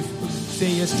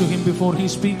yes to him before he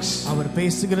speaks. அவர்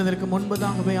பேசுகிறதற்கு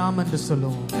முன்பதாகவே ஆம் என்று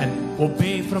சொல்லும். And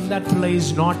obey from that place,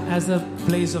 not as a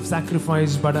place of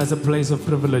sacrifice but as a place of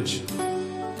privilege.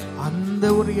 அந்த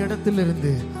ஒரு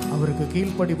இடத்திலிருந்து அவருக்கு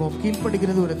கீழ்ப்படிவோம்.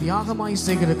 கீழ்ப்படுகிறது ஒரு தியாகமாய்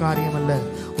செய்கிற காரியம் அல்ல,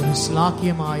 ஒரு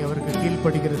ஸ்லாக்கியமாய் அவருக்கு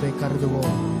கீழ்ப்படுகிறதை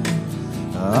கருதுவோம்.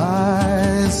 I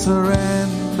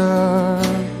surrender,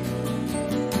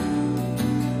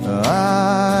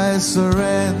 I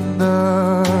surrender,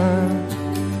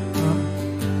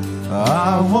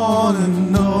 I want to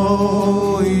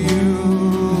know you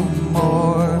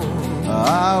more,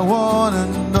 I want to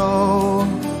know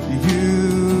you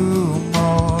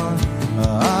more,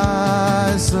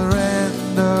 I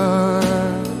surrender,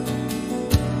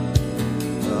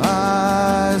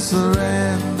 I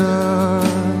surrender,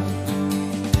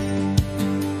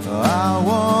 I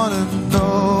want to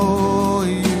know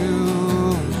you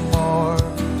more,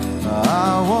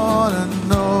 I want to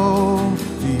know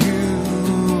you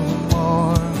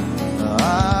more,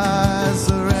 I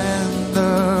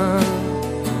surrender,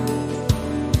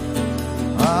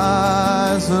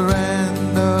 I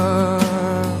surrender,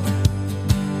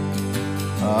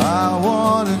 I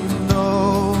want to know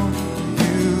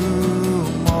you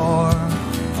more,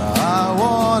 I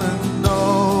want to know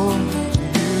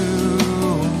you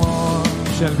more.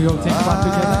 Shall we all take part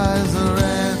together? I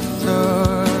surrender,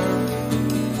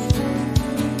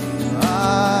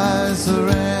 I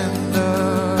surrender,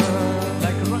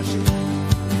 Like a rush.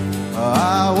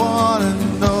 I want to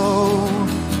know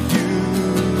you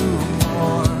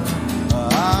more,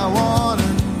 I want to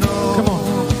know. Come on,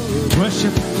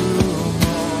 worship.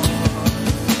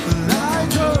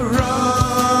 Like a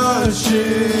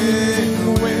rushing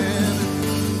wind,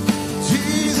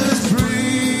 Jesus,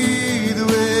 breathe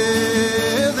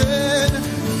within.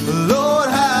 Lord,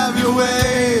 have your way,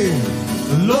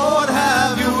 Lord,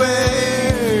 have your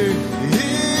way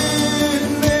in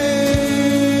me.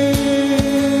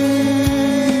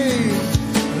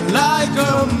 Like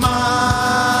a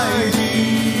mighty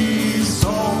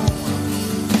storm,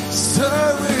 stir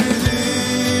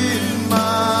within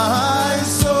my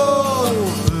soul.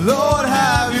 Lord,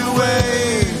 have your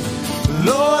way,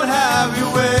 Lord, have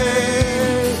your way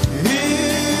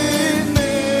in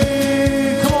me.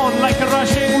 Come on, like a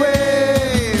rushing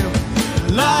Wave,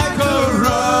 like a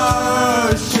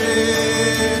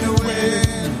rushing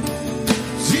wind,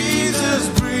 Jesus,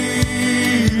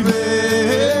 breathe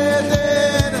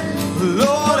within.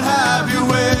 Lord, have your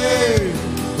way,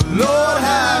 Lord,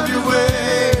 have your way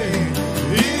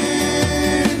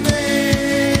in me.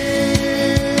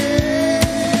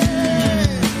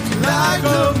 Like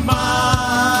a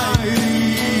mighty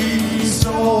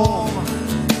storm,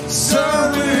 stir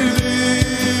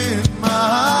within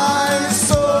my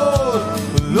soul.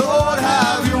 Lord,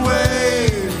 have your way,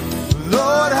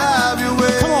 Lord, have your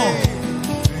way. Come on.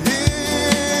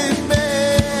 In me.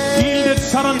 Yielded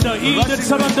surrender, yielded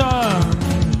surrender.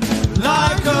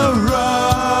 Like a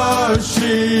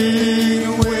rushing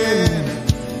wind,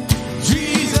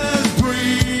 Jesus,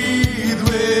 breathe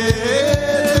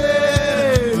within.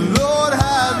 Lord,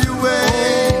 have your way,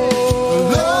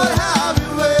 Lord, have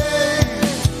your way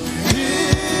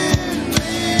in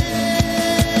me.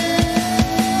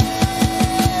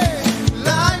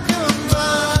 Like a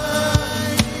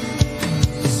mighty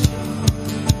storm,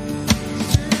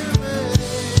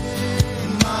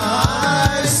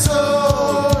 my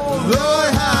soul. Lord,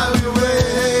 have your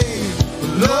way,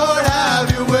 Lord, have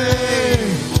your way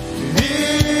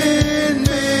in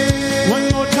me. One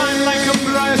more time, like a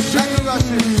rushing.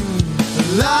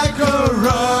 Like a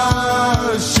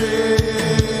rushing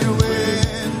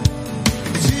wind,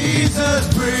 Jesus,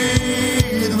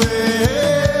 breathe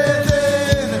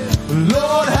within.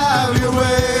 Lord, have your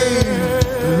way,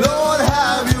 Lord,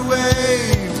 have your way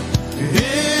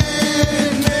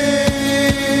in me.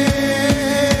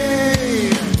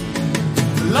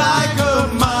 Like a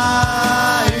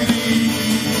mighty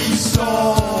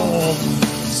storm,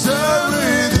 stir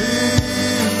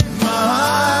within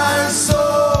my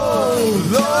soul.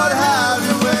 Lord, have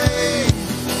your way,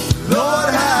 Lord,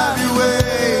 have your way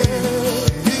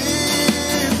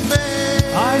in me.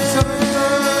 I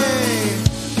surrender.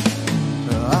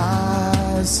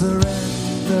 I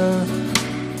surrender,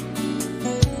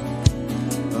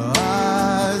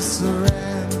 I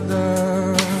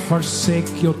surrender.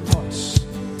 Forsake your thoughts.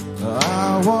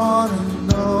 I want to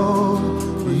know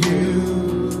you.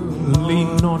 Lean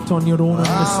not on your own I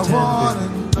want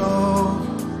understanding. to know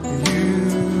you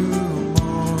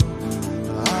more.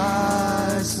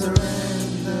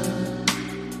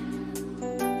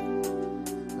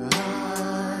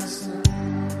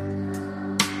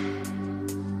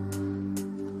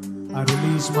 I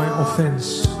release my offense.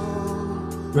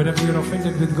 Wherever you're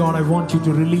offended with God, I want you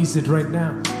to release it right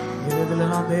now.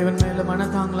 எதெல்லாம் தேவன் மேல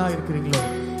மனதாங்களா இருக்கிறீங்களோ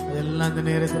அதெல்லாம் இந்த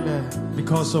நேரத்துல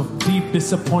Because of deep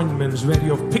disappointments where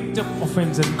you have picked up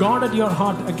offense and guarded your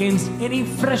heart against any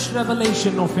fresh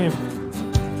revelation of Him.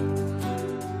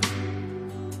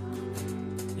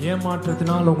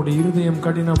 ஏமாற்றத்தினால் உங்களுடைய இருதயம்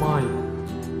கடினமாய்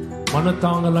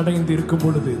மனத்தாங்கல் அடைந்து இருக்கும்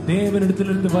பொழுது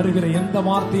தேவனிடத்திலிருந்து வருகிற எந்த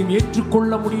வார்த்தையும்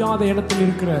ஏற்றுக்கொள்ள முடியாத இடத்தில்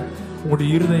இருக்கிற உங்களுடைய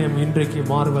இருதயம் இன்றைக்கு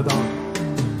மாறுவதான்.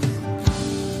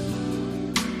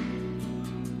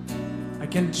 I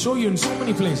can show you in so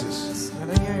many places.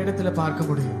 நிறைய இடத்துல பார்க்க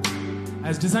முடியும்.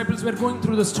 As disciples were going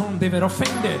through the storm, they were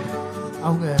offended.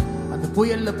 அவங்க அந்த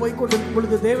புயல்ல போய் கொண்டிருக்கும்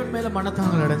பொழுது தேவன் மேல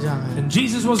மனதாங்கல் அடைஞ்சாங்க. And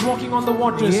Jesus was walking on the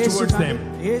waters towards them.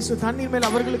 இயேசு தண்ணீர் மேல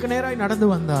அவர்களுக்கு நேராய் நடந்து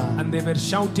வந்தார். And they were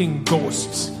shouting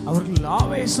ghosts. அவர்கள்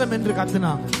ஆவேசம் என்று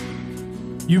கத்தினாங்க.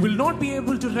 You will not be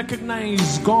able to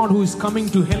recognize God who is coming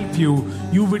to help you.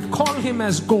 You would call Him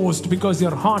as ghost because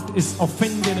your heart is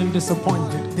offended and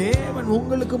disappointed. தேவன்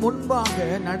உங்களுக்கு முன்பாக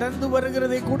நடந்து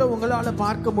வருகிறதை கூட உங்களால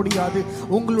பார்க்க முடியாது.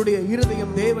 உங்களுடைய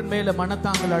இருதயம் தேவன் மேல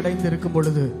மனதாங்கல் அடைந்து இருக்கும்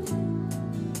பொழுது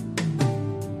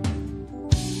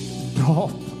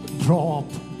drop, drop,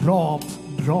 drop,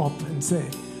 drop and say,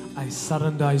 I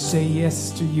surrender, I say yes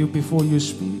to you before you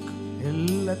speak.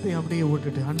 எல்லாத்தையும் அப்படியே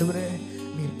விட்டுட்டு ஆண்டவரே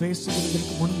நீர்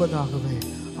பேசுகிறதற்கு முன்பதாகவே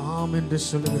ஆம் என்று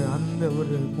சொல்லுகிற அந்த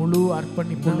ஒரு முழு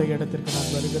அர்ப்பணிப்புள்ள இடத்திற்கு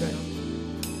நான் வருகிறேன்.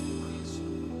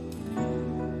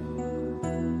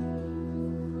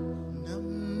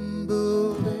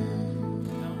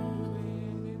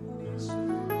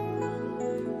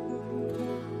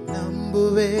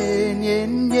 நம்புவேன்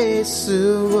என் இயேசு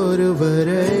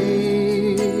ஒருவரை,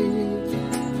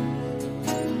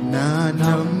 நான்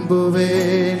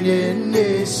நம்புவேன் என்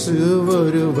இயேசு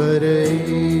ஒருவரை.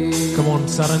 Come on,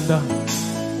 surrender.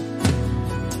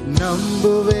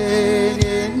 நம்புவேன்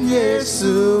என்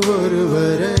இயேசு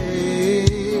ஒருவரை,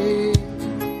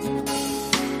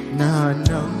 நான்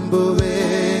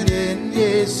நம்புவேன் என்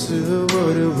இயேசு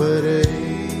ஒருவரை.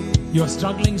 You are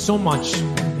struggling so much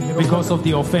because of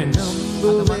the offense.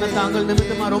 அந்த மனதாங்கல்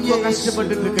நிமித்தமா ரொம்ப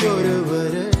கஷ்டப்பட்டு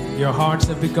இருக்கிறீங்க. Your hearts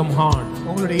have become hard.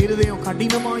 உங்களுடைய இருதயம்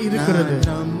கடினமா இருக்கிறது.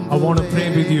 I want to pray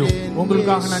with you.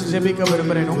 உங்களுக்காக நான் ஜெபிக்க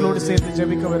விரும்புறேன். உங்களோடு சேர்ந்து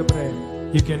ஜெபிக்க விரும்புறேன்.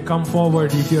 You can come forward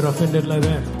if you're offended like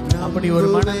that. அப்படி ஒரு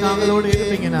மனதாங்கலோடு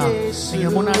இருப்பீங்கன்னா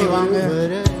நீங்க முன்னாடி வாங்க.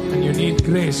 And you need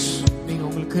grace. நீங்க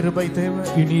உங்களுக்கு கிருபை தேவை.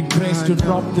 You need grace to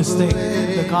drop this thing.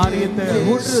 இந்த காரியத்தை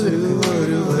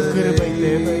ஊற்றுவதற்கு கிருபை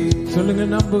தேவை. சொல்லுங்க,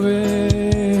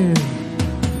 நம்புவேன்.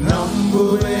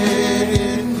 நம்புவேன்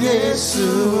என் இயேசு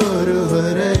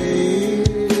ஒருவரை,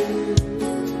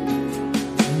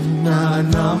 நான்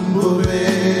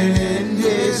நம்புவேன் என்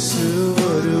இயேசு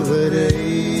ஒருவரை.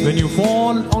 When you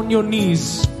fall on your knees,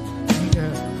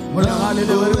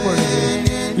 முழங்காலில் வரும்பொழுது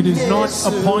it is not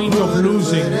a point of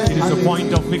losing, it is a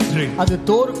point of victory. அது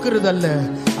தோற்கிறது அல்ல,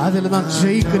 அதுல தான்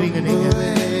ஜெயிக்கிறீங்க நீங்க.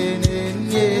 என்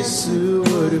இயேசு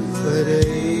ஒருவரை,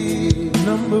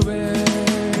 நம்புவேன்.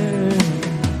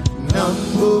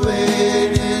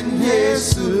 நம்புவேன் என்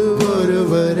இயேசு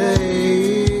ஒருவரை,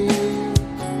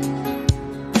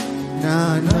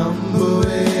 நான்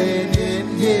நம்புவேன்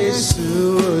என் இயேசு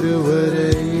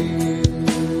ஒருவரை.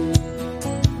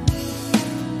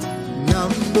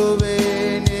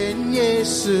 நம்புவேன் என்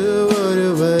இயேசு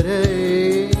ஒருவரை,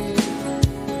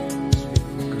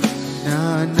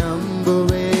 நான்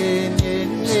நம்புவேன்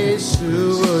என் இயேசு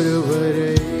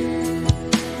ஒருவரை.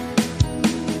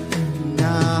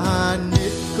 நான்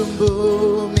நிற்கும்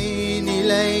பூமி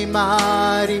நிலை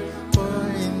மாறி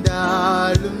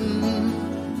பொழிந்தாலும்,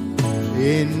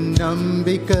 என்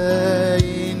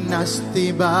நம்பிக்கையின்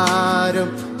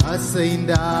அஸ்திபாரம்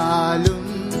அசைந்தாலும்,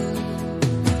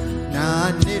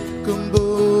 நான் நிற்கும்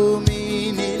பூமி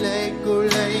நிலை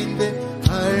குலைந்து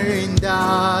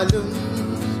அழிந்தாலும்,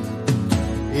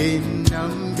 என்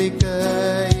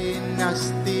நம்பிக்கையின்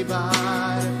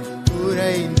அஸ்திபாரம்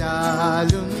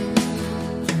குறைந்தாலும்,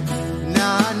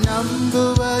 நான்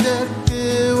நம்புவதற்கு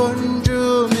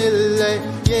ஒன்றுமில்லை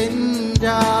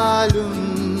என்றாலும்,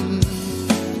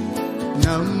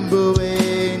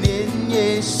 நம்புவேன் என்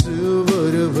இயேசு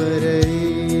ஒருவரை.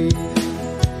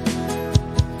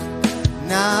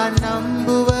 நான்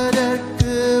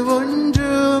நம்புவதற்கு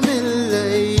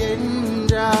ஒன்றுமில்லை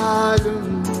என்றாலும்,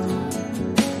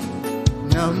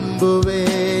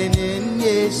 நம்புவேன் என்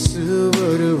இயேசு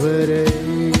ஒருவரை.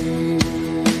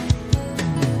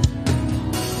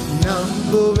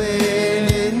 நம்புவேன்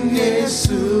என்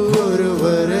இயேசு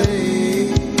ஒருவரை,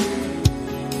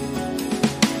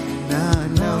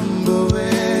 நான்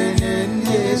நம்புவேன் என்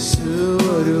இயேசு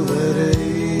ஒருவரை.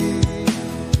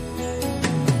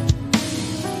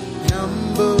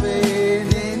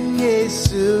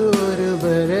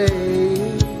 ஒருவரை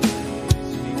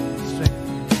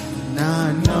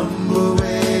நான்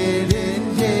நம்புவேன், என்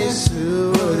இயேசு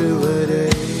ஒருவரை.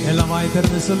 எல்லாம் வாய்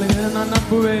திறந்து சொல்லுங்க. நான்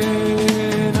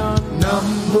நம்புவேன், நான்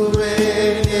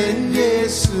நம்புவேன், என்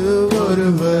இயேசு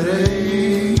ஒருவரை.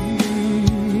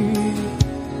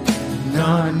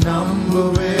 நான்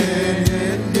நம்புவேன்,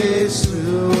 என் இயேசு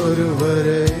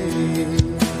ஒருவரை.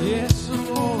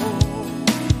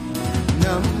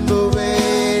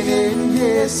 நம்புவேன், என்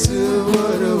இயேசு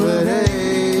ஒருவரை.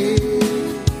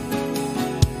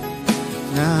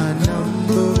 நான்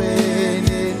நம்புவேன்,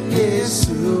 என்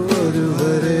இயேசு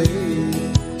ஒருவரை.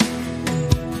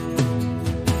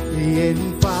 என்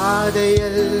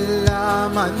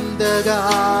பாதையெல்லாம்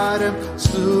அந்தகாரம்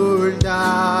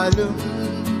சூழ்ந்தாலும்,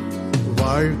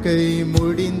 வாழ்க்கை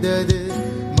முடிந்தது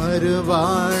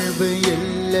மறுவாழ்வு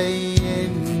இல்லை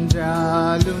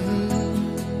என்றாலும்,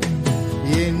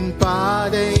 என்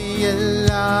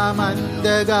பாதையெல்லாம்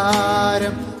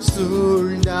அந்தகாரம்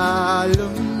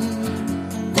சூழ்ந்தாலும்,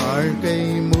 வாழ்க்கை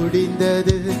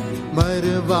முடிந்தது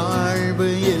மறுவாழ்வு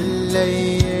இல்லை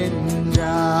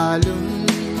என்றாலும்,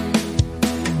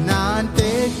 நான்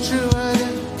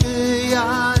தேற்றுவதற்கு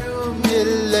யாரும்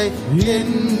இல்லை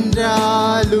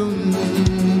என்றாலும்,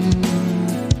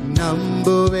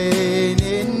 நம்புவேன்,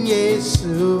 என்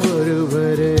இயேசு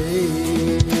ஒருவரை.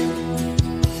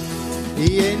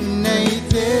 என்னை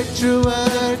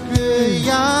தேற்றுவதற்கு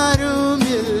யாரும்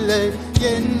இல்லை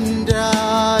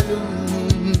என்றாலும்,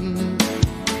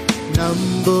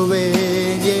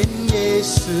 நம்புவேன், என்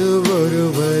இயேசு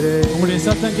ஒருவரை. உங்களுடைய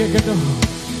சத்தம் கேட்கட்டும்.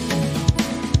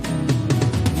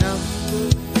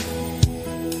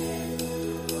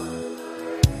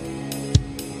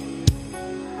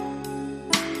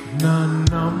 நான்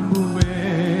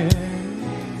நம்புவேன்.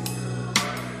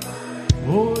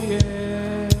 ஓ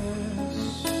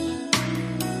எஸ்,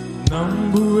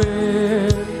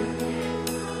 நம்புவேன்.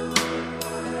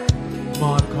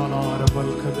 மார்காலார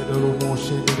பல்கதரு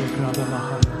மோஷே திரக்ராதலாஹ.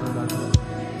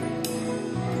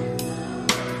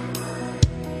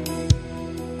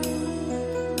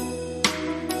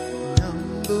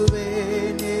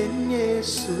 நம்புவேன், என்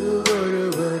இயேசு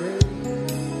ஒருவரை.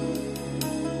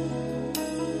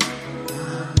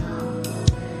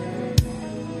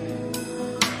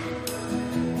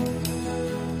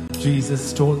 Jesus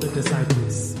told the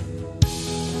disciples,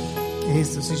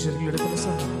 இயேசு சிஷ்யர்களிடத்தில்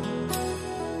சொன்னார்.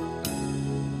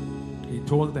 he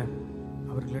told them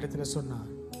அவர்களிடத்தில் சொன்னார்,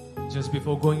 just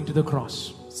before going to the cross,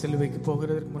 சிலுவைக்கு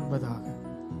போகிறதற்கு முன்பதாக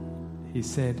he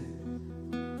said,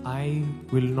 I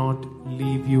will not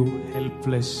leave you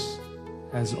helpless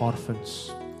as orphans.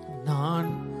 நான்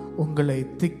உங்களை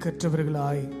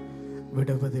திக்கற்றவர்களாய்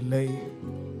விடுவதில்லை.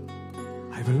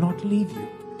 I will not leave you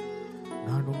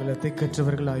நான் உங்களை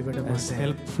திக்கற்றவர்களாய் விட as மாட்டேன்.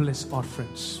 helpless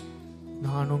orphans.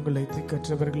 நான் உங்களை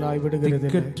திக்கற்றவர்களாய்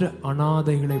விடுகிறதில்லை. திக்கற்ற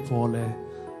அனாதைகளை போல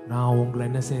நான் உங்களை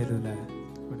என்ன செய்யறதில்ல,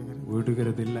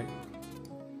 விடுகிறதில்லை.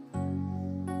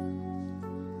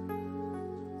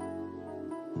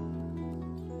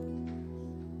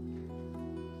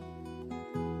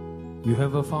 You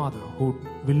have a father who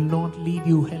will not leave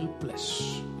you helpless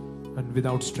and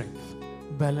without strength.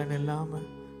 பலன் இல்லாமல்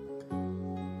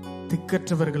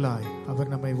திக்கற்றவர்களாய்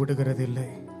அவர் நம்மை விடுகிறதில்லை.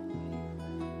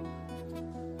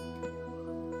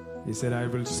 He said, I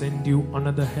will send you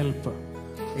another helper.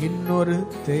 இன்னொரு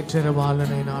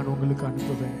தேற்றரவாளனை நான் உங்களுக்கு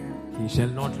அனுப்புவேன். He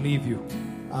shall not leave you.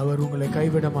 அவர் உங்களை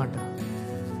கைவிட மாட்டார்.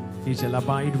 He shall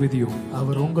abide with you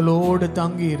அவர் உங்களோடு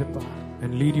தங்கி இருப்பார்.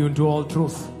 and lead you into all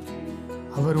truth.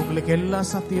 அவர் உங்களுக்கு எல்லா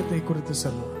சத்தியத்தை குறித்து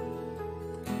சொல்வார்.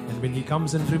 And when he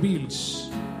comes and reveals,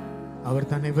 அவர்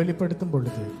தன்னை வெளிப்படுத்தும்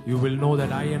பொழுது you will know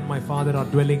that I and my Father are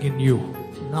dwelling in you.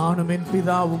 நானும் என்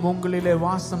பிதாவும் உங்களிலே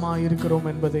வாசமாய் இருக்கிறோம்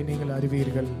என்பதை நீங்கள்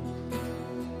அறிவீர்கள்.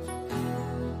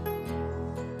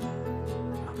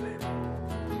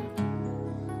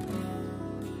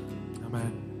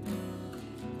 Amen.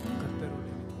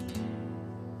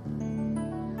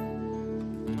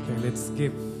 Okay, let's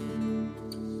give.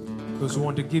 Those who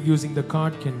want to give using the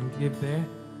card can give there.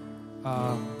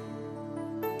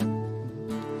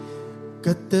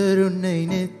 கர்த்தர் உன்னை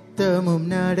நித்தமும்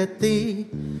நடத்தி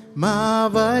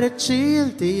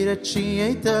மாவறட்சியில்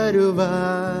திரட்சியை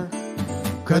தருவார்.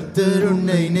 கர்த்தர்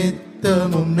உன்னை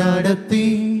நித்தமும் நடத்தி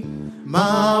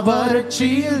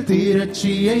மாவறட்சியில்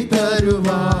திரட்சியை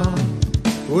தருவார்.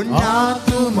 உன்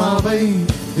ஆத்துமாவை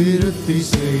திருப்தி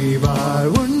செய்வார்.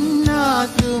 உன்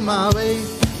ஆத்துமாவை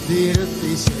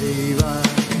திருப்தி செய்வார்.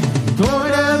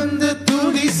 தொடர்ந்து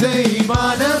துதி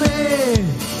செய்வானவே,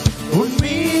 உன்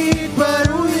மீட்பர்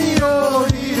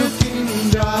உயிரோடு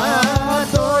இருக்கின்றார்.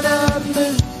 தொடர்ந்து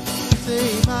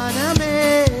செய்வானமே,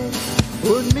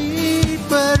 உன்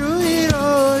மீட்பர்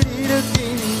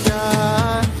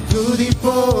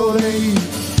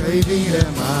கைவிட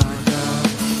மாட்டார்.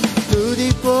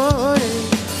 துதிப்போரை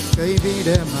கைவிட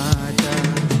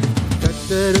மாட்டார்.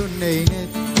 கர்த்தர் உன்னை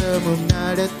நித்தமும்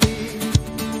நடத்தி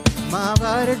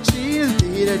மாவறட்சியில்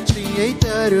தீரட்சியை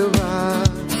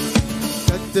தருவார்.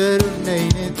 கர்த்தர் உன்னை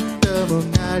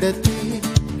நித்தமும் நடத்தி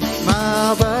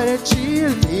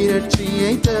மாவறட்சியில்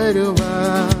தீரட்சியை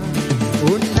தருவார்.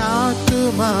 உன்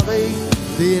ஆத்துமாவை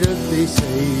திருப்தி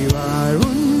செய்வார்.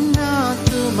 உன்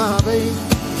ஆத்துமாவை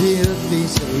திருப்தி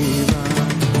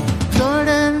செய்வார்.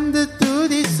 தொடர்ந்து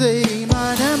துதி செய்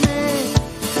மனமே,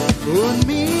 உன்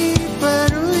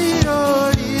மீட்பர்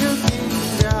உயிரோடு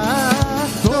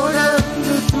இருக்கின்றார்.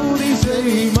 தொடர்ந்து துதி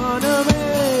செய் மனமே,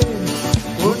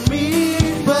 உன்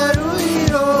மீட்பர்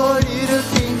உயிரோடு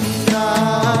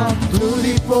இருக்கின்றார்.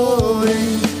 துதிப்போரை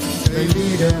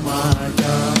கைவிட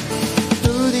மாட்டார்.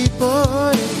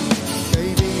 துதிப்போரை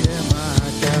கைவிட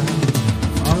மாட்டார்.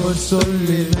 அவர்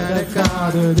சொல்லில்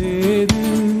நடக்காததேது,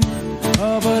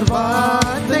 அவர்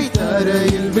வார்த்தை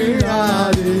தரையில்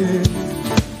விழாது.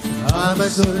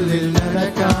 அவர் சொல்லில்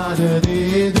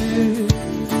நடக்காததேது,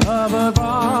 அவர்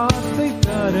வார்த்தை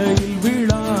தரையில்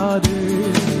விழாது.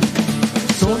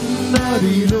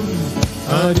 சொன்னதிலும்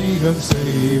அதிகம்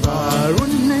செய்வார்.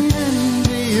 உன்னை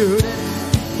நன்றியுடன்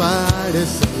பாட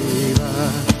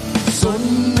செய்வார்.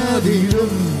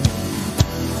 சொன்னதிலும்.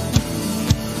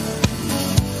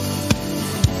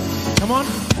 Come on.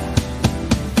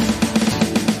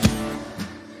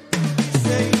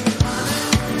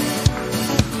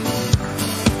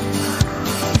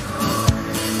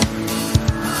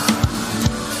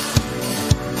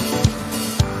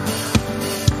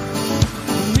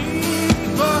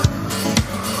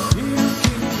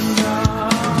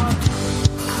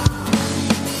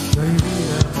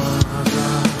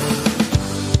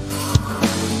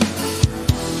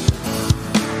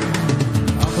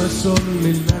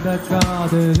 சொல்லில்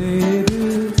நடக்காததேது,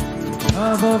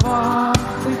 அவர்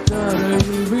வார்த்தை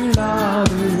தரையில்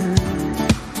விழாது.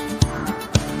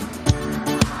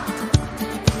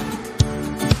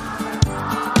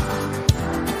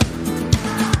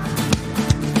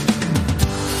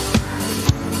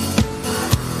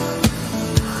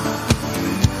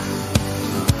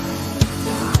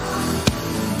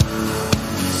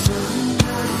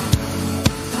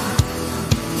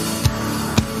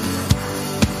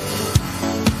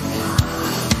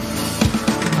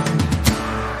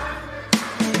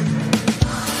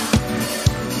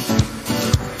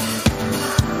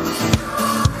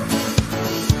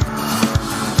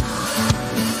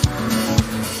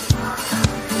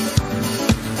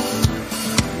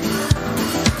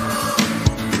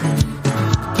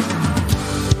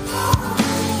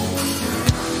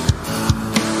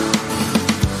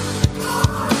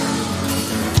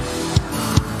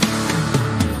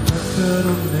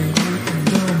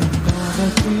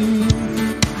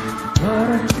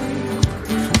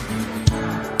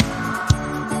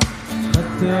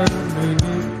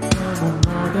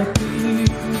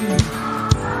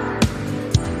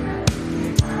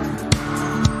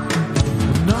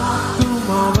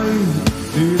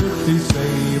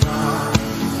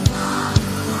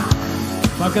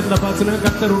 பக்கத்துல பார்த்து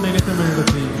கர்த்தர் உன்னை நித்தமும்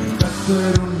நடத்தி,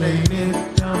 கர்த்தர் உன்னை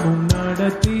நித்தமும்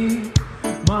நடத்தி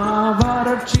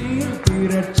மாவறட்சியில்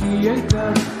தீரட்சியை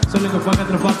தரு. சொல்லுங்க,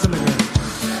 பக்கத்துல பார்த்து சொல்லுங்க.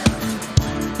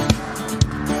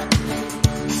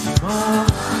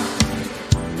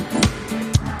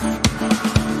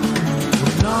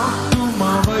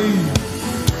 ஆத்துமாவை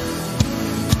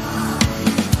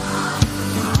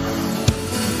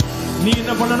நீ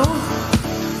என்ன பண்ணணும்?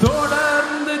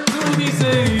 தொடர்ந்து துதி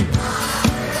செய்.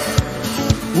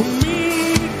 உன்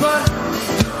மீட்பர்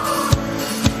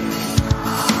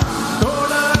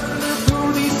தொடர்ந்து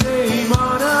துதி செய்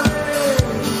மனமே.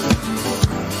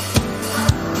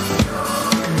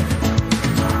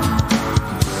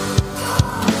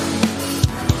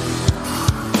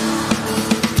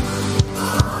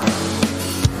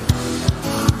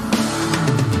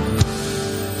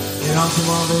 என்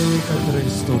ஆத்துமாவே கர்த்தரை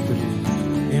ஸ்தோத்திரி.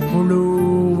 என் முழு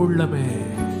உள்ளமே,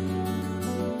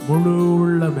 முழு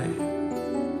உள்ளமே,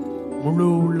 முழு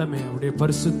உள்ளமே அவருடைய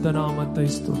பரிசுத்த நாமத்தை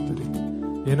ஸ்தோத்திரி.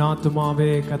 என் ஆத்துமாவே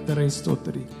கர்த்தரை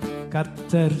ஸ்தோத்திரி.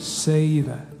 கர்த்தர் செய்த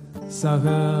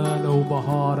சகல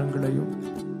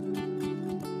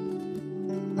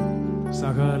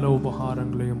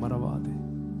உபகாரங்களையும் மறவாதே.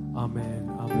 ஆமென்,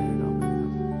 ஆமென், ஆமென்.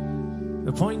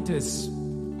 The point is,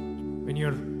 when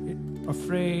you're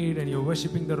afraid and you're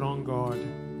worshiping the wrong God,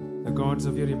 the gods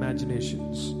of your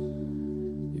imaginations,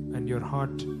 and your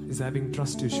heart is having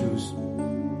trust issues,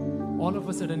 all of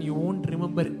a sudden you won't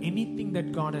remember anything that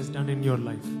God has done in your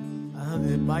life. அதாவது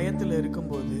பயத்தில்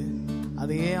இருக்கும்போது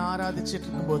அதையே ஆராதிச்சிட்டு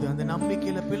இருக்கும்போது அந்த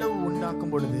நம்பிக்கையில பிளவு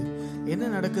உண்டாக்கும் பொழுது என்ன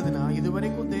நடக்குதுன்னா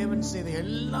இதுவரைக்கும் தேவன் செய்த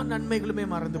எல்லா நன்மைகளுமே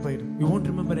மறந்து போயிடும். You won't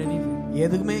remember anything.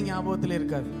 எதுவுமே ஞாபகத்துல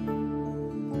இருக்காது.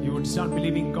 You would start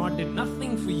believing God did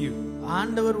nothing for you.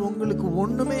 ஆண்டவர் உங்களுக்கு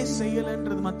ஒண்ணுமே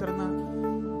செய்யலன்றது மாத்திரம்தான்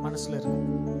மனசுல இருக்கும்.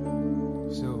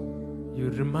 So you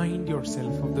remind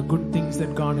yourself of the good things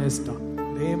that God has done.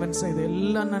 தேவன் செய்த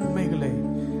எல்லா நன்மைகளை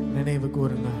நினைவு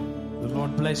கூறுங்க. The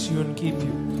Lord bless you and keep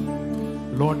you.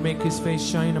 The Lord make His face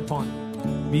shine upon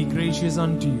you. Be gracious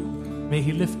unto you. May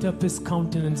He lift up His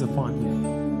countenance upon you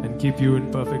and keep you in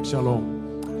perfect shalom.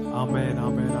 Amen,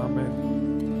 amen, amen.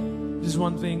 Just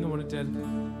one thing I want to tell.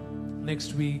 Next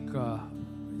week,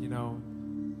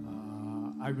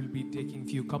 I will be taking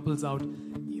few couples out.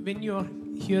 When you're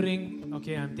hearing,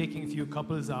 okay, I'm taking few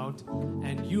couples out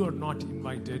and you are not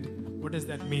invited, what does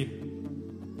that mean?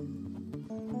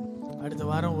 அடுத்த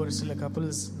வாரம் ஒரு சில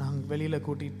couples நாங்கள் வெளியில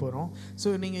கூட்டிட்டு போறோம். So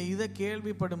நீங்க இதை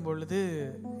கேள்விப்படும் பொழுது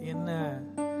என்ன,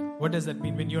 what does that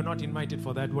mean? When you're not invited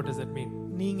for that, what does that mean?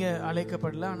 நீங்க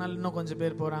அழைக்கப்படல ஆனால் இன்னும் கொஞ்சம்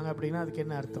பேர் போறாங்க அப்படின்னா அதுக்கு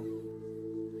என்ன அர்த்தம்?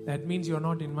 That means you're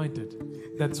not invited.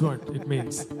 That's what it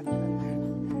means.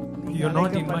 You're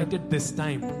not invited this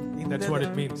time. That's what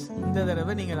it means. இந்த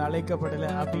தடவை நீங்கள் அழைக்கப்படல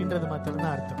அப்படின்றது மட்டும்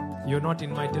தான் அர்த்தம். You're not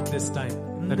invited this time.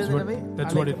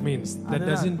 That's what it means.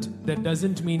 That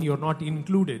doesn't mean you're not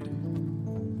included.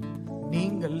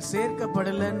 நீங்கள்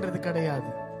சேர்க்கப்படலன்றது கிடையாது.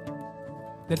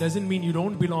 That doesn't mean you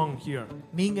don't belong here.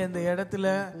 நீங்க இந்த இடத்துல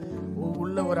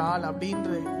உள்ள ஒரு ஆள்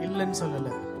அப்படின்ற இல்லன்னு சொல்லல.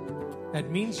 That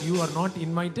means you are not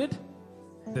invited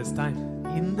this time.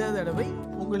 இந்த தடவை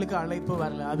உங்களுக்கு அழைப்பு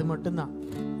வரல, அது மட்டும் தான்.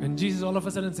 And Jesus all of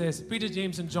a sudden says, Peter,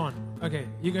 James and John, okay,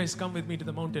 you guys come with me to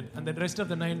the mountain. And the rest of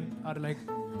the 9 are like,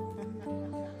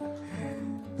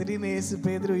 திடீர்னு இயேசு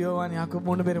பேதுரு யோவான் யாக்கோபு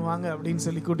 3 பேர் வாங்க அப்படின்னு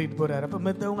சொல்லி கூட்டிட்டு போறாரு. அப்ப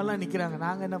மத்தவங்க எல்லாம் நிக்கிறாங்க,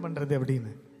 நாங்க என்ன பண்றது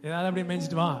அப்படின்னு. ஏதாவது அப்படியே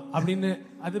மேய்ச்சிட்டு வா அப்படின்னு.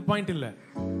 அது பாயிண்ட் இல்ல.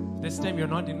 This time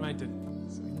you're not invited.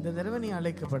 இந்த தடவை நீ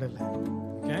அழைக்கப்படல.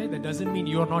 Okay, that doesn't mean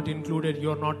you're not included,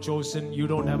 you're not chosen, you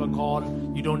don't have a call,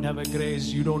 you don't have a grace,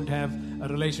 you don't have a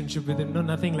relationship with him. No,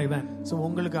 nothing like that. So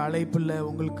உங்களுக்கு அழைப்பு இல்ல,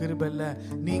 உங்களுக்கு கிருபை இல்ல,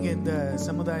 நீங்க இந்த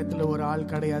சமுதாயத்துல ஒரு ஆள்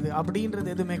கிடையாது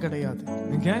அப்படின்றது எதுவுமே கிடையாது.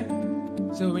 Okay?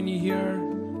 So when you hear,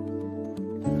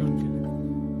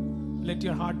 let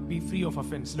your heart be free of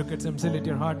offense. Look at some, say let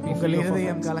your heart be free of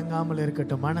இதயம் offense. கலங்காமல்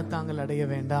இருக்கட்டும், மனத்தாங்கல் அடைய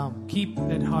வேண்டாம். Keep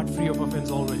that heart free of offense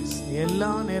always.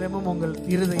 எல்லா நேரமும் உங்கள்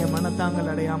இருதயம்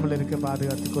மனத்தாங்கல் அடையாமல் இருக்க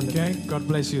பாதுகாத்துக் கொள்ளுங்கள். Okay? God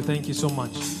bless you. Thank you so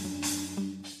much.